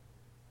 3.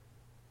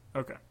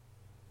 Okay.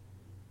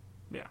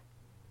 Yeah.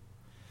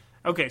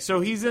 Okay, so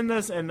he's in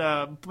this, and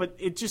but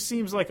it just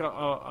seems like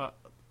a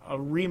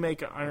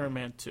remake of Iron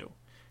Man 2.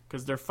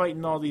 Because they're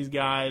fighting all these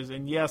guys,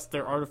 and yes,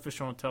 they're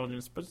artificial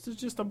intelligence, but it's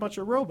just a bunch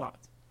of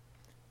robots.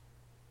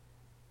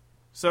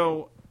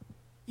 So,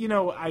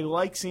 I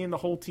like seeing the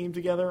whole team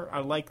together. I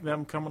like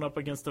them coming up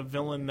against a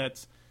villain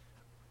that's...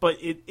 But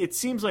it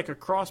seems like a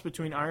cross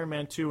between Iron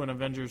Man 2 and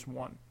Avengers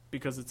 1.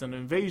 Because it's an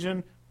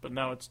invasion, but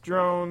now it's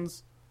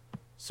drones.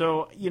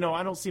 So,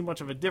 I don't see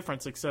much of a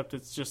difference, except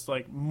it's just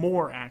like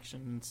more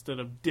action instead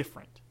of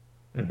different.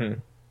 Mm-hmm.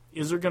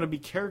 Is there going to be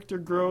character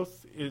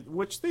growth?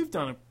 Which they've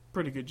done a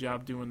pretty good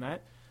job doing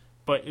that.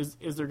 But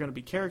is there going to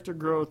be character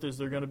growth? Is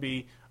there going to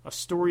be a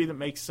story that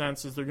makes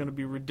sense? Is there going to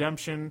be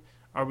redemption?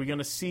 Are we going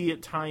to see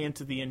it tie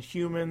into the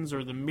Inhumans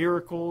or the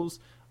Miracles?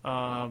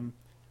 I'm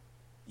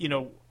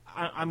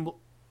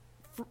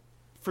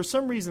for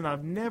some reason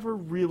I've never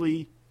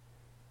really,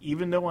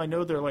 even though I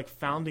know they're like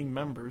founding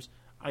members,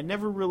 I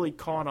never really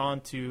caught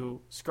on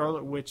to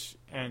Scarlet Witch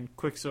and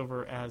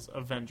Quicksilver as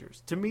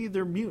Avengers. To me,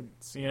 they're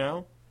mutants,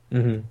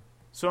 Mm-hmm.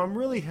 So I'm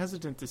really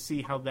hesitant to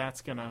see how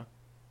that's going to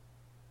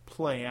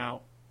play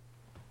out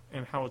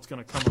and how it's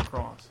going to come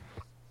across.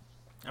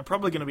 I'm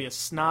probably going to be a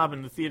snob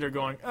in the theater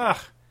going, ugh,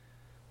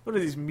 what are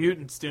these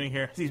mutants doing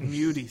here? These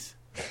muties.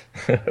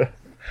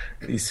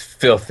 These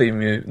filthy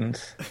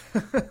mutants.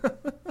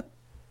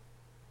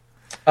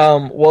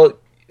 Well,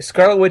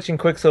 Scarlet Witch and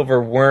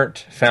Quicksilver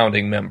weren't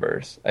founding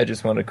members. I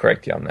just want to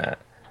correct you on that.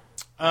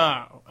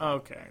 Oh,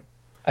 okay.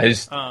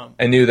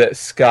 I knew that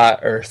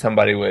Scott or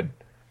somebody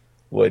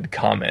would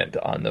comment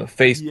on the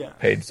Facebook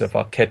page, so if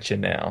I'll catch you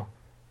now.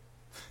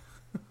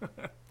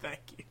 Thank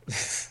you.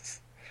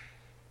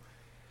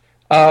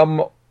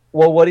 Well,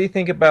 what do you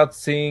think about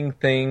seeing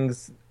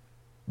things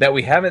that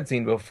we haven't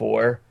seen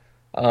before,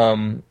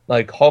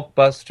 like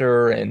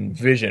Hulkbuster and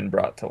Vision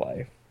brought to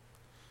life?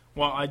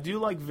 Well, I do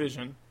like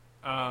Vision.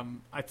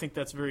 I think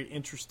that's very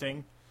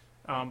interesting.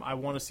 I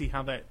want to see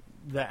how that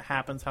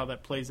happens, how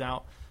that plays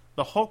out.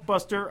 The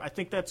Hulkbuster, I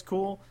think that's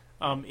cool.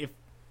 If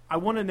I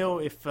want to know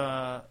if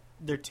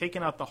they're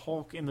taking out the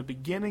Hulk in the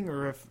beginning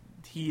or if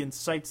he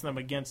incites them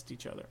against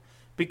each other.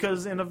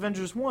 Because in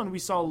Avengers 1, we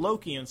saw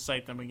Loki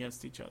incite them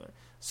against each other.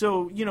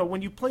 So,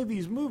 when you play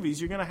these movies,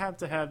 you're going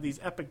to have these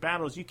epic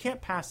battles. You can't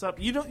pass up.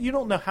 You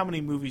don't know how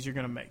many movies you're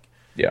going to make.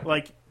 Yeah.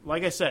 Like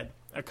I said,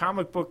 a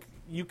comic book,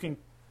 you can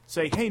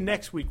say, hey,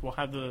 next week we'll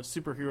have the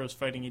superheroes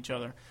fighting each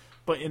other.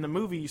 But in the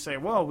movie, you say,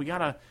 well, we got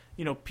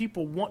to,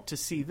 people want to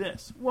see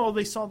this. Well,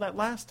 they saw that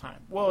last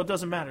time. Well, it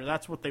doesn't matter.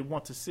 That's what they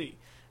want to see.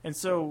 And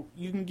so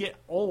you can get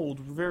old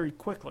very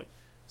quickly.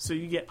 So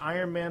you get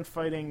Iron Man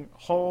fighting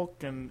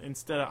Hulk, and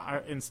instead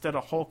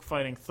of Hulk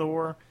fighting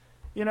Thor,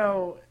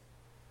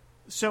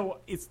 So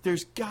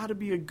there's got to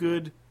be a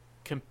good,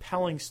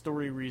 compelling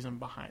story reason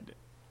behind it.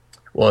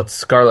 Well, it's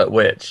Scarlet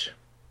Witch.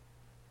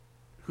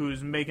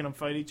 who's making them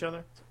fight each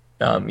other?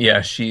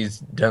 Yeah, she's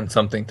done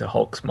something to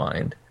Hulk's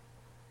mind.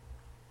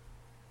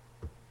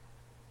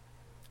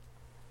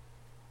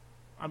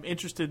 I'm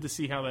interested to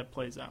see how that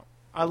plays out.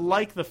 I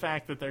like the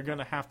fact that they're going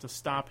to have to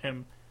stop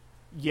him,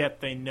 yet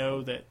they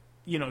know that,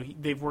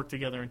 they've worked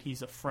together and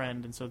he's a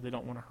friend, and so they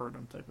don't want to hurt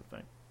him type of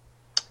thing.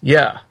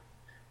 Yeah.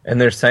 And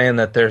they're saying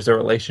that there's a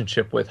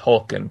relationship with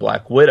Hulk and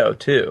Black Widow,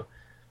 too.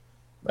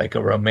 Like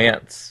a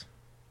romance.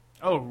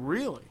 Oh,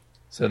 really?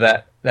 So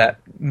that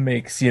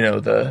makes,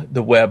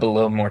 the web a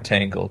little more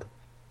tangled.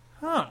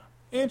 Huh.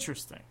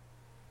 Interesting.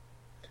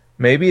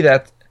 Maybe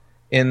that's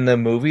in the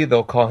movie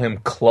they'll call him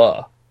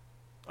Claw.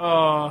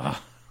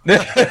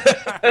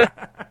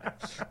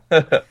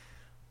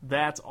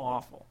 That's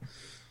awful.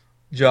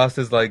 Joss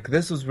is like,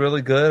 this was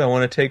really good. I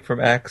want to take from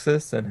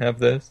Axis and have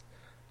this.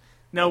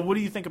 Now, what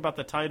do you think about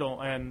the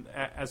title and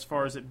as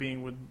far as it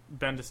being with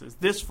Bendis's?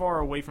 This far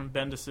away from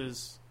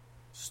Bendis's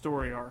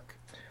story arc.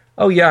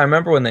 Oh, yeah, I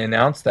remember when they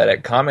announced that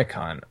at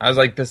Comic-Con. I was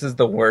like, this is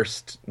the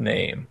worst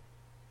name.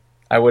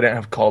 I wouldn't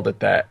have called it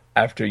that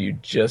after you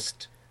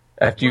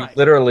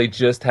literally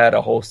just had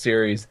a whole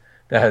series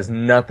that has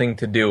nothing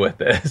to do with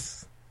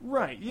this.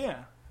 Right,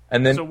 yeah.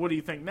 And then, so what do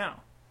you think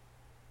now?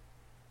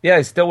 Yeah,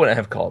 I still wouldn't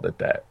have called it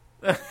that.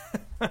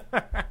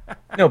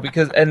 No,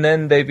 and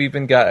then they've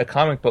even got a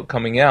comic book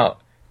coming out,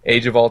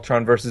 Age of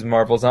Ultron versus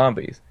Marvel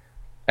Zombies.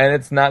 And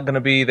it's not going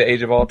to be the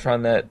Age of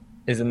Ultron that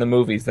is in the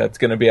movies that's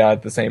going to be out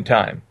at the same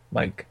time.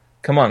 Like,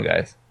 come on,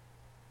 guys.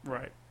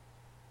 Right.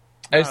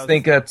 I just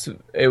think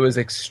it was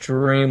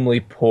extremely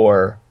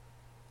poor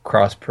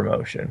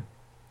cross-promotion.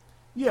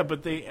 Yeah,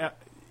 but they...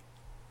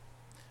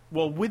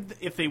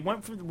 if they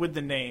went with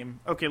the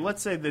name... Okay,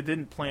 let's say they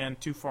didn't plan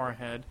too far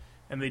ahead,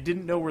 and they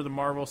didn't know where the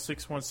Marvel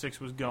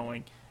 616 was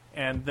going,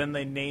 and then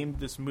they named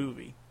this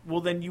movie.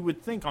 Well, then you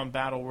would think on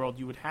Battle World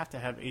you would have to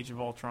have Age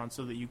of Ultron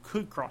so that you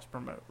could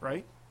cross-promote,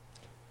 right?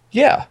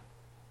 Yeah.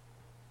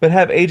 But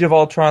have Age of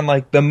Ultron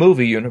like the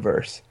movie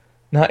universe,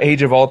 not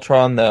Age of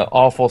Ultron the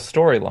awful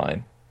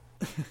storyline.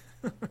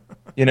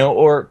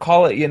 Or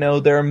call it,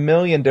 there are a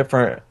million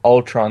different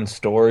Ultron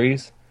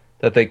stories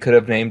that they could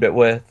have named it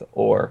with,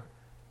 or...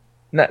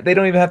 they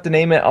don't even have to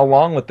name it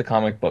along with the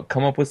comic book.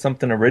 Come up with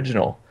something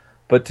original.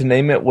 But to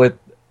name it with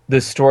the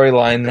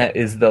storyline that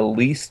is the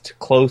least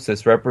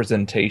closest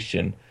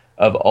representation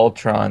of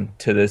Ultron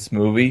to this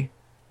movie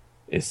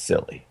is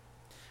silly.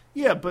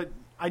 Yeah, but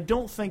I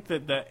don't think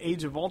that the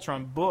Age of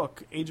Ultron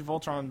book, Age of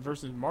Ultron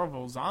versus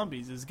Marvel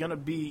Zombies, is going to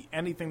be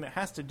anything that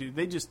has to do.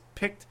 They just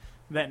picked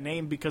that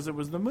name because it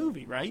was the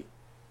movie, right?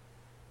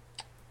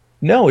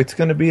 No, it's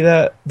going to be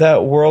that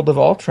World of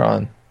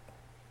Ultron.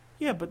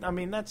 Yeah, but I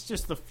mean that's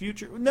just the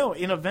future. No,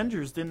 in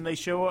Avengers, didn't they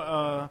show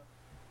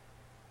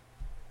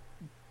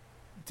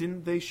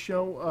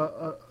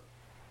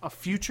a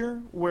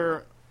future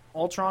where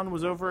Ultron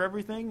was over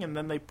everything, and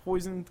then they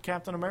poisoned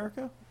Captain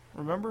America?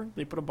 Remember,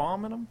 they put a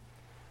bomb in him.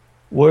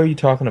 What are you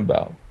talking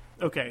about?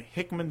 Okay,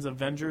 Hickman's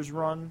Avengers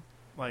run,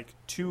 like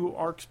 2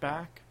 arcs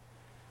back,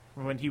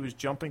 when he was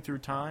jumping through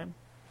time.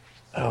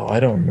 Oh, I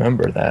don't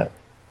remember that.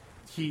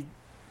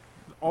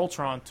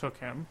 Ultron took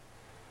him.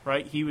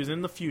 Right, he was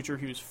in the future.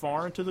 He was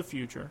far into the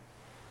future,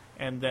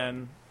 and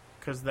then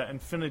because the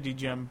Infinity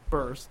Gem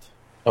burst.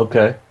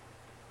 Okay.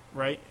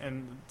 Right,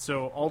 and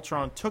so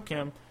Ultron took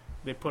him.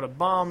 They put a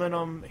bomb in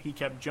him. He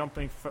kept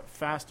jumping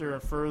faster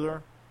and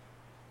further,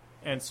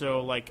 and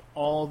so like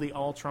all the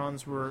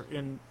Ultrons were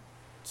in.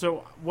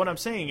 So what I'm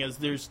saying is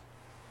there's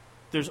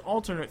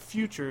alternate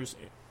futures.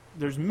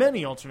 There's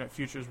many alternate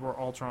futures where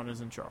Ultron is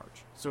in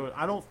charge. So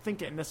I don't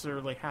think it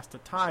necessarily has to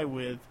tie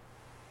with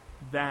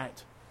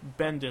that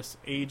Bendis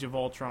Age of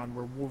Ultron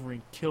where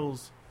Wolverine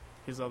kills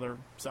his other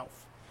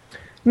self.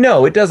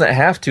 No, it doesn't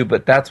have to,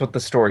 but that's what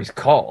the story's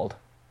called.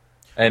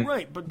 And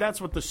right, but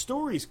that's what the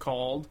story's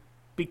called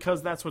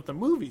because that's what the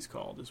movie's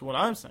called, is what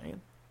I'm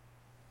saying.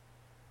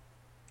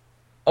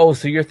 Oh,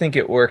 so you think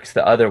it works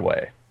the other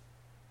way?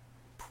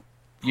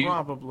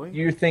 Probably.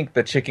 You think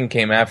the chicken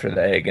came after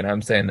the egg, and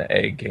I'm saying the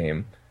egg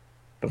came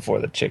before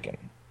the chicken.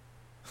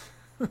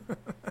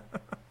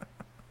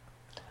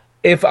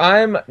 If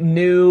I'm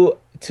new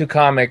to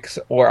comics,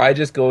 or I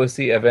just go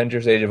see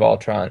Avengers Age of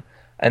Ultron,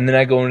 and then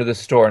I go into the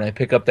store and I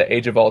pick up the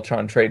Age of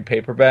Ultron trade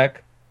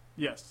paperback,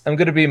 yes, I'm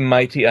going to be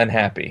mighty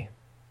unhappy.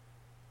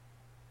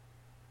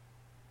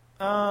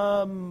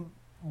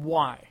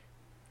 Why?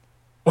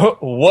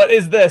 What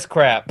is this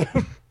crap?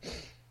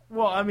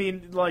 Well, I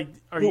mean, like,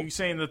 are you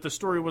saying that the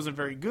story wasn't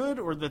very good,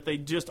 or that they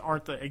just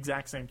aren't the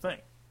exact same thing?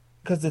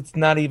 Because it's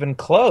not even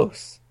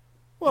close.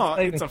 Well,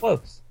 it's not even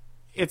close.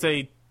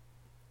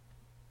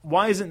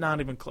 Why is it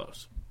not even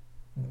close?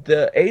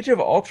 The Age of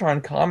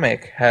Ultron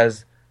comic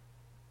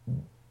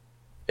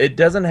it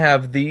doesn't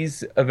have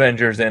these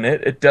Avengers in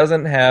it. It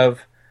doesn't have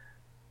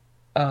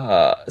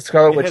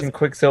Scarlet Witch and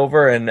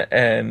Quicksilver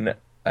and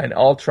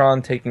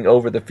Ultron taking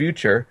over the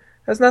future.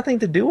 It has nothing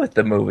to do with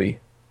the movie.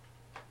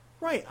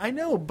 Right, I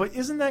know, but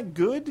isn't that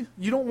good?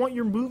 You don't want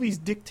your movies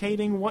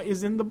dictating what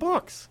is in the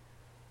books.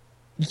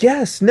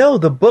 Yes, no,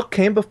 the book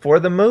came before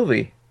the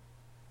movie.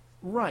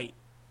 Right.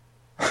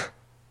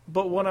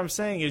 But what I'm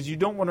saying is you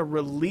don't want to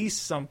release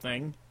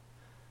something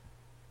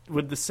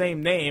with the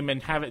same name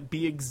and have it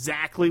be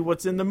exactly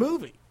what's in the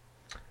movie.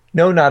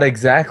 No, not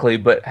exactly,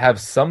 but have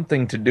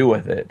something to do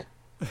with it.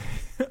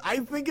 I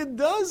think it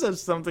does have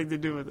something to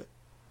do with it.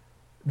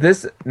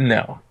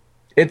 No,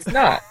 it's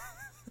not.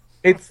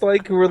 It's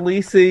like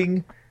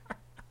releasing...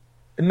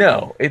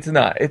 No, it's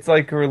not. It's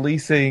like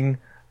releasing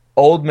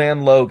Old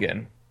Man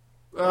Logan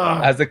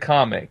as a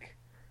comic,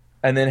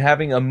 and then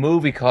having a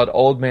movie called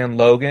Old Man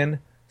Logan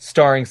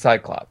starring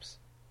Cyclops.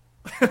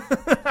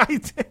 I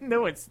didn't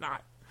know it's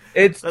not.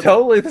 It's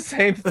totally the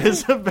same thing.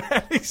 It's a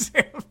bad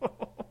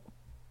example.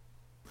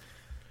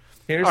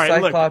 Here's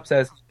right, Cyclops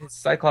as his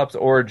Cyclops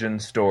origin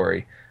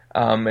story,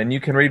 and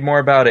you can read more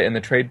about it in the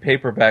trade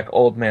paperback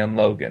Old Man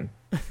Logan.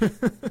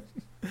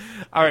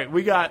 All right,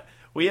 we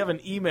have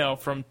an email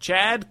from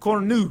Chad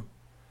Cornu.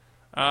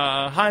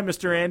 Hi,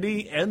 Mr.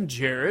 Andy and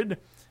Jared.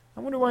 I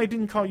wonder why I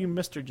didn't call you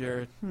Mr.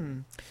 Jared.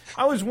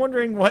 I was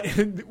wondering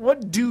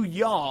what do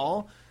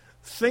y'all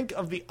think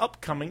of the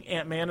upcoming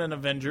Ant-Man and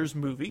Avengers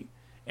movie,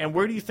 and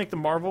where do you think the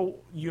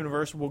Marvel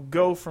Universe will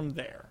go from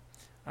there?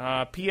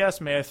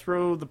 P.S. May I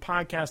throw the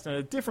podcast in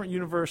a different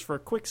universe for a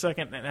quick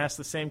second and ask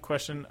the same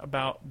question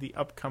about the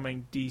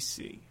upcoming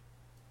DC?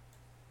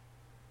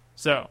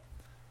 So,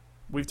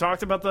 we've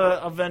talked about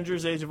the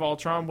Avengers Age of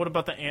Ultron. What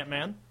about the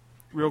Ant-Man?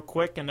 Real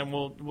quick, and then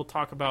we'll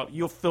talk about...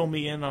 You'll fill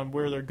me in on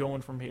where they're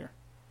going from here.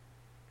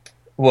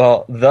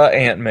 Well, the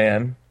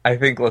Ant-Man, I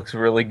think, looks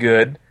really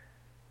good.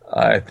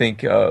 I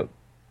think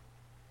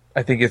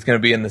it's going to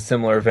be in the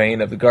similar vein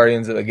of the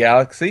Guardians of the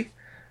Galaxy.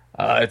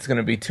 It's going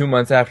to be 2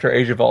 months after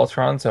Age of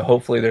Ultron, so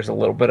hopefully there's a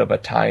little bit of a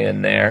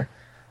tie-in there.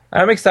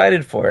 I'm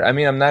excited for it. I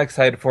mean, I'm not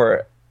excited for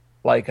it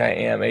like I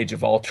am Age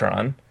of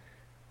Ultron,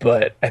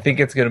 but I think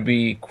it's going to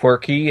be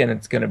quirky and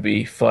it's going to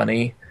be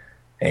funny,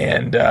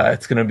 and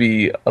it's going to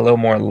be a little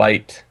more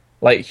light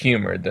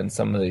humored than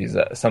some of these,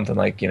 something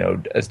like,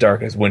 as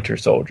dark as Winter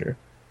Soldier.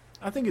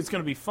 I think it's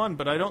going to be fun,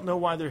 but I don't know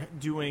why they're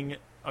doing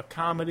a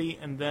comedy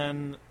and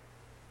then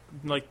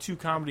like two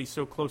comedies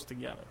so close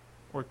together,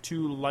 or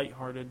two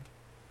lighthearted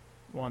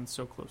ones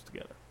so close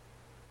together.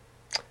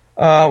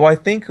 Well, I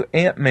think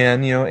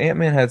Ant-Man,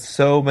 Ant-Man had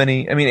so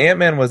many... I mean,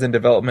 Ant-Man was in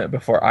development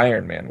before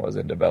Iron Man was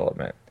in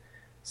development.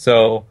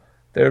 So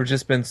there have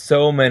just been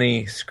so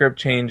many script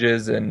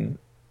changes, and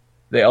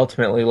they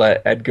ultimately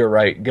let Edgar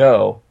Wright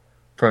go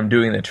from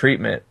doing the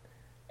treatment.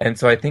 And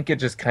so I think it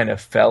just kind of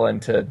fell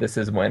into this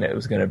is when it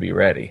was going to be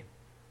ready.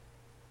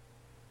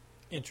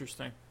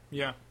 Interesting.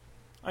 Yeah.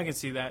 I can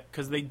see that,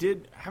 because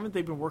haven't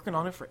they been working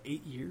on it for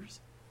 8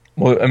 years?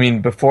 Well, I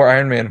mean, before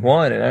Iron Man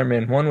 1, and Iron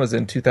Man 1 was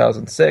in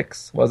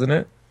 2006, wasn't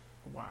it?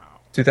 Wow.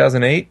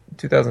 2008?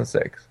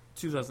 2006?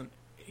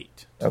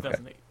 2008. Okay.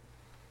 2008.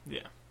 Yeah.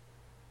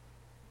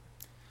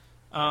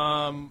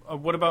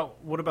 What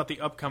about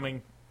the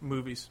upcoming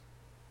movies?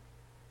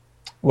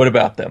 What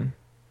about them?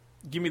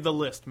 Give me the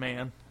list,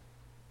 man.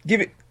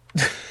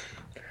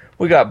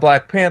 We got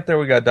Black Panther,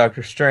 we got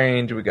Doctor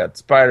Strange, we got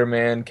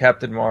Spider-Man,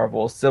 Captain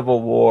Marvel,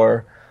 Civil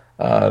War,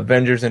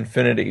 Avengers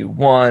Infinity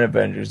 1,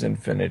 Avengers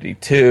Infinity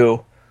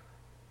 2.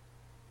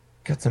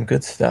 Got some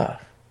good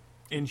stuff.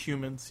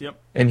 Inhumans, yep.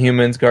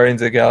 Inhumans,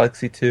 Guardians of the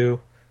Galaxy 2.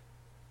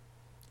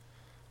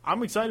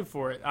 I'm excited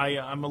for it.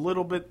 I'm a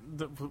little bit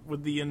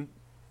with the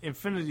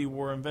Infinity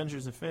War,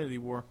 Avengers Infinity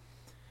War.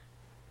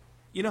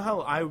 You know how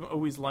I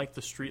always like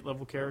the street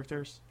level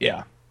characters?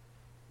 Yeah.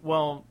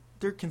 Well,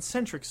 they're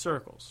concentric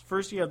circles.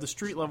 First you have the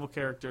street level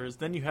characters,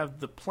 then you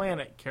have the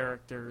planet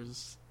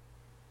characters,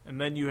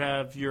 and then you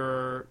have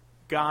your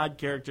god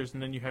characters,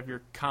 and then you have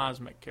your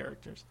cosmic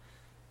characters.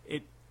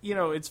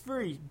 It's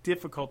very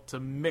difficult to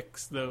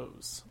mix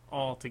those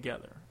all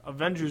together.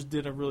 Avengers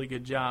did a really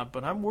good job,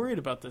 but I'm worried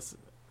about this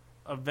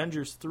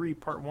Avengers 3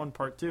 Part 1,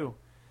 Part 2.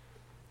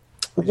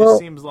 It just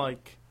seems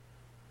like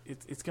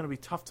it's going to be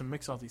tough to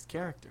mix all these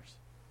characters.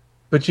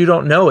 But you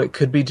don't know. It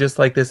could be just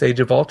like this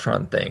Age of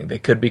Ultron thing. They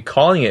could be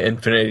calling it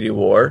Infinity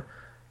War,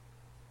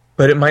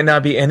 but it might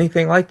not be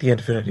anything like the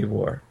Infinity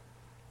War.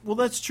 Well,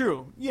 that's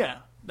true. Yeah.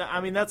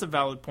 I mean, that's a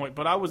valid point,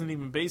 but I wasn't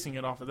even basing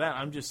it off of that.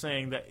 I'm just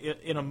saying that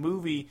in a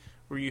movie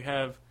where you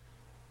have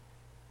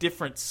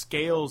different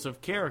scales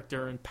of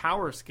character and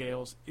power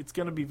scales, it's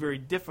going to be very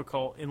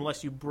difficult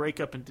unless you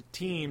break up into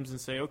teams and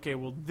say, okay,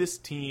 well, this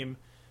team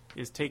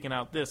is taking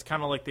out this,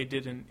 kind of like they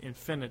did in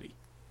Infinity.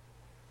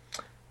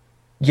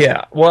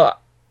 Yeah, well,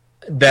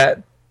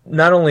 that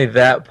not only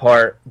that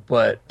part,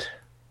 but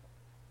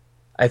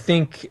I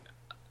think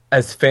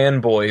as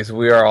fanboys,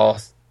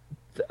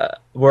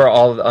 we're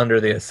all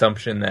under the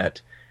assumption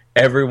that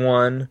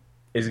everyone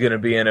is going to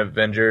be in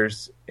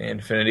Avengers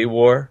Infinity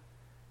War,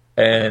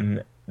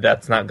 and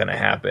that's not going to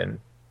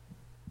happen.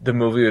 The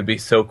movie would be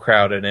so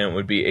crowded, and it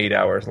would be 8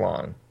 hours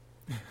long,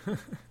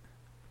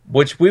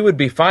 which we would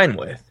be fine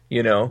with,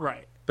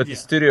 Right. But the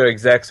studio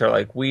execs are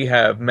like, we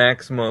have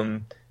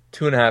maximum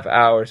 2.5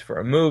 hours for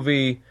a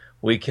movie.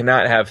 We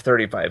cannot have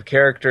 35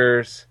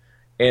 characters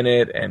in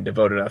it and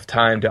devote enough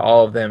time to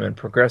all of them and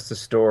progress the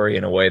story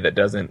in a way that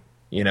doesn't,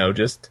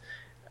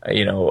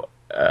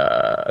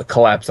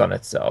 collapse on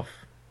itself.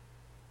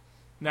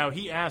 Now,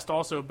 he asked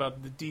also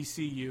about the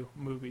DCU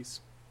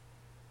movies.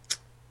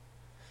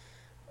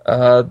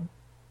 That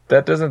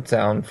doesn't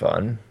sound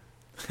fun.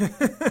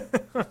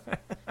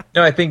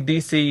 No, I think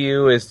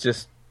DCU is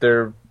just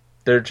they're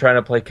trying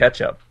to play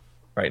catch up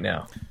right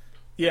now.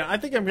 Yeah, I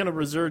think I'm going to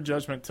reserve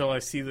judgment till I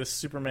see this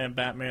Superman,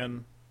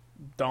 Batman,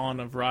 Dawn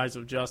of Rise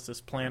of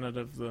Justice, Planet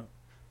of the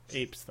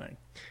Apes thing.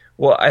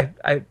 Well,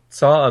 I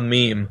saw a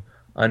meme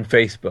on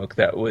Facebook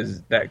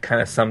that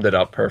kind of summed it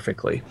up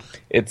perfectly.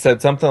 It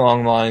said something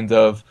along the lines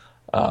of,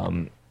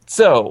 the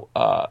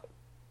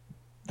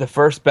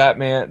first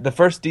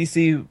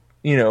DC,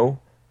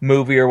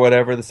 movie or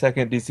whatever, the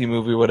second DC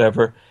movie,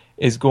 whatever,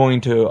 is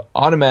going to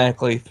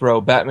automatically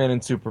throw Batman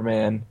and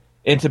Superman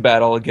into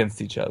battle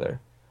against each other.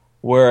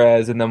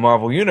 Whereas in the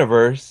Marvel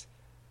Universe,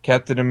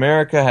 Captain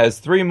America has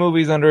 3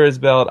 movies under his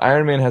belt,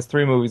 Iron Man has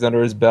 3 movies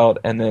under his belt,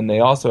 and then they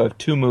also have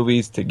 2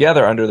 movies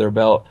together under their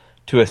belt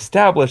to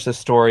establish the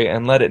story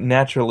and let it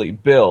naturally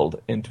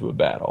build into a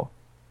battle.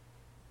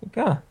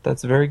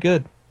 That's very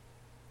good.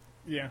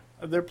 Yeah,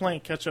 they're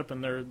playing catch up,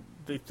 and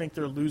they think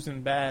they're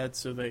losing bad,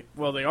 so they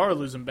are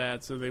losing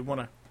bad, so they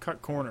want to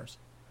cut corners.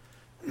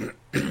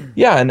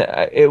 Yeah, and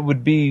it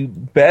would be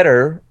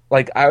better.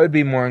 Like, I would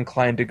be more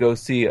inclined to go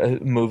see a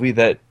movie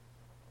that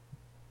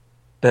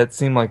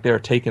seemed like they were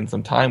taking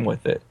some time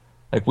with it.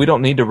 Like, we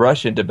don't need to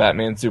rush into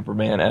Batman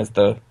Superman as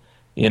the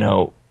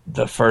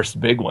first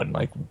big one.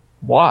 Like,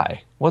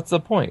 why? What's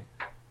the point?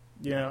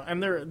 Yeah,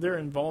 and they're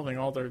involving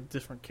all their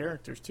different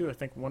characters too. I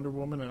think Wonder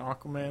Woman and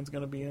Aquaman's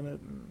going to be in it.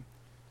 And,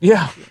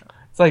 yeah.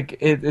 It's like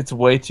it's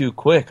way too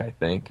quick, I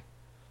think.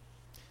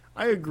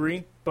 I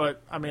agree,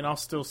 but I mean, I'll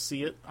still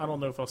see it. I don't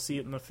know if I'll see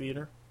it in the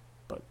theater,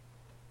 but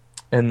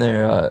and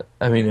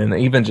and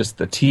even just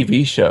the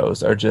TV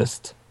shows are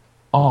just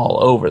all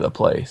over the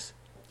place.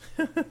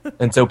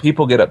 And so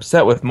people get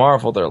upset with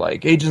Marvel. They're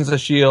like, Agents of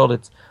S.H.I.E.L.D.,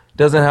 it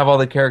doesn't have all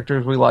the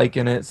characters we like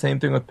in it. Same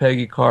thing with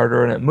Peggy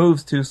Carter, and it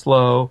moves too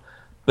slow.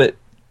 But,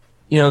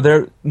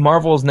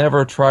 Marvel's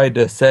never tried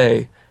to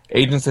say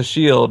Agents of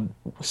S.H.I.E.L.D.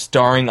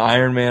 starring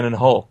Iron Man and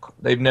Hulk.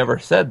 They've never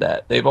said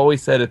that. They've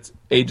always said it's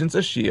Agents of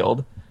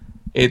S.H.I.E.L.D.,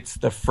 it's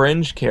the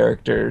fringe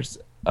characters,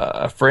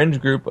 a fringe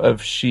group of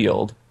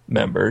S.H.I.E.L.D.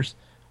 members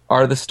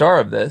are the star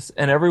of this,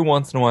 and every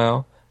once in a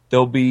while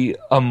there'll be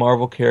a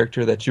Marvel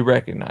character that you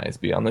recognize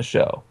be on the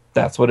show.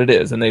 That's what it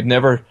is, and they've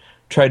never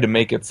tried to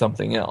make it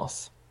something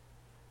else.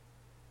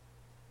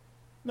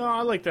 No,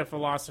 I like that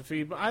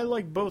philosophy, but I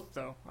like both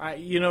though.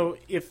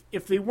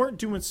 If they weren't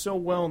doing so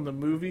well in the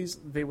movies,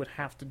 they would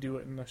have to do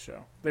it in the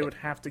show. They would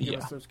have to give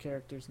us those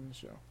characters in the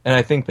show. And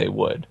I think they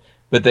would,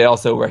 but they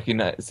also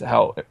recognize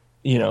how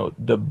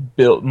the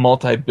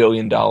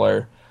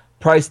multi-billion-dollar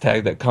price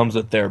tag that comes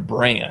with their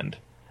brand,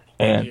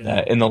 and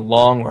that in the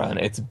long run,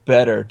 it's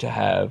better to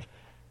have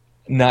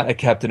not a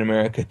Captain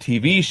America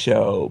TV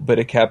show, but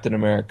a Captain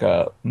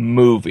America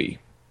movie.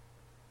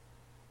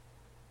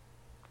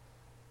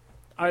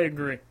 I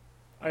agree.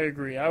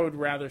 I would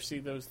rather see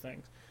those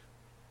things.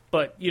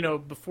 But,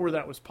 before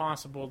that was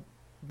possible,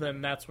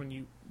 then that's when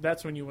you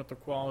want the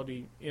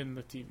quality in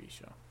the TV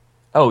show.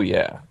 Oh,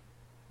 yeah.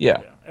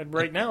 Yeah. And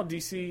right now,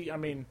 DC's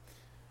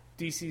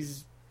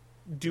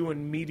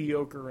doing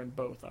mediocre in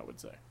both, I would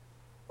say.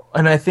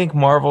 And I think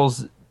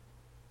Marvel's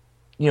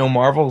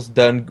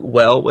done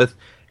well with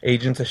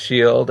Agents of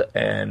S.H.I.E.L.D.,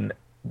 and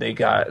they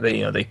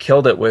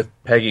killed it with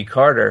Peggy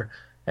Carter.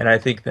 And I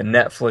think the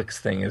Netflix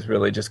thing is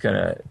really just going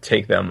to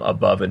take them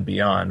above and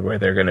beyond, where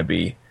they're going to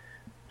be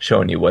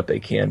showing you what they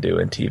can do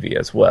in TV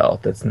as well.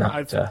 That's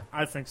not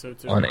I think so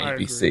too. On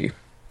ABC.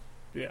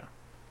 Yeah.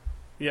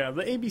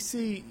 The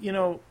ABC,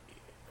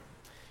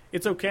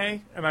 it's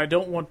okay, and I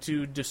don't want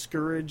to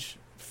discourage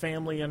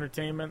family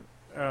entertainment.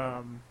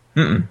 But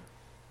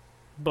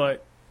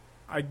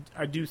I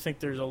do think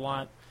there's a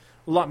lot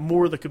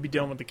more that could be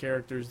done with the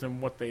characters than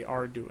what they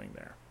are doing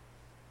there.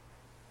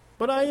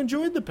 But I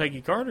enjoyed the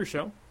Peggy Carter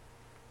show.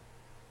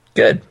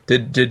 Good.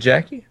 Did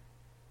Jackie?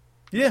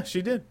 Yeah,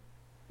 she did.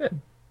 Good.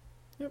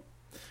 Yep.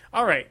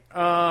 All right.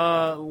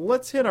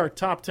 Let's hit our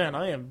top 10.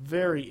 I am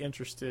very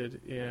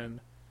interested in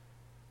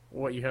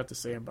what you have to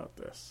say about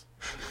this.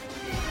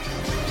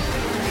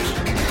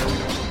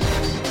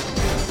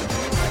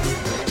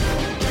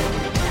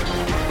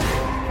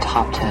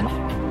 Top 10.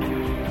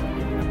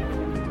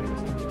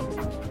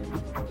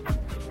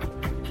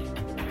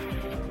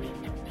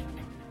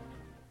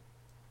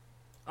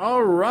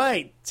 All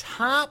right,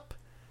 top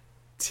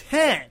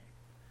 10.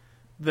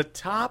 The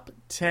top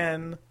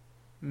 10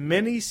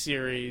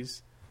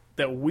 miniseries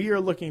that we are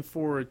looking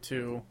forward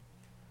to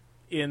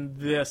in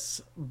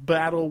this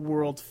Battle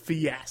World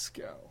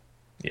fiasco.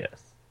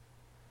 Yes.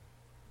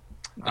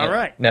 All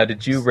right. Now,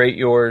 did you rate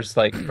yours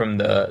from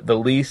the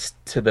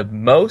least to the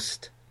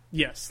most?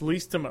 Yes,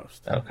 least to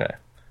most. Okay.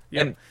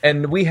 Yep.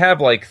 And we have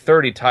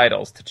 30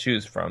 titles to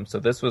choose from, so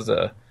this was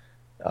a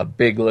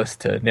big list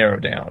to narrow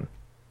down.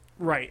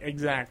 Right,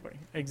 exactly.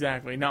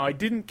 Now, I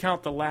didn't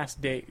count The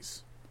Last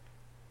Days,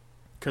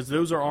 because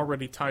those are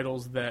already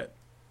titles that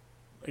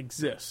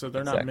exist, so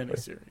they're not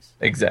miniseries.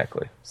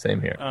 Exactly.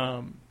 Same here.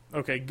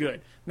 Okay,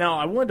 good. Now,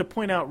 I wanted to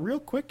point out real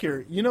quick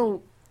here,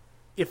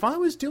 if I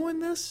was doing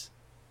this,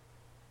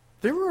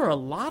 there were a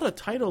lot of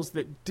titles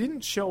that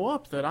didn't show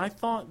up that I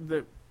thought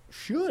that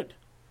should.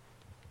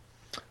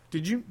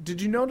 Did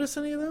you notice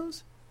any of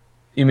those?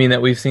 You mean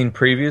that we've seen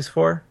previews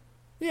for?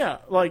 Yeah,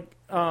 like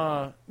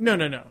no.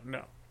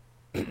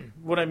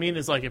 What I mean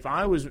is, like, if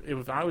I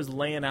was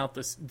laying out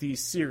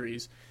these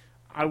series,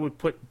 I would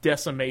put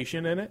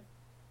Decimation in it.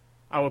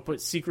 I would put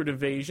Secret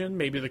Invasion,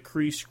 maybe the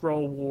Kree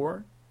Skrull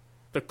War,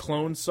 the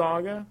Clone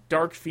Saga,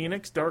 Dark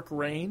Phoenix, Dark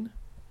Reign.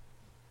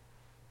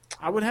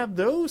 I would have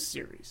those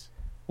series.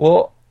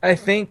 Well, I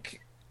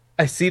think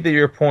I see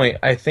your point.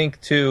 I think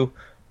too,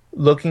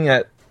 looking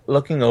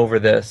over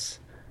this,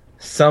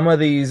 some of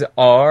these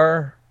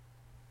are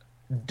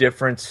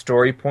different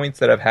story points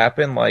that have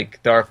happened,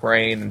 like Dark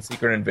Reign and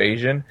Secret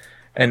Invasion,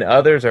 and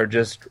others are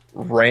just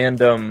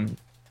random.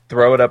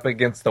 Throw it up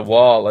against the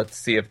wall. Let's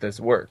see if this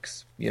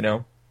works.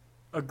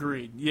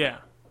 Agreed. Yeah.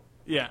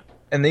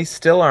 And these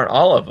still aren't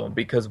all of them,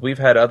 because we've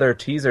had other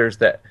teasers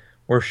that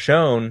were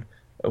shown.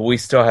 We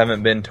still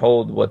haven't been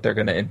told what they're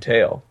going to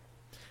entail.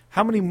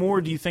 How many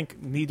more do you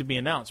think need to be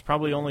announced?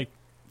 Probably only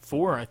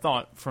 4, I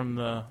thought, from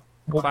the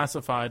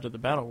classified to the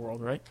Battle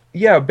World, right?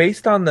 Yeah,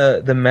 based on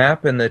the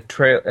map and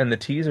the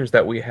teasers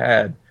that we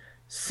had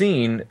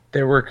seen,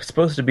 there were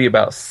supposed to be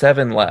about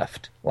 7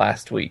 left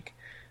last week.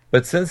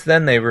 But since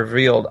then, they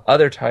revealed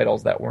other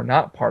titles that were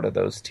not part of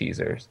those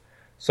teasers.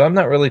 So I'm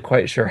not really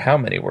quite sure how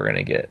many we're going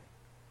to get.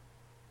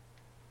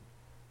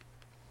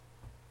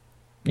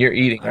 You're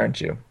eating,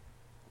 aren't you?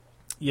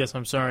 Yes,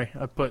 I'm sorry.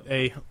 I put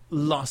a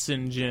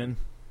lozenge in.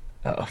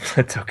 Oh,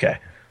 that's okay.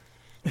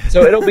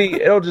 So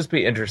it'll just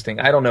be interesting.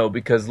 I don't know,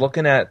 because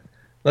looking at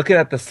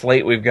the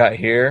slate we've got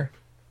here,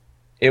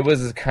 it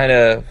was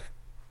a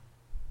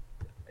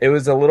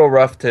little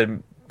rough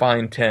to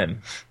find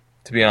 10,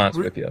 to be honest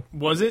with you.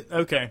 Was it?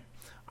 Okay.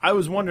 I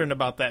was wondering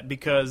about that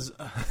because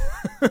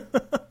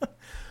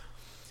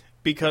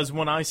because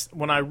when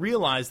I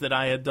realized that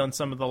I had done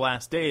some of the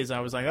last days,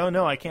 I was like, oh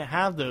no, I can't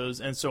have those,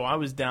 and so I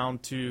was down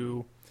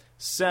to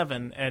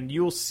 7, and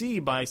you'll see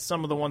by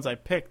some of the ones I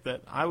picked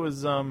that I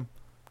was kind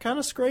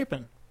of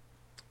scraping.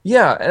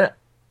 Yeah,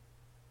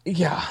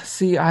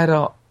 See,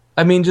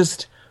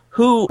 just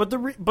who? But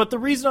the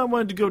reason I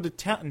wanted to go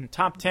to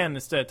top 10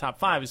 instead of top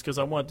 5 is because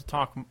I wanted to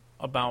talk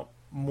about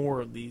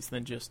more of these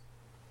than just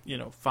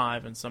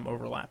 5 and some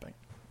overlapping.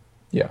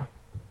 Yeah.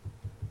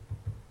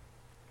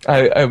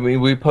 I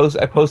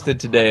posted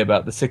today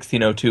about the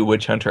 1602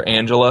 Witch Hunter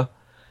Angela,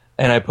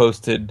 and I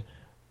posted,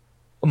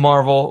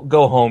 Marvel,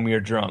 go home, you're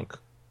drunk.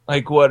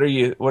 Like, what are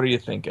you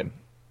thinking?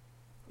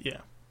 Yeah.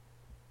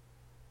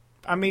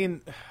 I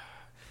mean,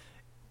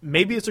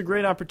 maybe it's a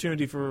great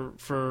opportunity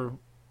for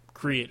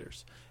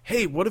creators.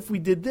 Hey, what if we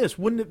did this?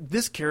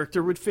 This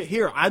character would fit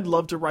here? I'd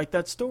love to write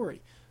that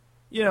story.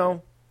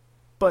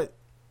 But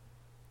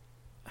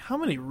how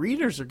many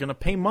readers are going to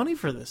pay money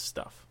for this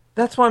stuff?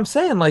 That's what I'm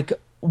saying. Like,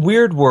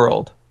 Weird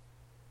World.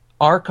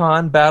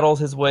 Archon battles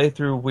his way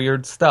through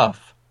weird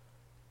stuff.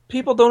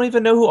 People don't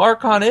even know who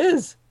Archon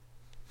is.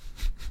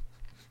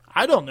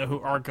 I don't know who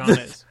Archon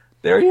is.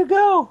 There you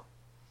go.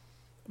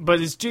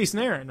 But it's Jason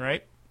Aaron,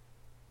 right?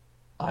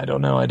 I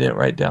don't know. I didn't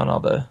write down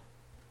all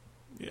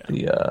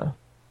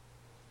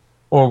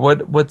or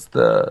what's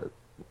the...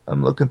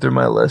 I'm looking through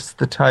my list.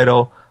 The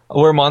title,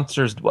 Where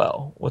Monsters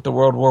Dwell, with the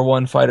World War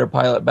I fighter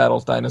pilot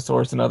battles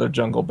dinosaurs and other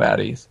jungle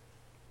baddies.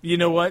 You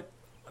know what?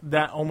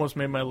 That almost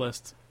made my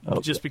list, okay.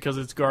 Just because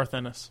it's Garth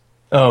Ennis.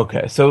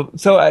 Okay, so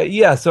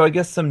I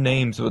guess some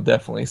names would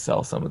definitely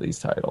sell some of these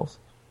titles.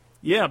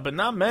 Yeah, but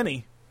not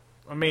many.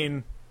 I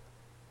mean,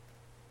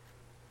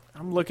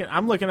 I'm looking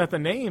at the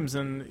names,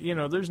 and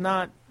there's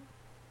not.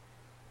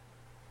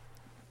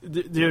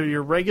 They're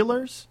your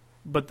regulars,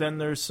 but then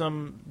there's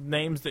some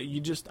names that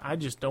I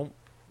just don't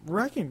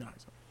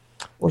recognize them.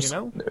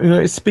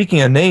 Well,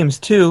 speaking of names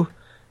too,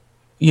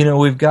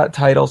 we've got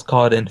titles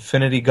called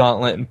Infinity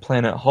Gauntlet and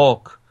Planet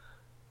Hulk,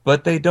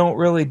 but they don't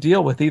really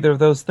deal with either of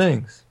those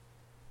things.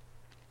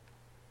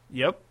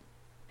 Yep.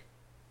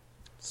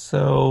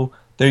 So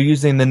they're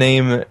using the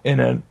name in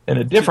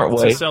a different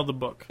way to sell the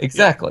book.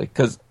 Exactly,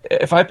 because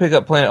if I pick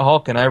up Planet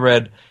Hulk and I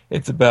read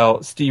it's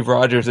about Steve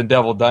Rogers and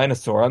Devil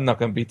Dinosaur, I'm not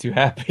going to be too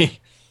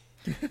happy.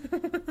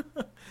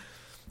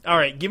 All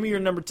right, give me your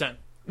number 10.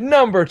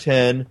 Number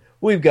 10,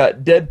 we've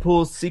got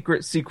Deadpool's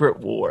Secret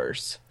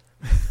Wars.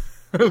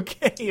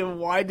 Okay, and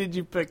why did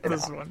you pick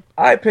this one?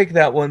 I picked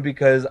that one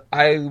because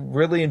I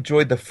really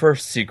enjoyed the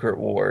first Secret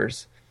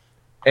Wars.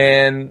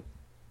 And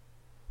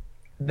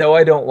though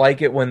I don't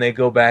like it when they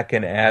go back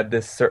and add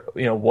this,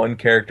 one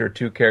character,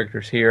 2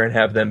 characters here and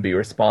have them be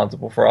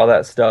responsible for all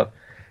that stuff,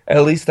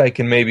 at least I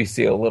can maybe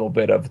see a little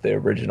bit of the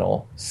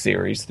original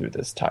series through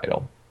this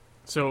title.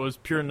 So it was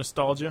pure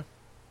nostalgia?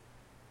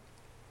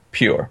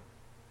 Pure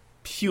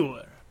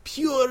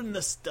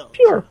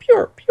nostalgia.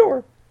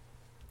 Pure.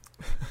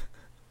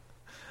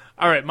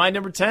 All right, my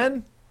number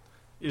 10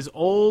 is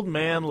Old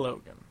Man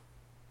Logan.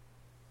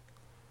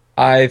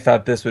 I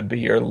thought this would be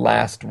your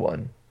last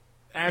one.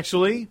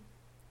 Actually,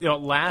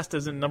 last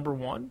isn't number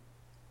 1.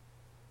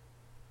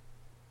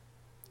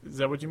 Is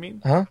that what you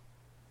mean? Huh?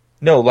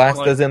 No, last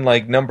Like- as in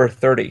like number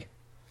 30.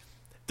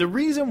 The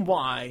reason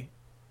why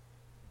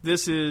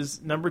this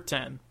is number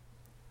 10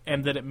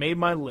 and that it made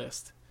my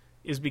list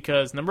is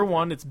because, number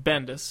one, it's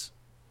Bendis.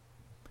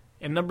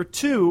 And number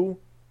two,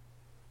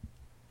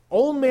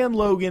 Old Man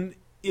Logan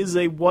is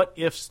a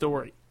what-if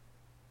story.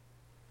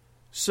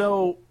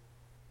 So,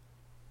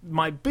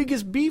 my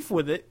biggest beef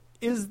with it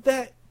is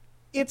that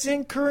it's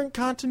in current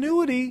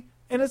continuity,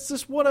 and it's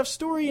this what-if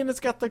story, and it's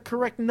got the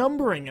correct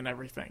numbering and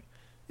everything.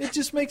 It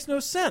just makes no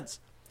sense.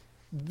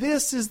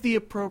 This is the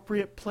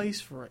appropriate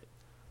place for it.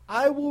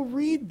 I will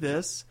read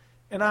this,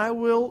 and I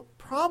will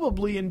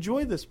probably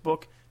enjoy this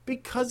book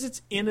because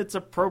it's in its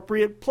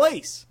appropriate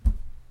place.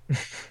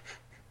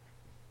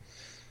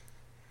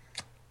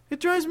 It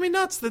drives me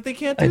nuts that they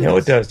can't do I know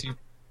this. it does.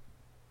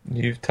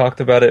 You've talked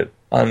about it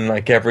on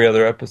like every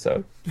other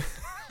episode.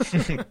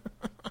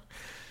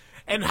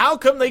 And how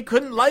come they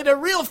couldn't light a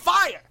real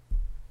fire?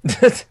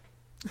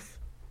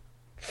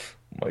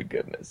 My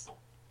goodness.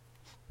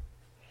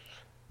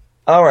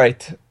 All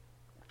right.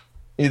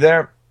 You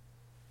there?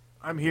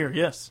 I'm here,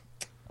 yes.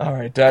 All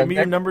right. Give me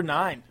your number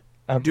 9.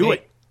 Do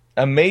it.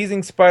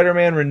 Amazing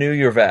Spider-Man Renew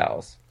Your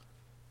Vows.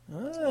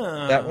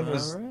 Ah, That one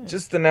was all right.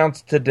 just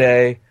announced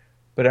today,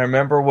 but I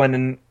remember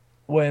when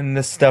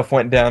this stuff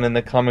went down in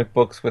the comic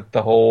books with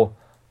the whole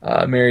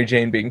Mary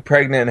Jane being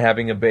pregnant and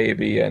having a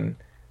baby, and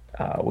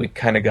we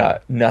kind of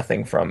got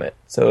nothing from it.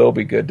 So it'll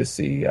be good to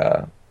see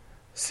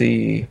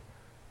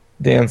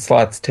Dan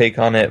Slott's take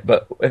on it,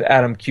 but with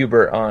Adam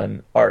Kubert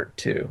on art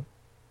too.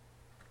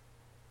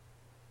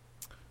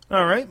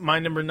 All right, my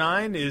number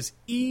 9 is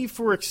E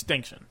for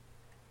Extinction.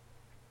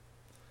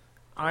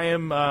 I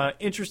am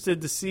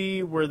interested to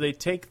see where they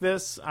take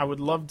this. I would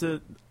love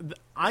to.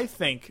 I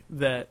think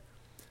that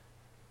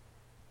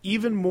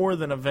even more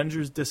than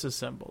Avengers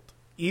Disassembled,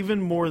 even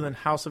more than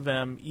House of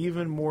M,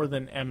 even more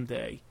than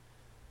M-Day,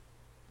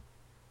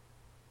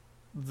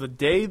 the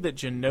day that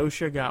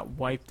Genosha got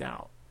wiped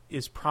out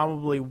is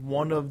probably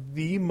one of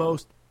the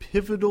most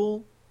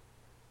pivotal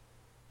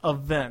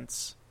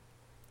events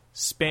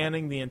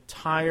spanning the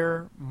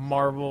entire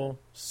Marvel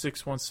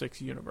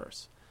 616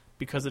 universe,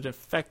 because it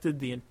affected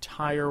the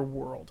entire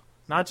world.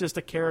 Not just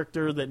a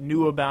character that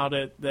knew about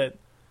it, that,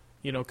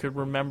 you know, could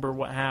remember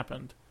what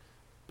happened,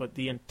 but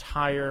the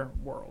entire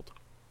world.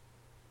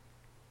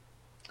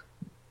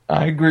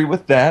 I agree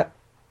with that.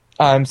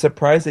 I'm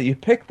surprised that you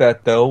picked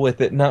that, though, with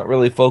it not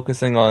really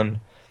focusing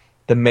on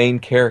the main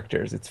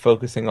characters. It's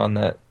focusing on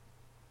that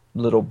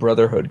little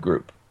brotherhood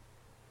group.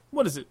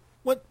 What is it?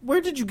 Where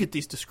did you get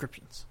these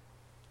descriptions?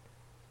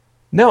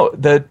 No,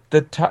 the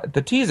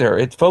teaser,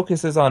 it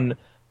focuses on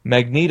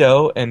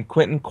Magneto and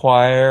Quentin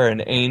Quire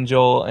and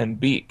Angel and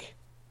Beak.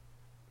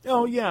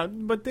 Oh yeah,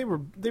 but they were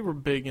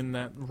big in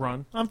that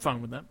run. I'm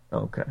fine with that.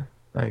 Okay.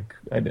 I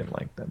didn't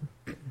like them.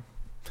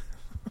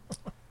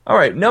 All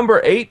right,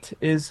 number 8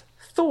 is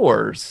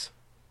Thor's.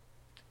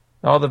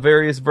 All the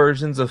various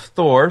versions of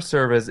Thor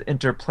serve as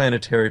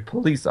interplanetary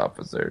police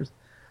officers.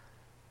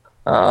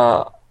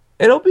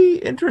 It'll be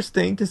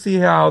interesting to see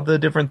how the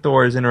different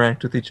Thors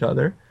interact with each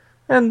other.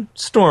 And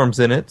Storm's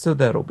in it, so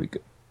that'll be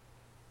good.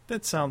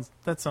 That sounds,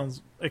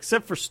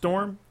 except for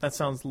Storm, that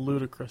sounds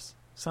ludicrous.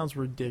 Sounds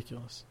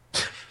ridiculous.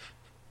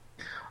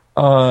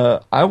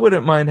 I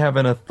wouldn't mind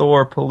having a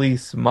Thor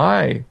police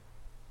my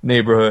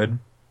neighborhood.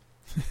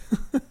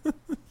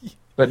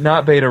 But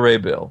not Beta Ray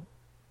Bill.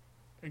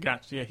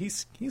 Gotcha. Yeah,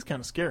 he's kind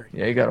of scary.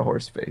 Yeah, he got a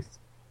horse face.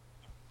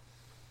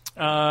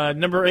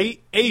 Number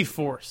 8,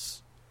 A-Force.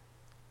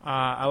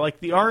 I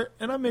like the art,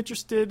 and I'm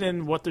interested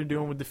in what they're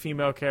doing with the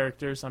female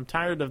characters. I'm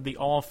tired of the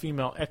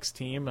all-female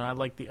X-Team, and I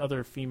like the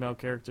other female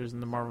characters in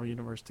the Marvel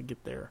Universe to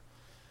get their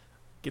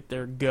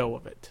go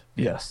of it,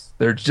 Yes,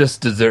 they're just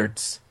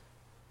desserts.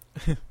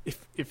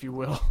 if you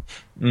will.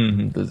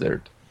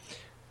 Dessert.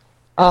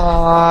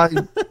 My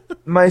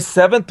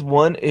 7th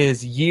one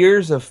is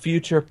Years of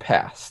Future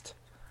Past.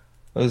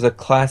 It was a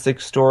classic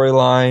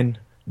storyline,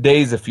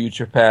 Days of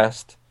Future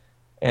Past,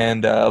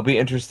 and it'll be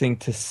interesting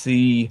to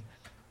see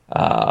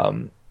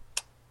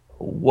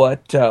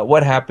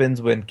what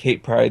happens when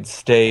Kate Pryde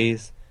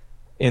stays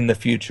in the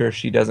future.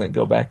 She doesn't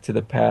go back to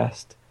the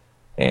past,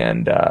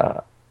 and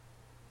to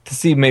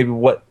see maybe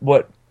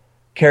what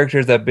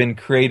characters have been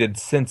created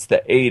since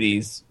the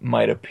 80s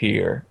might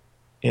appear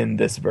in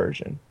this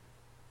version.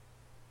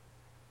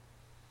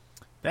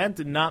 That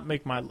did not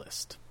make my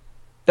list.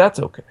 That's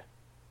okay.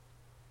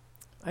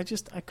 I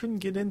couldn't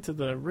get into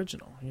the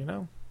original, you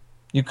know?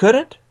 You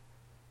couldn't?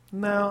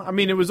 No, I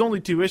mean, it was only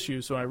 2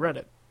 issues, so I read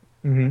it.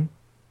 Mm-hmm.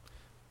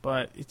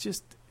 But it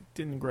just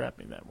didn't grab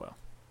me that well.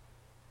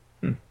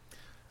 Hmm.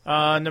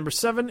 Number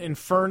 7,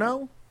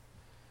 Inferno.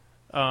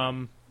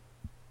 I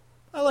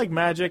like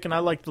magic, and I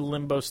like the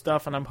Limbo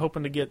stuff, and I'm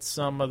hoping to get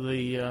some of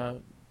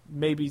the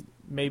maybe.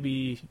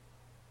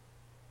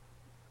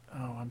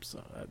 Oh, I'm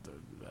so.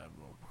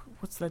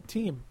 What's that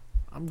team?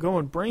 I'm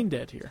going brain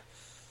dead here.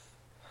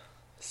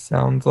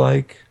 Sounds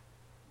like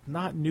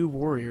Not New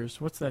Warriors.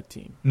 What's that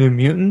team? New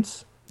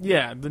Mutants?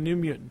 Yeah, the New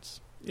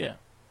Mutants. Yeah.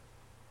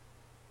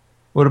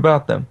 What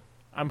about them?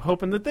 I'm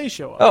hoping that they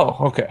show up.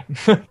 Oh, okay.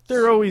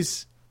 They're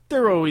always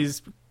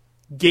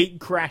gate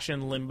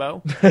crashing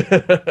Limbo.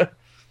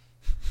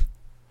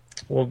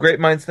 Well, great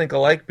minds think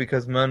alike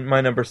because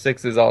my number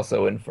 6 is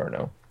also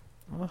Inferno.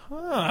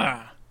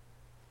 Uh-huh.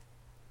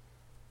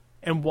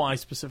 And why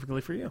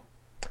specifically for you?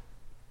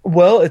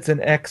 Well, it's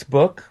an X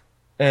book,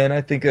 and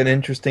I think an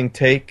interesting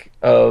take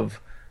of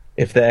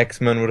if the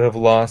X-Men would have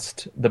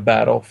lost the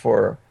battle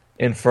for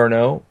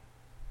Inferno.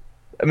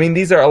 I mean,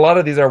 a lot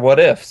of these are what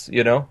ifs,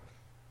 you know?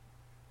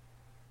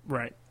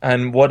 Right.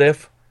 And What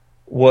If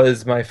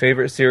was my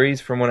favorite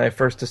series from when I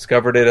first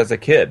discovered it as a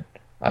kid.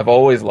 I've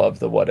always loved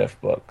the What If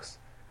books.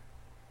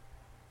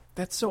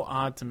 That's so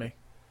odd to me.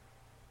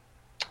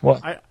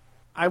 What?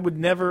 I would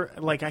never,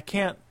 like, I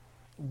can't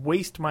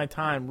waste my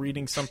time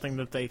reading something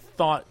that they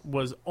thought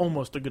was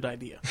almost a good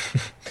idea.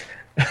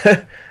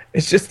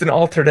 It's just an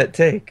alternate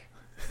take.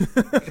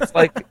 It's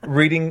like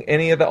reading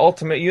any of the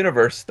Ultimate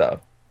Universe stuff.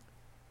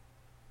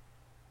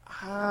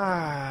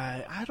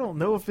 I don't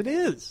know if it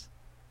is.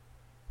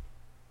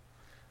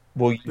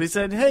 Well, They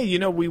said, hey,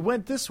 we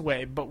went this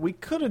way, but we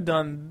could have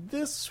done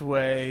this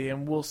way,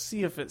 and we'll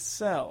see if it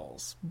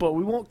sells. But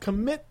we won't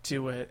commit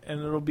to it, and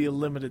it'll be a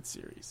limited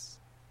series.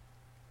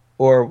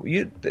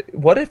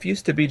 What If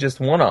used to be just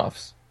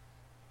one-offs?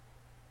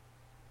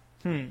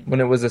 When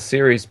it was a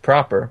series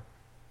proper.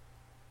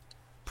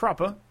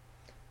 Proper.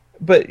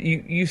 But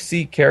you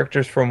see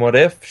characters from What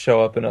If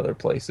show up in other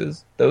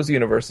places. Those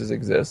universes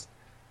exist.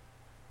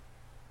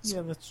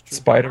 Yeah, that's true.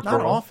 Spider-Girl.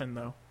 Not often,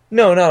 though.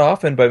 No, not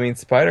often, but I mean,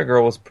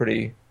 Spider-Girl was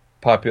pretty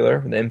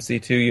popular in the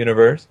MC2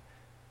 universe.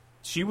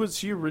 She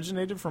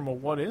originated from a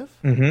What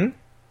If? Mm-hmm.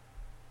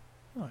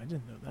 Oh, I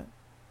didn't know that.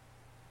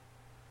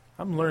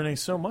 I'm learning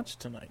so much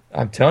tonight.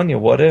 I'm telling you,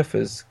 What If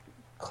is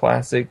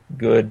classic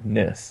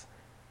goodness.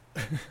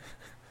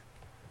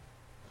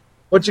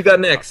 What you got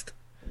next?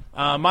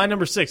 My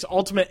number 6,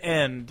 Ultimate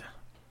End.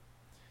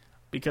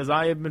 Because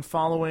I have been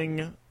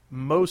following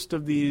most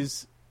of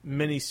these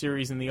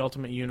miniseries in the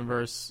Ultimate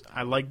Universe.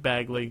 I like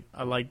Bagley.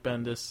 I like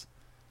Bendis.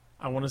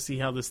 I want to see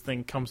how this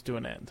thing comes to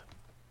an end.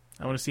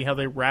 I want to see how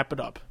they wrap it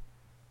up.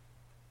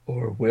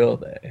 Or will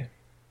they?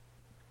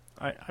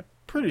 I'm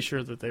pretty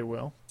sure that they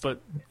will. But,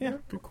 yeah,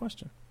 good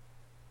question.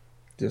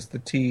 Just the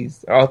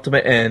tease.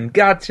 Ultimate End.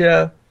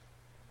 Gotcha!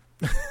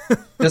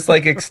 Just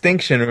like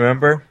Extinction,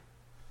 remember?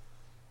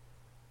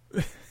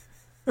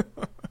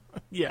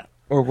 Yeah.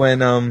 Or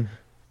when,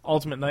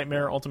 Ultimate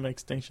Nightmare, Ultimate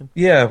Extinction.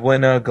 yeah,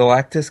 when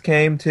Galactus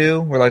came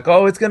too, we're like,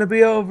 oh, it's gonna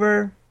be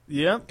over.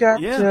 Yep.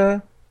 Gotcha. Yeah.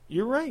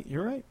 You're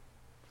right.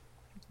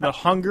 The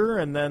Hunger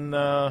and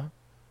then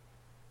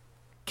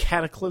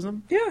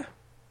Cataclysm. Yeah.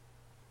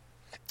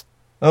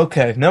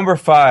 Okay, number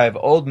 5,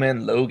 Old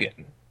Man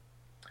Logan.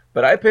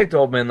 But I picked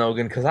Old Man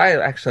Logan because I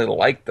actually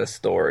like the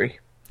story.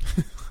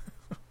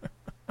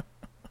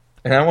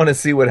 And I want to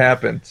see what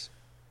happens.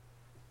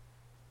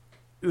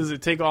 Does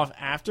it take off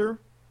after?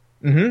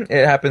 Mm-hmm.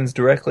 It happens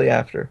directly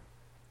after.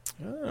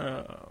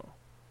 Oh.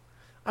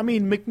 I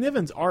mean,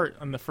 McNiven's art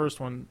on the first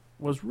one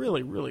was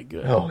really, really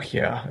good. Oh,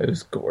 yeah. It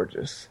was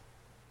gorgeous.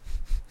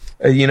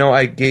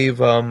 I gave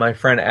my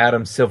friend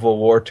Adam Civil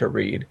War to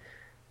read.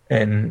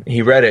 And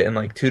he read it in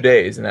like 2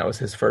 days. And that was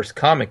his first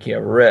comic he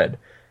ever read.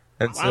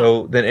 And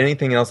so then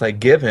anything else I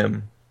give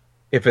him,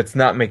 if it's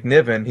not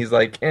McNiven, he's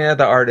like,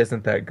 the art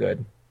isn't that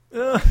good.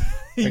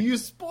 You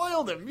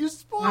spoiled him. You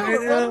spoiled I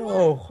him.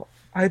 know.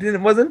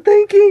 Wasn't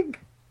thinking.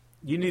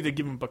 You need to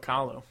give him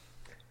Bacalo.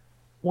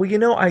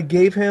 Well, I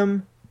gave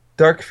him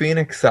Dark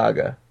Phoenix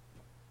Saga.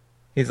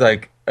 He's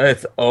like,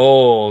 it's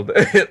old.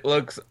 It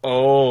looks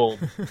old.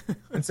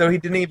 And so he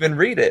didn't even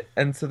read it.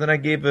 And so then I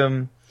gave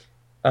him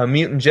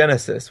Mutant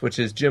Genesis, which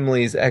is Jim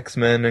Lee's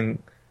X-Men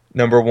and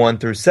number 1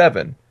 through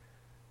 7.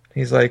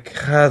 He's like,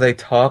 they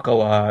talk a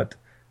lot.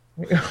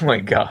 Oh my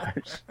gosh.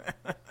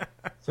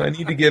 So I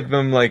need to give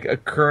him like a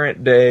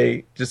current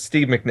day, just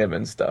Steve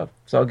McNiven stuff.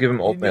 So I'll give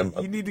him Old Man.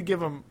 You need to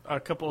give him a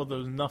couple of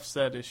those Nuff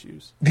Said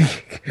issues.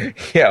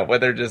 Yeah, where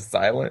they're just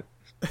silent.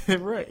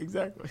 Right,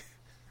 exactly.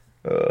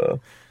 All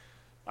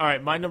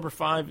right, my number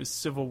 5 is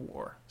Civil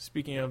War.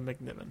 Speaking of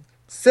McNiven.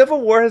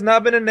 Civil War has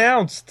not been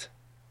announced.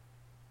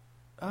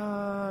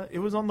 It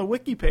was on the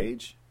wiki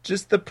page.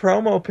 Just the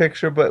promo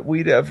picture, but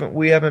we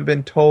haven't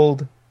been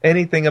told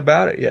anything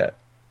about it yet.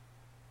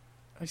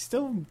 I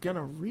still am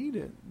gonna read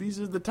it. These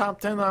are the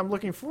top 10 that I'm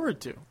looking forward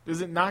to.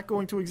 Is it not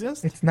going to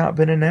exist? It's not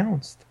been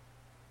announced.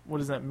 What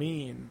does that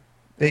mean?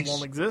 They It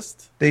won't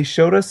exist? They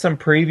showed us some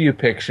preview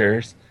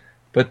pictures,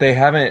 but they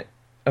haven't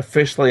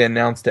officially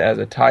announced it as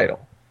a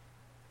title.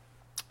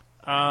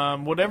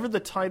 Whatever the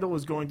title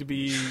is going to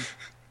be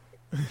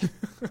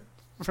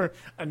for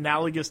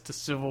analogous to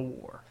Civil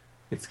War.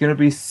 It's going to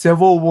be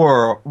Civil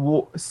War,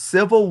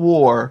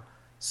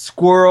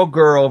 Squirrel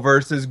Girl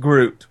versus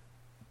Groot.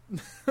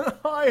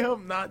 I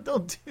hope not.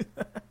 Don't do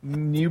that.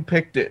 You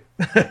picked it.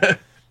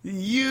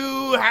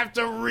 You have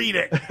to read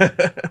it.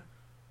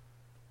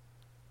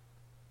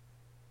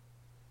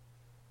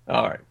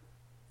 All right.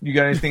 You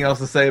got anything else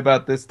to say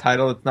about this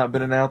title that's not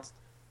been announced?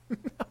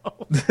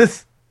 No.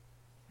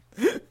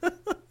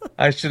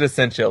 I should have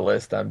sent you a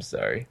list. I'm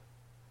sorry.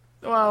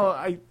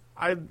 Well,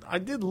 I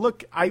did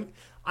look. I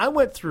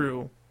went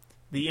through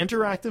the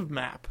interactive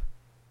map,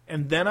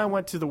 and then I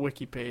went to the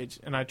wiki page,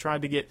 and I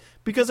tried to get,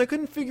 because I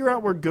couldn't figure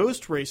out where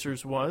Ghost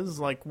Racers was,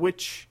 like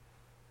which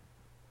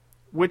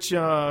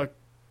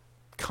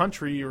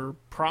country or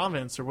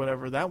province or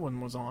whatever that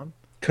one was on.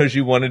 Because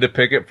you wanted to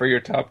pick it for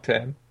your top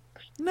 10.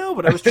 No,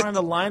 but I was trying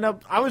to line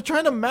up. I was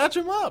trying to match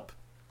them up.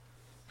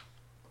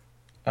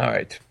 All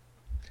right.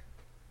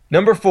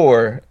 Number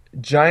 4,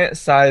 Giant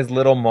Size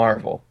Little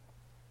Marvel.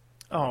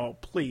 Oh,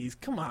 please,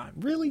 come on,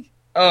 really?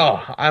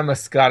 Oh, I'm a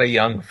Scotty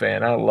Young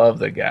fan. I love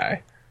the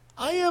guy.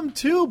 I am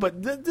too,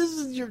 but this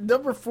is your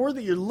number 4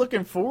 that you're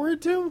looking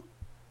forward to?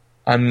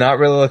 I'm not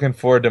really looking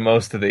forward to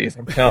most of these,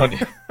 I'm telling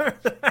you.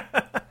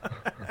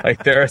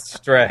 Like, they're a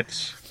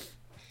stretch.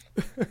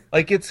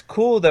 Like, it's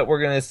cool that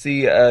we're going to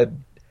see a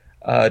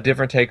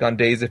different take on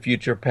Days of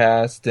Future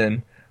Past,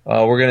 and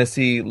we're going to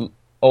see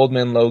Old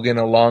Man Logan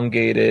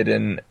elongated,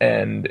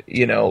 and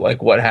you know,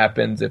 like, what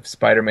happens if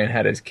Spider-Man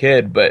had his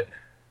kid, but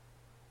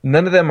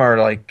none of them are,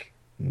 like,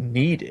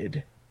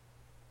 needed.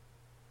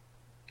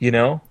 You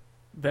know?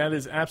 That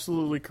is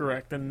absolutely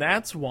correct, and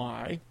that's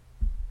why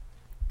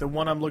the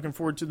one I'm looking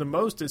forward to the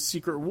most is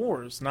Secret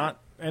Wars, not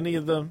any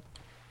of the,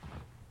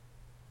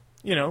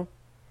 you know,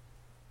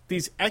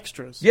 these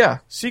extras. Yeah.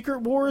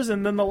 Secret Wars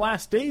and then the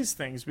Last Days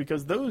things,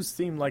 because those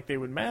seem like they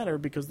would matter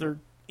because they're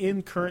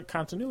in current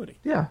continuity.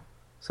 Yeah.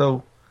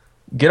 So,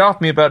 get off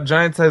me about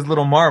giant-sized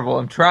little Marvel.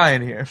 I'm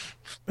trying here.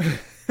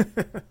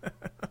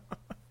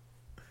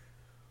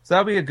 So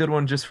that'll be a good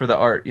one just for the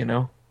art, you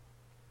know?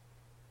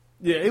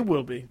 Yeah, it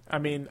will be. I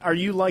mean, are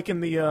you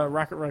liking the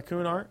Rocket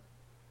Raccoon art?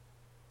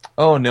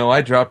 Oh, no,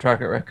 I dropped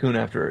Rocket Raccoon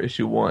after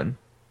issue 1.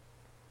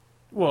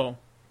 Well,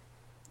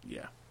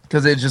 yeah.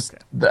 Because it just,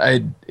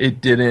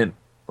 it didn't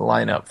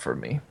line up for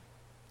me.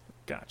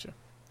 Gotcha.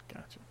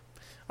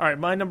 All right,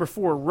 my number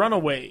 4,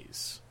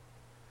 Runaways.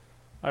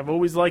 I've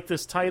always liked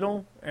this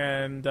title,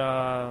 and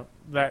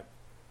that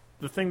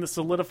the thing that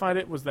solidified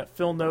it was that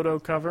Phil Noto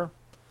cover.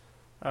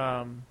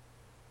 I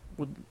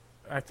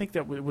think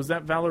that was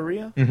that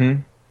Valeria.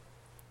 Mm-hmm.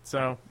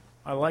 So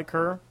I like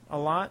her a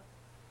lot.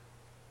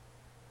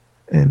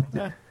 And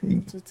Yeah,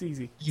 it's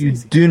easy. It's you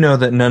easy. do know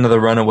that none of the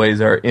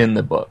Runaways are in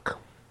the book.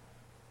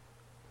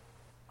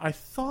 I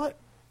thought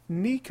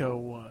Nico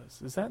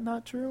was. Is that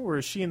not true, or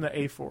is she in the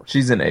A-Force?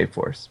 She's in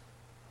A-Force.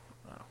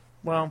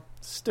 Well,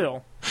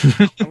 still,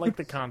 I like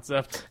the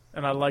concept,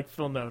 and I like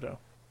Phil Noto.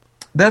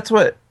 That's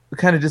what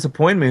kind of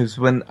disappointed me was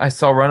when I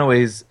saw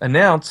Runaways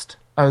announced.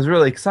 I was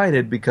really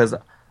excited because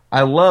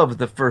I loved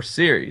the first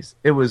series.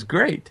 It was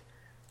great.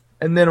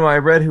 And then when I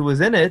read who was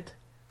in it,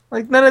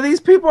 like, none of these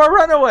people are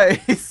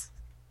Runaways.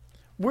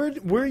 Where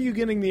are you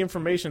getting the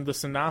information, the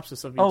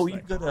synopsis of each Oh, thing?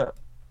 you go to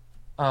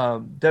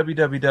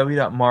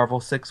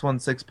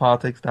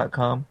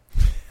www.marvel616politics.com.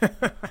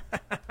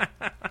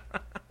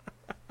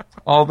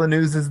 All the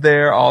news is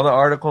there. All the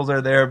articles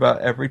are there about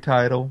every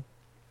title.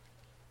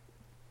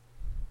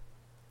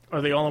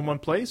 Are they all in one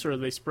place, or are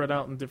they spread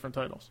out in different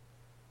titles?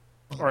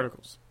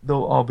 Articles.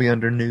 They'll all be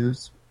under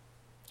news.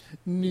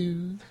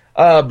 News.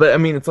 But I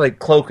mean, it's like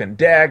Cloak and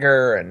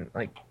Dagger, and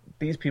like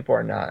these people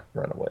are not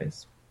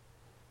Runaways.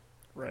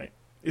 Right.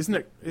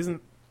 Isn't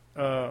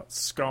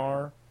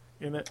Scar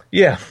in it?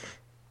 Yeah.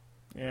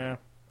 Yeah.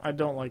 I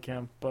don't like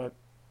him, but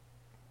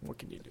what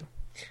can you do?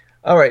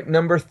 All right,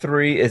 number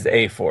 3 is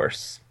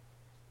A-Force.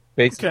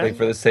 Basically Okay.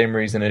 for the same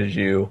reason as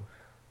you.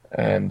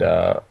 And,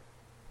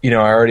 you know,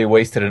 I already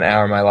wasted an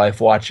hour of my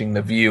life watching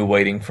The View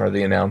waiting for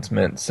the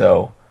announcement,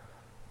 so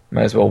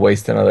might as well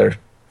waste another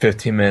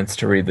 15 minutes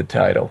to read the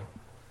title.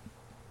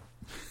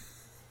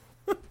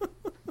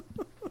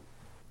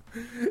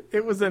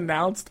 It was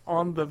announced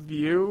on The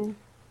View?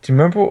 Do you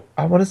remember,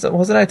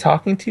 wasn't I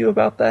talking to you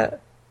about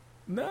that?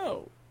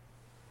 No.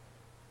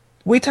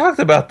 We talked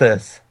about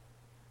this.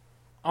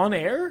 On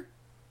air?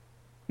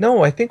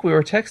 No, I think we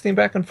were texting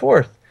back and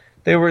forth.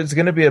 There was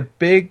going to be a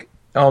big...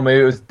 Oh,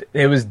 maybe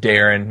it was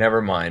Darren.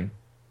 Never mind.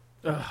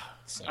 Ugh,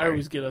 I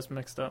always get us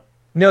mixed up.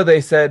 No,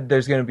 they said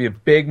there's going to be a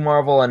big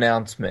Marvel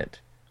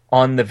announcement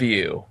on The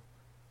View.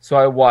 So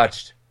I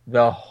watched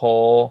the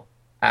whole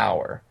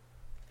hour.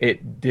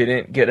 It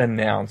didn't get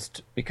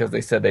announced because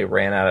they said they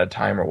ran out of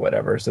time or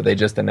whatever, so they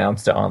just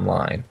announced it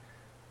online.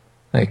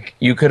 Like,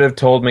 you could have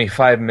told me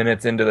 5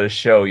 minutes into the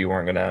show you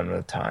weren't going to have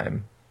enough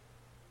time.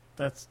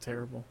 That's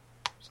terrible.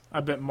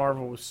 I bet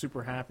Marvel was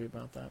super happy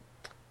about that.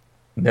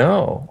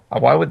 No.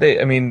 Why would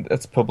they? I mean,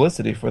 that's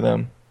publicity for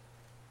them.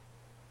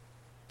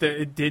 That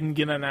it didn't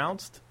get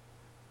announced?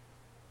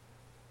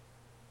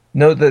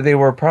 No, that they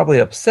were probably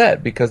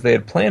upset because they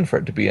had planned for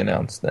it to be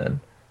announced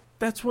then.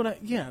 That's what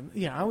yeah,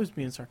 I was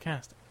being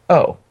sarcastic.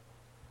 Oh.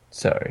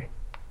 Sorry.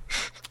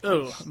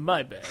 Oh,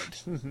 my bad.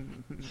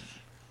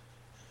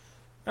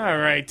 All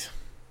right.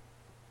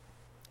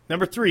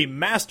 Number 3,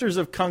 Masters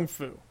of Kung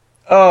Fu.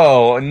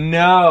 Oh,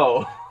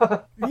 no.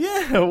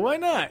 Yeah, why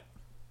not?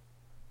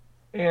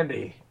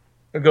 Andy.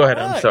 Go ahead.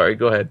 I'm What? sorry.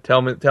 Go ahead.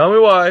 Tell me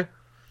why.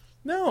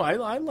 No,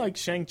 I like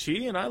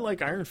Shang-Chi and I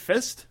like Iron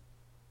Fist.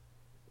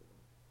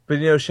 But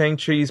you know,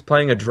 Shang-Chi's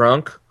playing a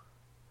drunk.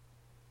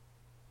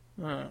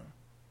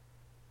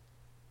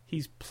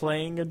 He's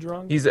playing a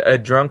drunk? He's a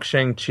drunk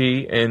Shang-Chi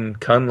in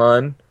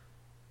Kunlun.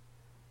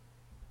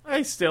 I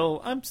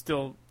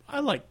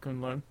like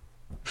Kunlun.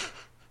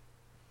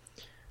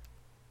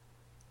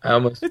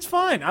 It's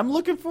fine. I'm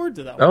looking forward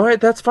to that one. All right,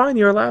 that's fine.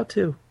 You're allowed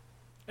to.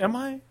 Am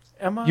I?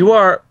 You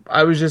are.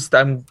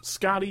 I'm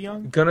Scotty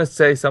Young? gonna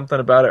say something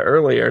about it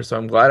earlier, so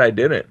I'm glad I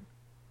didn't.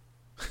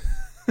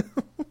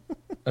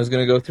 I was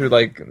gonna go through,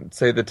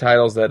 say the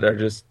titles that are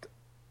just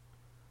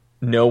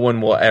no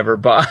one will ever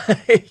buy.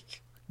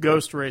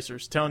 Ghost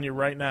Racers, telling you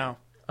right now.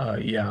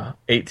 Yeah.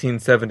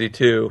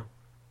 1872.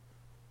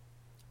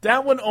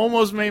 That one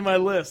almost made my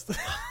list.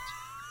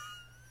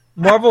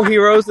 Marvel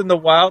Heroes in the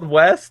Wild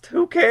West?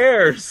 Who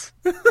cares?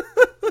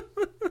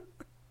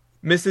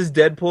 Mrs.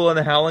 Deadpool and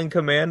the Howling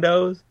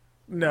Commandos?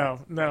 No,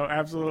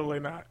 absolutely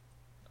not.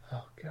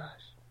 Oh,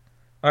 gosh.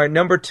 All right,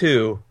 number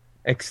 2,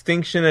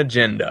 Extinction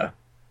Agenda.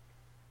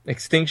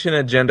 Extinction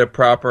Agenda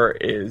proper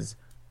is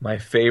my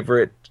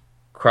favorite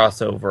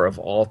crossover of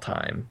all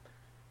time.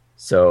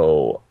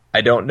 So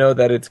I don't know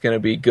that it's going to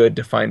be good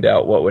to find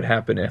out what would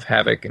happen if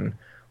Havoc and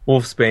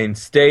Wolfsbane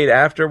stayed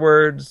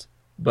afterwards,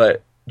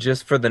 but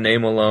just for the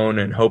name alone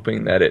and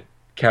hoping that it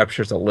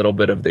captures a little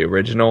bit of the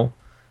original,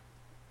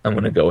 I'm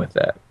going to go with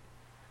that.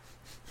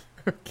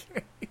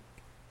 Okay.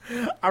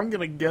 I'm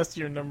going to guess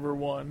your number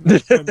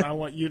 1, and I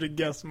want you to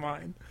guess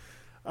mine.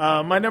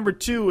 My number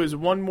 2 is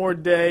One More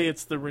Day.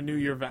 It's the Renew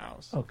Your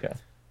Vows. Okay.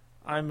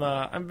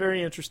 I'm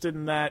very interested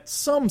in that.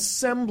 Some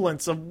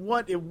semblance of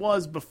what it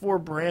was before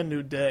Brand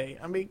New Day.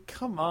 I mean,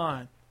 come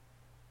on.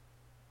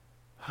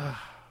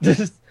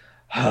 It's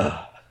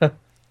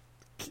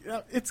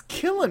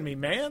killing me,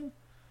 man.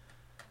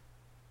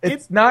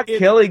 It's not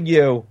killing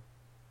you.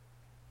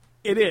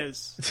 It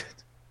is.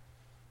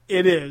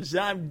 It is.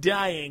 I'm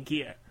dying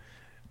here.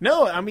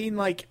 No, I mean,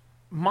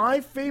 my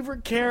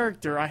favorite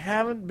character, I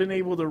haven't been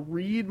able to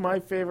read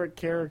my favorite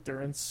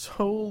character in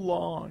so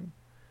long.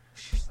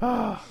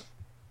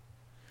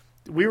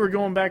 We were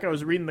going back, I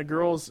was reading the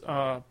girls'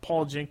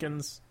 Paul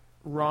Jenkins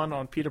run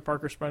on Peter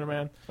Parker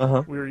Spider-Man.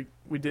 Uh-huh.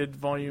 We did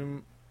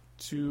volume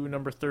 2,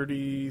 number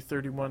 30,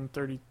 31,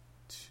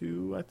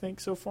 32, I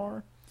think, so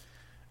far.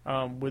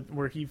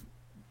 Where he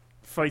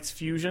fights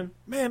Fusion.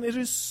 Man, it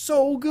is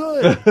so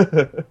good.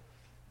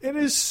 It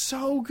is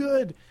so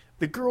good.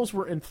 The girls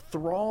were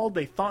enthralled.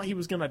 They thought he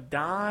was going to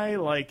die.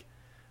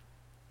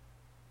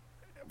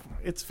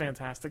 It's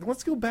fantastic.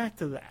 Let's go back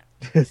to that.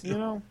 You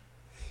know?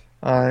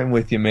 I'm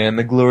with you, man.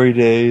 The glory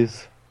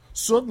days.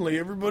 Suddenly,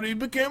 everybody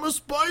became a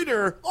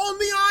spider on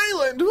the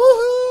island.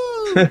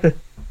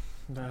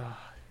 Woohoo!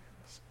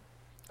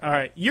 All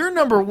right, your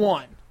number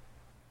 1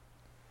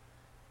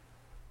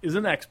 is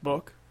an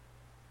X-book,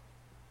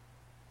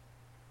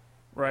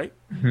 right?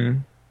 Mm-hmm.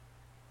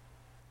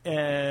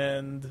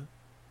 And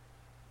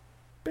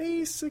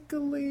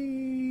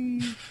basically,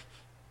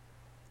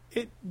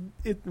 it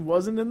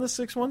wasn't in the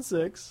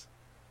 616,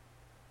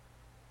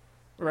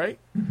 right?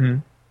 Mm-hmm.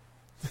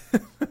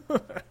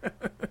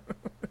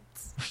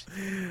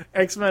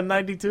 X-Men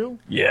 92?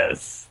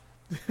 Yes.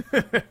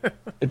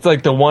 It's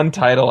like the one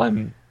title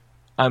I'm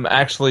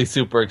actually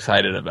super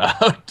excited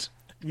about.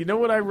 You know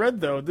what I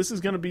read, though? This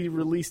is going to be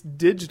released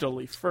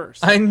digitally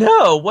first. I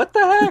know. What the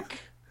heck?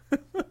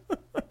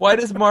 Why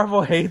does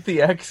Marvel hate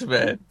the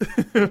X-Men?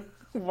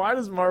 Why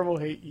does Marvel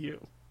hate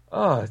you?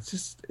 Oh,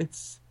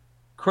 it's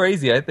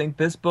crazy. I think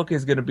this book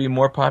is going to be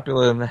more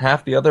popular than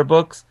half the other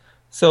books,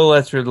 so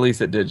let's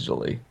release it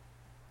digitally.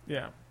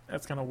 Yeah,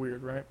 that's kind of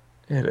weird, right?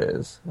 It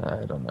is.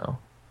 I don't know.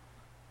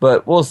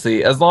 But we'll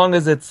see. As long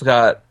as it's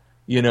got,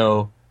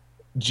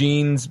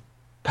 Jean's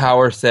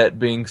power set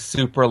being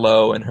super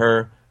low and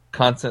her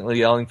constantly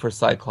yelling for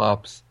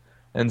Cyclops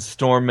and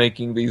Storm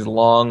making these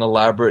long,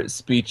 elaborate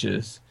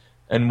speeches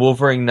and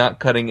Wolverine not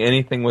cutting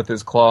anything with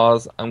his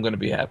claws, I'm going to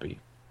be happy.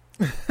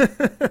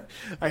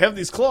 I have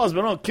these claws,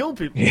 but I don't kill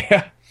people.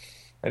 Yeah.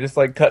 I just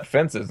cut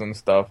fences and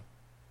stuff.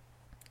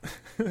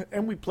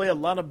 And we play a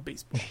lot of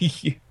baseball.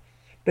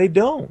 They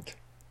don't.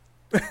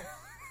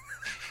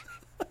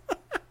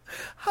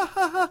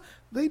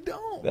 They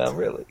don't. Not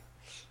really.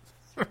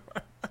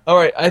 All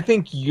right, I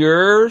think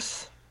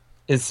yours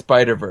is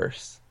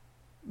Spider-Verse.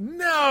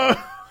 No.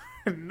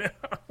 No.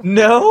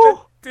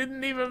 No?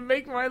 Didn't even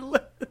make my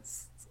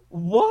list.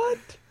 What?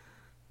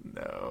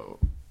 No.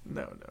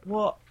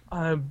 Well,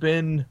 I've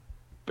been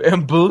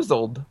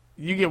bamboozled.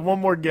 You get one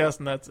more guess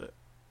and that's it.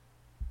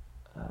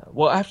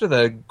 Well, after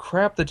the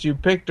crap that you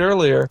picked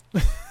earlier,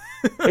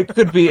 it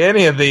could be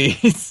any of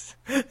these.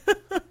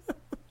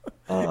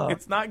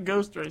 It's not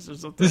Ghost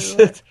Racers, I'll tell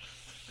you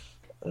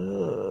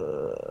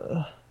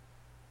that.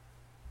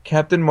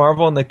 Captain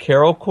Marvel and the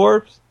Carol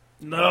Corps?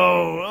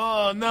 No.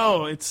 Oh,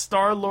 no. It's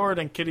Star-Lord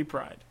and Kitty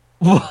Pryde.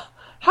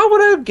 How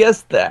would I have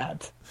guessed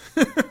that?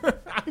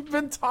 I've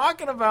been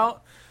talking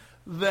about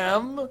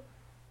them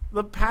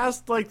the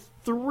past,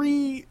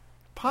 3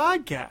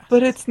 podcasts.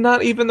 But it's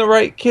not even the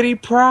right Kitty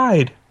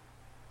Pryde.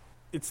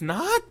 It's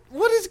not?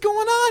 What is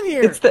going on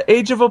here? It's the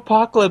Age of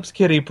Apocalypse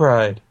Kitty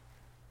Pryde.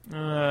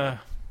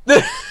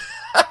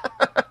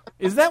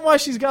 Is that why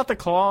she's got the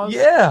claws?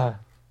 Yeah.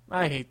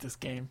 I hate this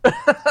game.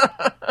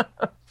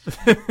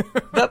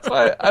 That's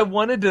why I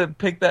wanted to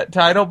pick that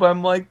title, but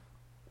I'm like,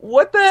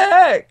 what the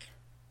heck?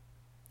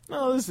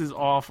 No, this is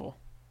awful.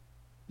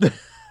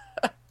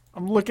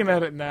 I'm looking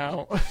at it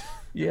now.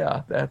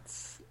 Yeah,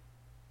 that's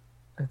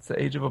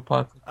the Age of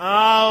Apocalypse.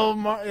 Oh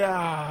my,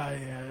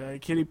 yeah,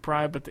 Kitty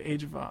Pryde, but the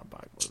Age of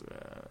Apocalypse.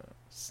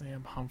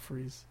 Sam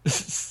Humphries.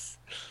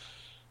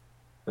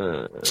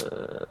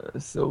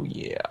 So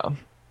yeah.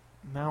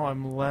 Now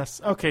I'm less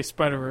okay.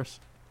 Spider-Verse.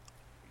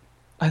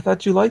 I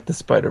thought you liked the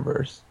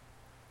Spider-Verse.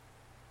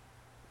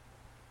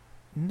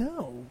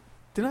 No,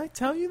 did I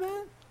tell you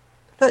that?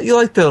 I thought you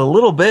liked it a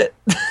little bit.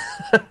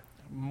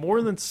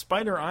 More than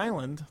Spider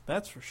Island,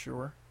 that's for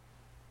sure.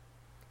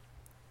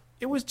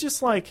 It was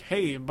just like,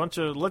 hey,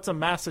 let's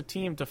amass a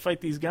team to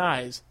fight these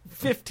guys.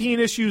 15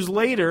 issues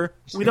later,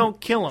 we don't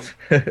kill them.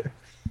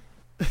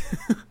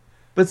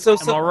 But so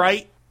Am I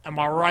right? Am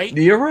I right?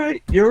 You're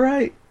right. You're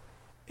right.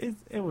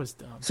 It was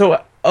dumb.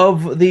 So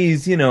of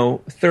these,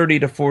 30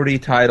 to 40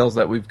 titles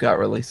that we've got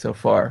released so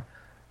far,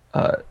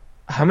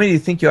 how many do you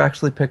think you'll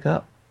actually pick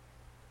up?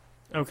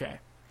 Okay,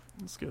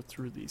 let's go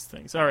through these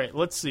things. All right,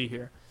 let's see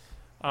here.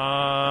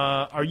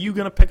 Are you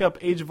going to pick up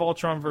Age of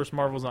Ultron versus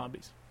Marvel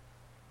Zombies?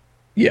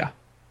 Yeah.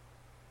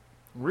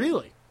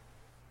 Really?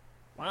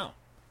 Wow.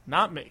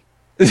 Not me.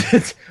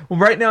 Well,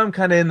 right now I'm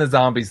kind of in the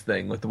zombies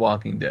thing with The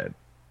Walking Dead.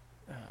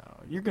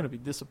 You're going to be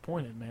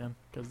disappointed, man,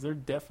 because they're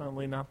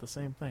definitely not the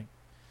same thing.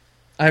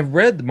 I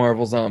read the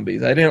Marvel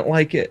Zombies. I didn't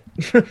like it.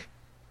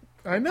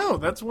 I know.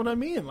 That's what I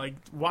mean. Like,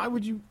 why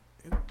would you...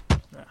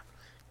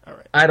 All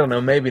right. I don't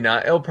know. Maybe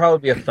not. It'll probably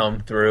be a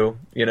thumb through,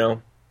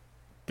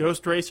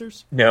 Ghost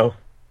Racers? No.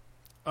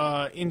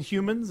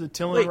 Inhumans,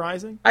 Attila Wait.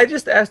 Rising? I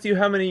just asked you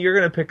how many you're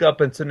going to pick up,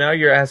 and so now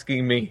you're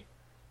asking me.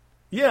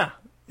 Yeah.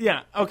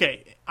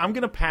 Okay. I'm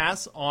going to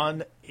pass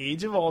on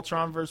Age of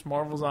Ultron versus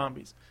Marvel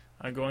Zombies.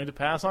 I'm going to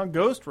pass on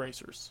Ghost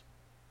Racers.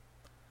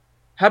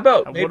 How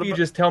about what maybe you about-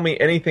 just tell me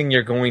anything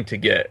you're going to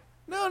get?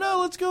 No,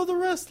 let's go the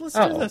rest. Let's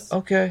do this.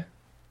 Okay.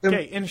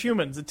 Okay,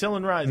 Inhumans,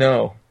 Attila Rising.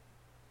 No.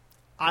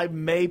 I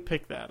may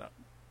pick that up.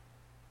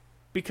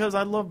 Because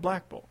I love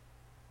Black Bolt.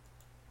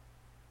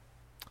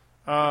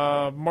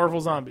 Marvel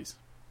Zombies.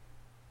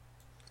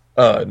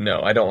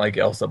 No, I don't like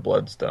Elsa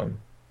Bloodstone.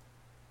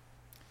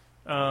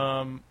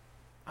 I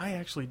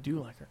actually do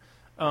like her.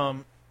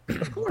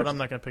 But I'm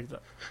not going to pick it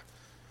up.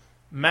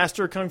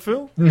 Master of Kung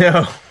Fu?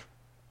 No.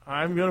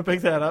 I'm going to pick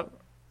that up.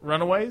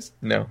 Runaways?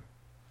 No.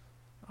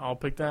 I'll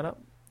pick that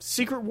up.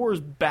 Secret Wars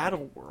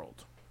Battle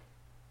World.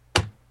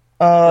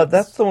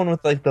 That's the one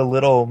with like the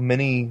little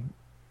mini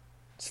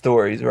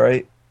stories,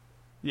 right?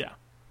 Yeah.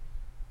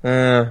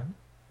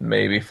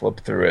 Maybe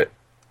flip through it.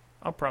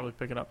 I'll probably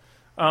pick it up.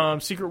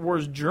 Secret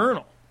Wars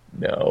Journal.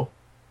 No.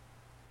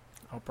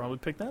 I'll probably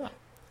pick that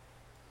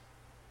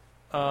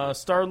up.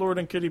 Star-Lord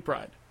and Kitty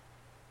Pryde.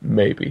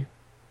 Maybe.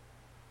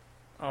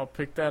 I'll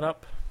pick that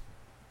up.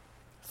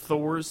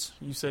 Thor's,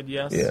 you said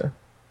yes? Yeah.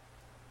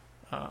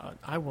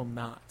 I will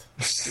not.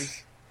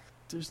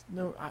 There's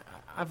no...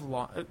 I've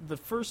lost... The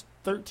first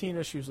 13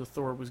 issues of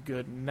Thor was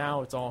good, and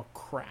now it's all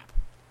crap.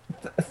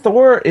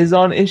 Thor is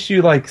on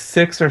issue like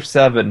 6 or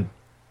 7.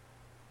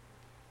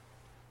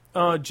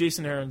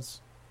 Jason Aaron's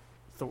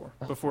Thor,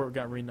 before it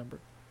got renumbered.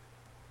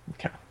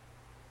 Okay.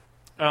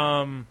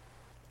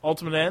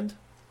 Ultimate End?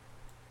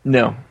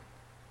 No.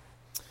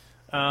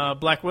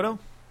 Black Widow?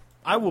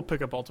 I will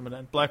pick up Ultimate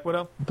End. Black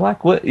Widow?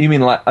 Black what? You mean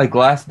like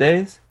Last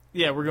Days?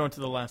 Yeah, we're going to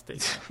the last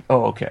days.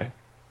 Oh, okay.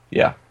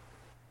 Yeah.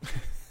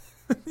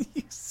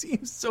 You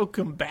seem so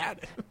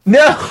combative.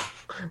 No!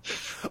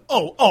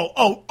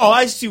 Oh,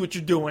 I see what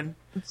you're doing.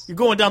 You're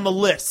going down the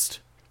list.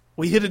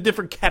 We hit a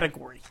different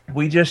category.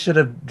 We just should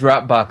have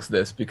Dropboxed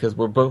this because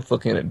we're both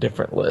looking at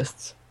different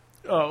lists.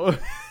 Oh,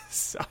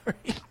 sorry.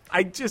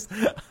 I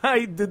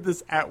did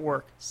this at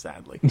work,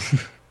 sadly.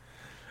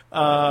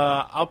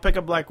 I'll pick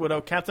up Black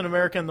Widow. Captain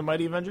America and the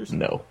Mighty Avengers?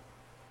 No.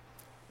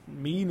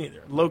 Me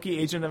neither. Loki,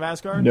 Agent of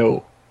Asgard?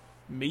 No.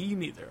 Me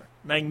neither.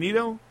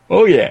 Magneto?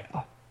 Oh, yeah.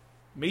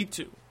 Me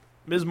too.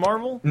 Ms.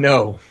 Marvel?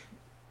 No.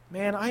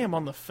 Man, I am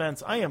on the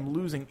fence. I am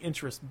losing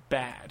interest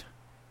bad.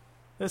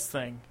 This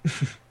thing.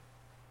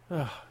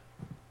 I'm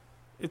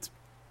just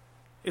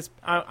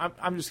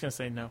going to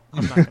say no.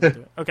 I'm not going to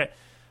do it. Okay.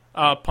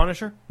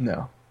 Punisher?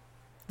 No.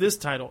 This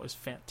title is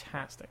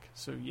fantastic,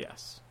 so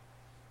yes.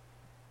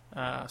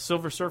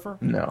 Silver Surfer?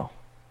 No.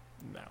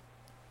 No.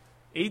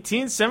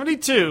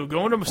 1872,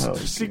 going to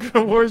Secret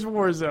Wars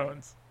War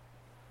Zones.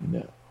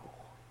 No.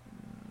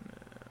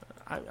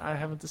 I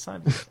haven't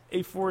decided.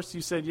 A-Force,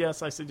 you said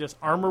yes. I said yes.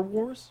 Armor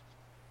Wars?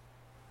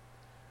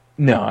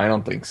 No, I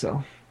don't think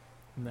so.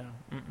 No.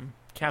 Mm-mm.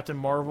 Captain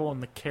Marvel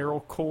and the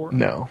Carol Corps?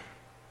 No.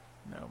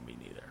 No, me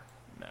neither.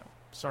 No.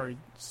 Sorry,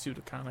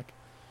 Pseudoconic.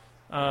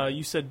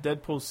 You said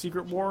Deadpool's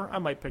Secret War? I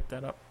might pick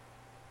that up.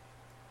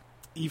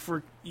 E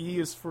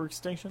is for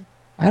Extinction?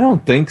 I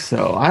don't think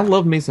so. I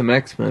love me some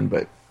X-Men,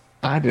 but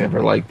I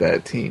never liked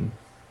that team.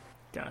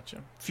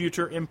 Gotcha.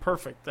 Future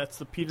Imperfect. That's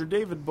the Peter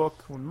David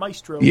book with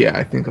Maestro. Yeah,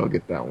 I think I'll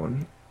get that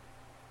one.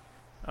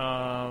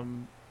 I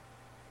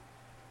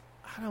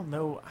don't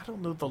know. I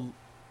don't know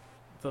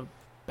the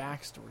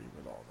backstory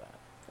with all that.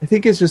 I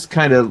think it's just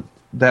kind of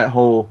that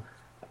whole,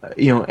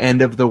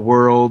 end of the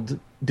world,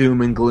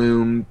 doom and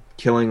gloom,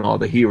 killing all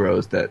the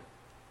heroes that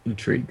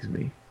intrigues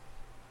me.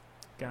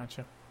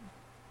 Gotcha.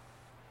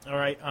 All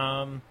right.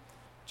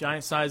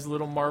 Giant size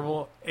little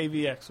Marvel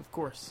AVX, of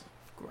course.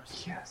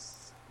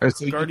 Yes.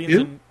 So Guardians you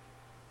do? and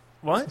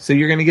what? So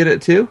you're gonna get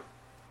it too?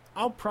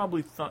 I'll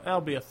probably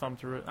that'll be a thumb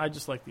through it. I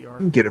just like the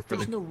art. You can get it for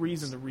There's no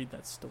reason to read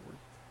that story.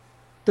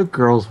 the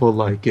girls will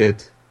like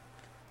it.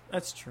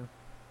 That's true.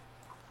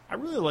 I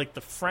really like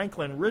the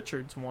Franklin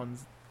Richards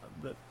ones.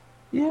 That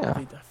Yeah,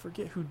 I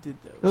forget who did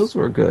those. those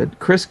were good.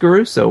 Chris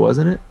Caruso,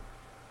 wasn't it?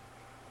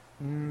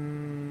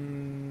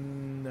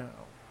 No,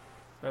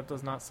 that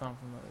does not sound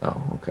familiar.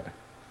 Oh, okay.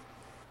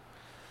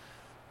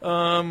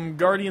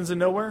 Guardians of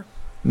Nowhere.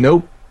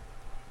 Nope.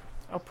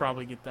 I'll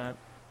probably get that.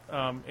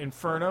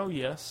 Inferno,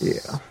 yes.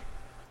 Yeah.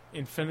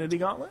 Infinity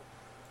Gauntlet.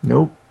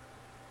 Nope.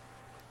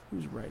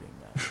 Who's writing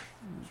that?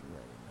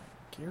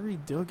 Gary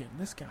Duggan.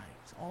 This guy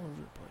is all over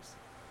the place.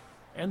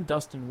 And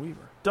Dustin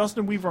Weaver.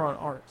 Dustin Weaver on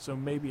art, so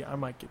maybe I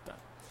might get that.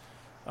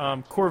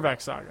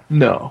 Korvac Saga.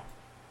 No.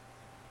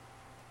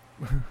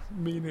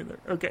 Me neither.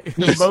 Okay.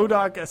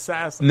 MODOK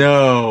Assassin.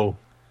 No.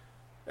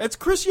 It's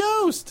Chris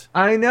Yost.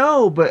 I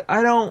know, but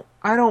I don't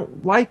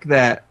like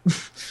that.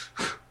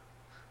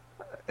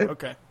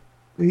 Okay.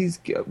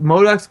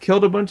 MODOK's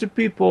killed a bunch of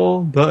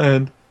people. The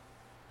end.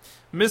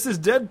 Mrs.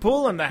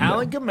 Deadpool and the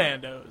Howling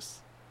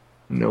Commandos.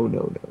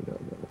 No.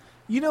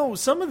 You know,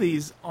 some of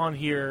these on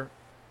here,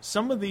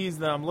 some of these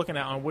that I'm looking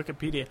at on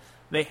Wikipedia,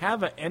 they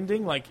have an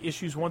ending, like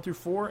issues 1 through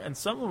 4, and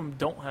some of them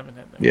don't have an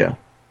ending. Yeah.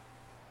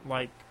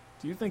 Like,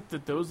 do you think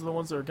that those are the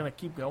ones that are going to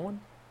keep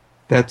going?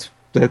 That's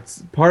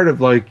part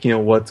of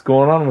what's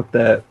going on with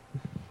that.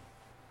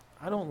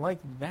 I don't like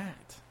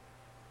that.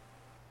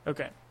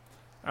 Okay.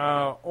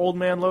 Old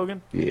Man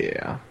Logan,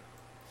 Yeah.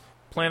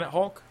 Planet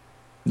Hulk.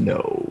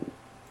 No.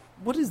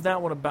 What is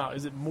that one about?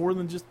 Is it more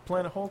than just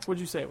Planet Hulk? What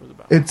did you say it was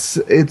about?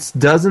 It's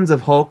dozens of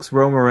Hulks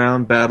roam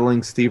around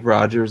battling Steve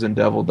Rogers and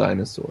Devil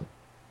Dinosaur.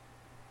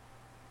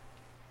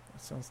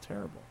 That sounds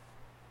terrible.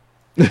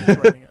 Who's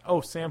writing it? Oh,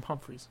 Sam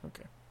Humphries.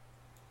 Okay.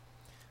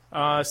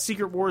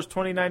 Secret Wars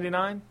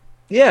 2099.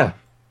 Yeah.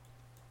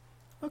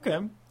 Okay.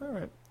 All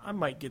right. I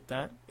might get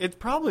that. It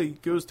probably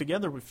goes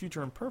together with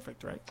Future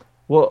Imperfect, right?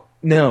 Well,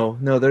 no,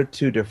 they're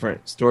two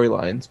different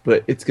storylines,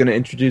 but it's going to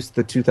introduce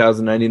the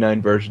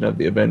 2099 version of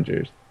the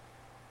Avengers.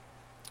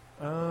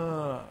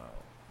 Oh.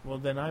 Well,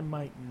 then I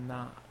might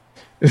not.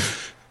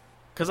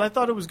 Because I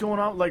thought it was going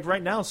on, like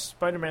right now,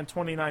 Spider-Man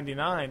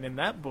 2099, in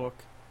that book,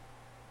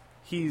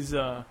 he's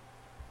talking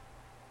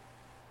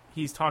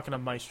to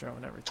Maestro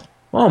and everything.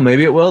 Well,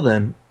 maybe it will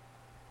then.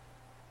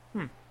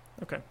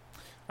 Okay.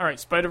 All right,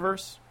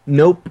 Spider-Verse.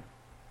 Nope.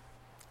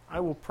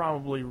 I will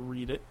probably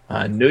read it.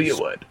 I knew you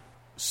would.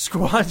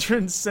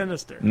 Squadron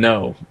Sinister.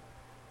 No.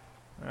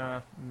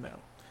 No.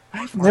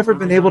 I've never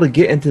been able to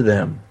get into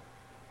them.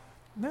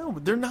 No,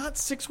 but they're not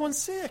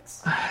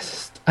 616.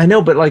 I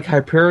know, but like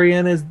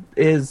Hyperion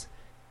is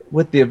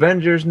with the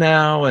Avengers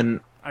now, and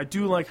I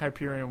do like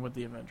Hyperion with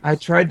the Avengers. I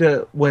tried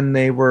to, when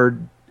they were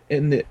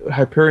in the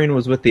Hyperion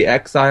was with the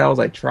Exiles,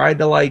 I tried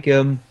to like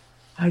him.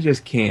 I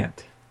just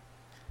can't.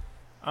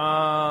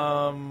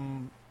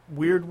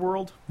 Weird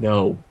World,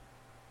 No.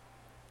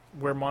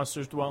 Where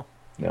Monsters Dwell.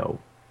 No.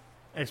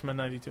 X-Men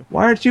 92.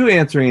 Why aren't you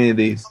answering any of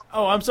these?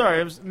 Oh, I'm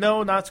sorry.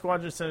 No, not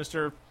Squadron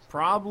Sinister.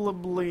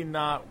 Probably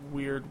not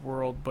Weird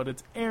World, but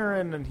it's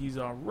Aaron, and he's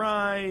all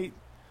right.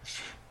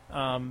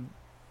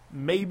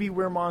 Maybe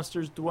Where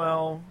Monsters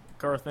Dwell,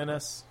 Garth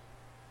Ennis.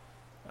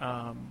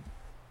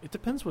 It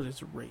depends what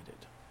it's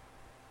rated,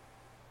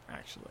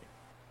 actually,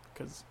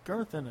 because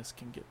Garth Ennis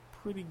can get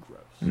pretty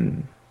gross.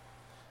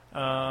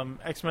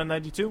 X-Men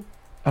 92.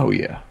 Oh,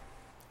 yeah.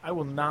 I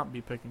will not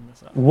be picking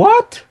this up.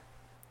 What?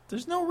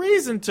 There's no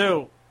reason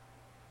to.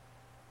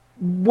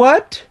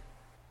 What?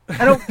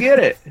 I don't get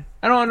it.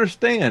 I don't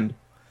understand.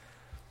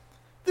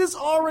 This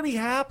already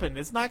happened.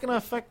 It's not going to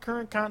affect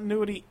current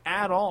continuity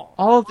at all.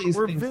 All of these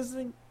We're things,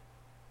 visiting.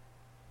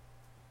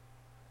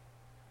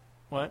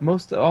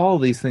 What? all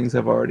of these things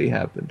have already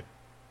happened.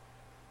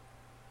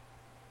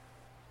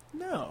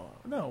 No.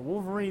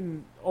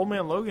 Wolverine, Old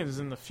Man Logan is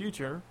in the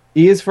future.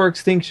 E is for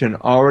Extinction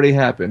already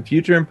happened.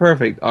 Future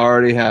Imperfect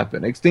already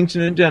happened.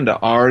 Extinction Agenda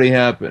already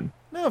happened.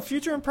 No,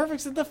 Future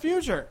Imperfect's in the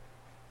future.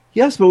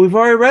 Yes, but we've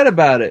already read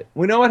about it.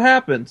 We know what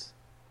happens.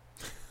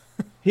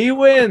 He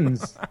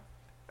wins.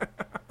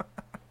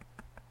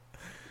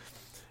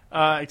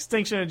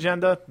 Extinction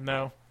Agenda,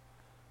 no.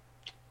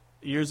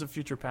 Years of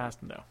Future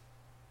Past, no.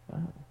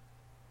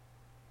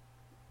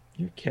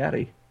 You're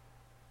catty.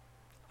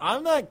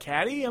 I'm not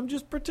catty. I'm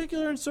just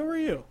particular, and so are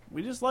you.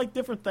 We just like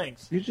different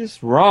things. You're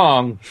just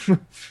wrong.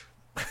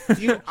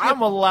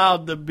 I'm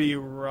allowed to be I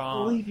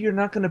wrong. believe you're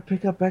not going to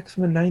pick up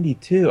X-Men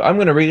 92. I'm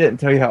going to read it and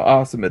tell you how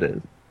awesome it is.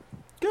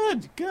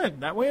 Good.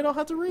 That way I don't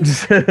have to read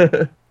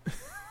it.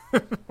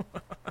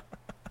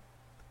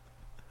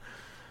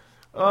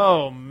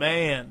 Oh,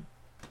 man.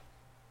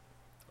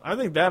 I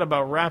think that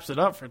about wraps it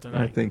up for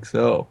tonight. I think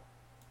so.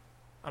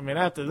 I mean,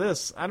 after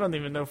this, I don't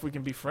even know if we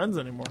can be friends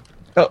anymore.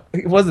 Oh,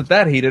 it wasn't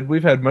that heated.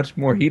 We've had much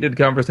more heated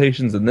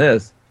conversations than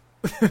this.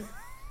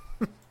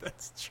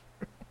 That's true.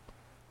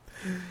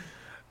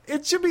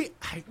 It should be,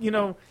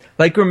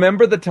 Like,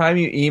 remember the time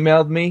you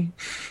emailed me?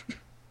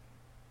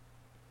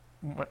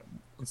 What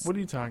are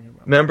you talking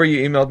about? Remember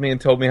you emailed me and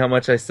told me how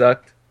much I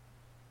sucked?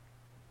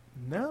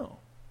 No.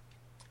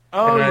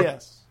 Oh, And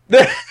yes.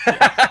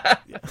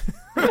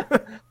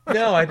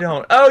 No, I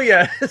don't. Oh,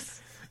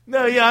 yes.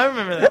 No, yeah, I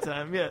remember that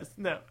time. Yes.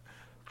 No.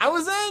 I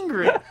was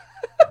angry.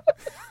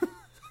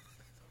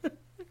 I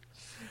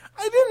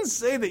didn't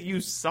say that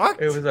you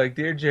sucked. It was like,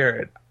 Dear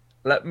Jared,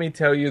 let me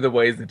tell you the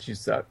ways that you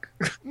suck.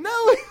 No,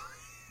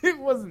 it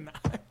was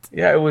not.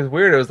 Yeah, it was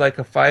weird. It was like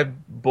a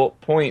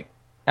 5-point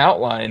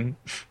outline.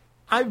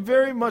 I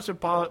very much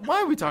apologize.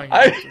 Why are we talking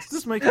about this?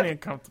 This makes me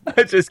uncomfortable.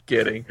 I'm just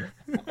kidding.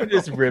 I'm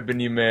just ribbing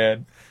you,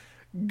 man.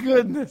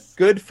 Goodness.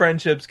 Good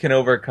friendships can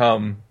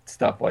overcome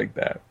stuff like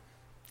that.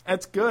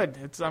 That's good.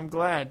 I'm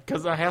glad,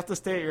 because I have to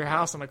stay at your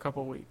house in a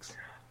couple weeks.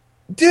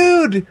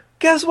 Dude,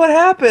 guess what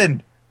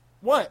happened?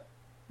 What?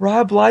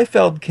 Rob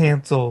Liefeld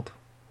canceled.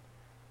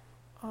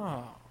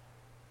 Oh.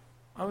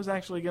 I was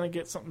actually going to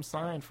get something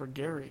signed for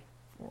Gary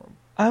for him.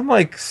 I'm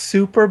like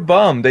super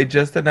bummed. They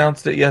just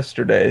announced it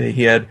yesterday.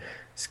 He had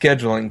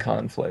scheduling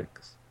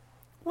conflicts.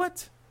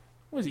 What?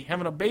 Was he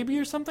having a baby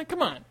or something?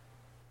 Come on.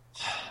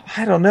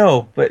 I don't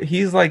know, but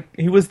he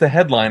was the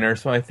headliner,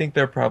 so I think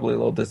they're probably a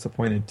little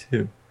disappointed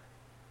too.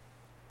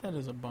 That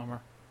is a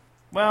bummer.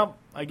 Well,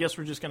 I guess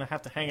we're just going to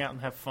have to hang out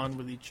and have fun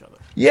with each other.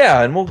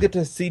 Yeah, and we'll get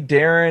to see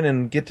Darren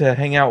and get to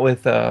hang out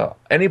with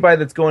anybody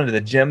that's going to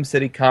the Gem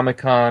City Comic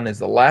Con. Is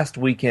the last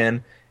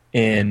weekend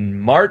in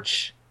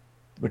March,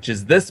 which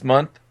is this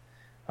month.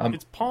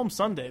 It's Palm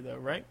Sunday, though,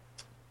 right?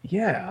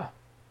 Yeah.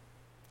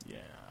 Yeah.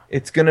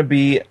 It's going to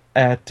be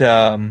at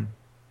the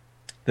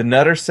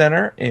Nutter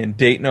Center in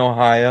Dayton,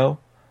 Ohio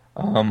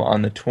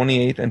on the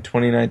 28th and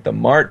 29th of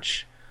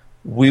March.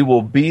 We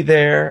will be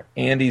there.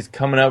 Andy's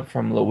coming up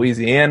from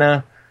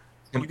Louisiana.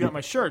 You got my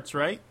shirts,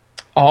 right?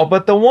 All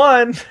but the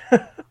one.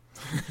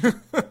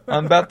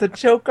 I'm about to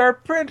choke our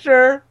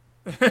printer.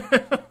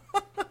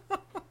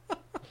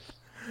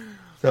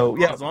 So,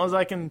 yeah. As long as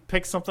I can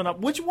pick something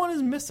up. Which one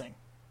is missing?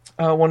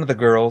 One of the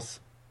girls.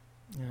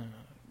 You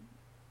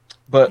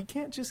But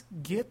can't just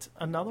get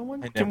another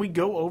one? I know. Can we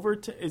go over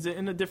to... Is it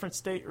in a different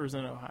state or is it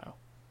in Ohio?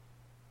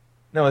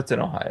 no, it's in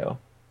Ohio.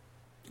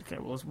 Okay,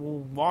 well, we'll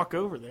walk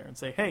over there and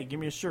say, hey, give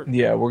me a shirt.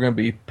 Yeah, we're going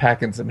to be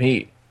packing some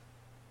heat.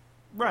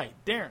 Right,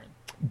 Darren.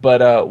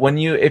 But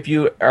if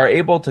you are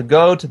able to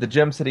go to the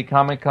Gem City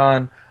Comic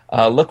Con,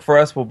 look for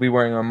us. We'll be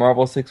wearing our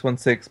Marvel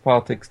 616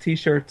 Politics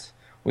t-shirts.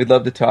 We'd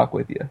love to talk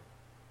with you.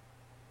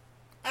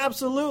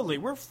 Absolutely.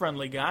 We're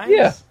friendly guys.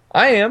 Yeah,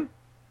 I am.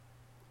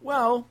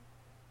 Well,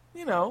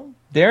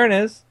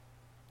 Darren is.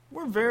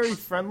 we're very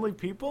friendly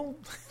people.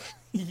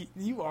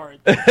 You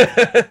aren't.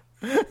 I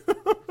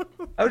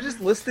was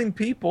just listing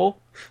people.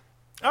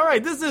 All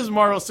right, this is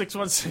Marvel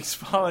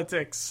 616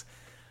 Politics.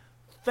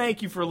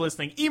 Thank you for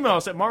listening. Email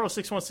us at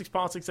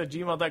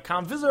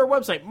marvel616politics@gmail.com. Visit our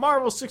website,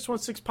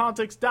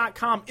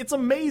 marvel616politics.com. It's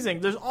amazing.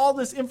 There's all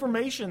this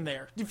information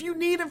there. If you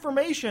need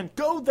information,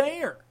 go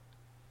there.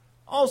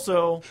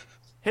 Also,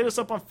 hit us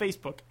up on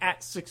Facebook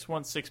at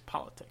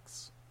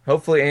 616politics.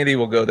 Hopefully Andy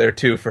will go there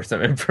too for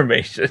some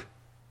information.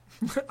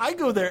 I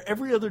go there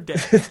every other day.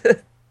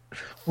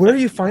 Where are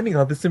you finding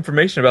all this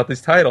information about these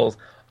titles?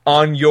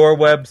 On your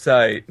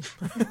website.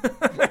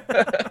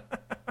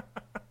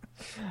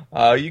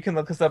 You can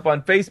look us up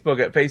on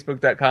Facebook at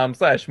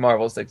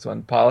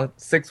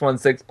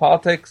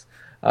facebook.com/Marvel616Politics.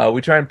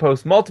 We try and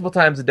post multiple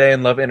times a day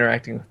and love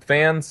interacting with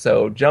fans,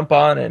 so jump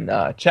on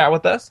and chat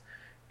with us.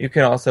 You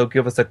can also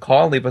give us a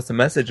call, leave us a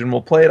message, and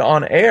we'll play it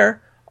on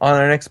air on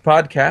our next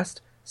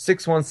podcast,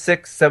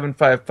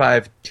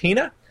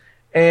 616-755-TINA.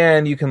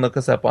 And you can look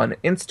us up on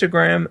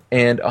Instagram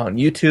and on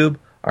YouTube.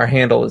 Our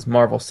handle is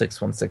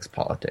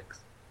Marvel616Politics.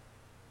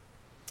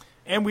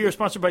 And we are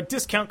sponsored by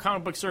Discount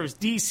Comic Book Service,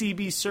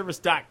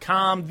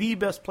 DCBService.com, the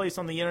best place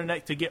on the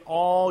internet to get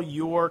all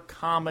your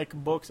comic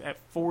books at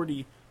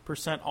 40%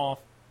 off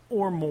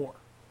or more.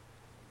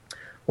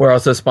 We're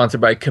also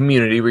sponsored by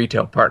Community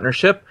Retail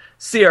Partnership,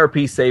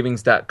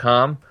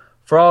 CRPSavings.com.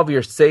 For all of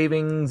your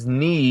savings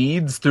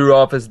needs through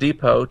Office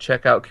Depot,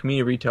 check out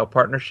Community Retail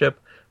Partnership.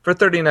 For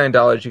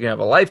 $39, you can have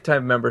a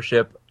lifetime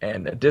membership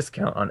and a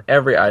discount on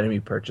every item you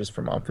purchase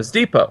from Office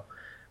Depot.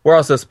 We're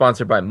also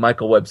sponsored by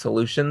Michael Web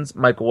Solutions,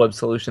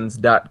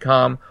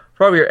 michaelwebsolutions.com.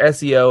 For all of your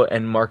SEO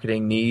and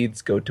marketing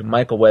needs, go to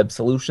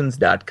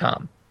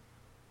michaelwebsolutions.com.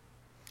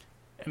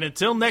 And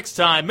until next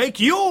time, make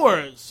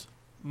yours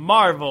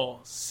Marvel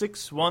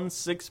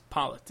 616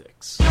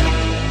 Politics.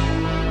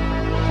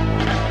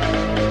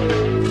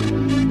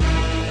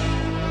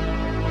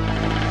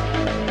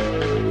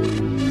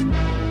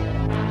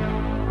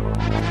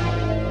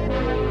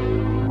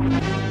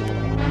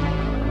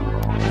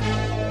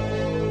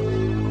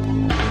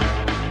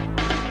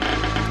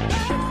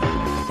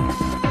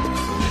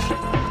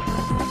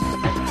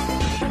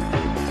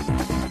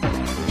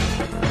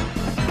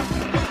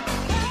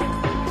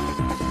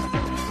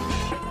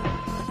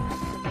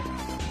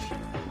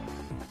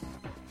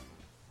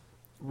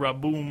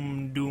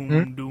 Raboom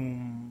doom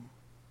doom.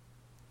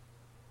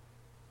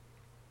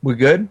 We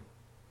good?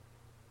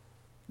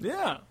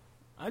 Yeah,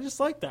 I just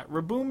like that.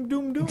 Raboom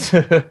doom doom.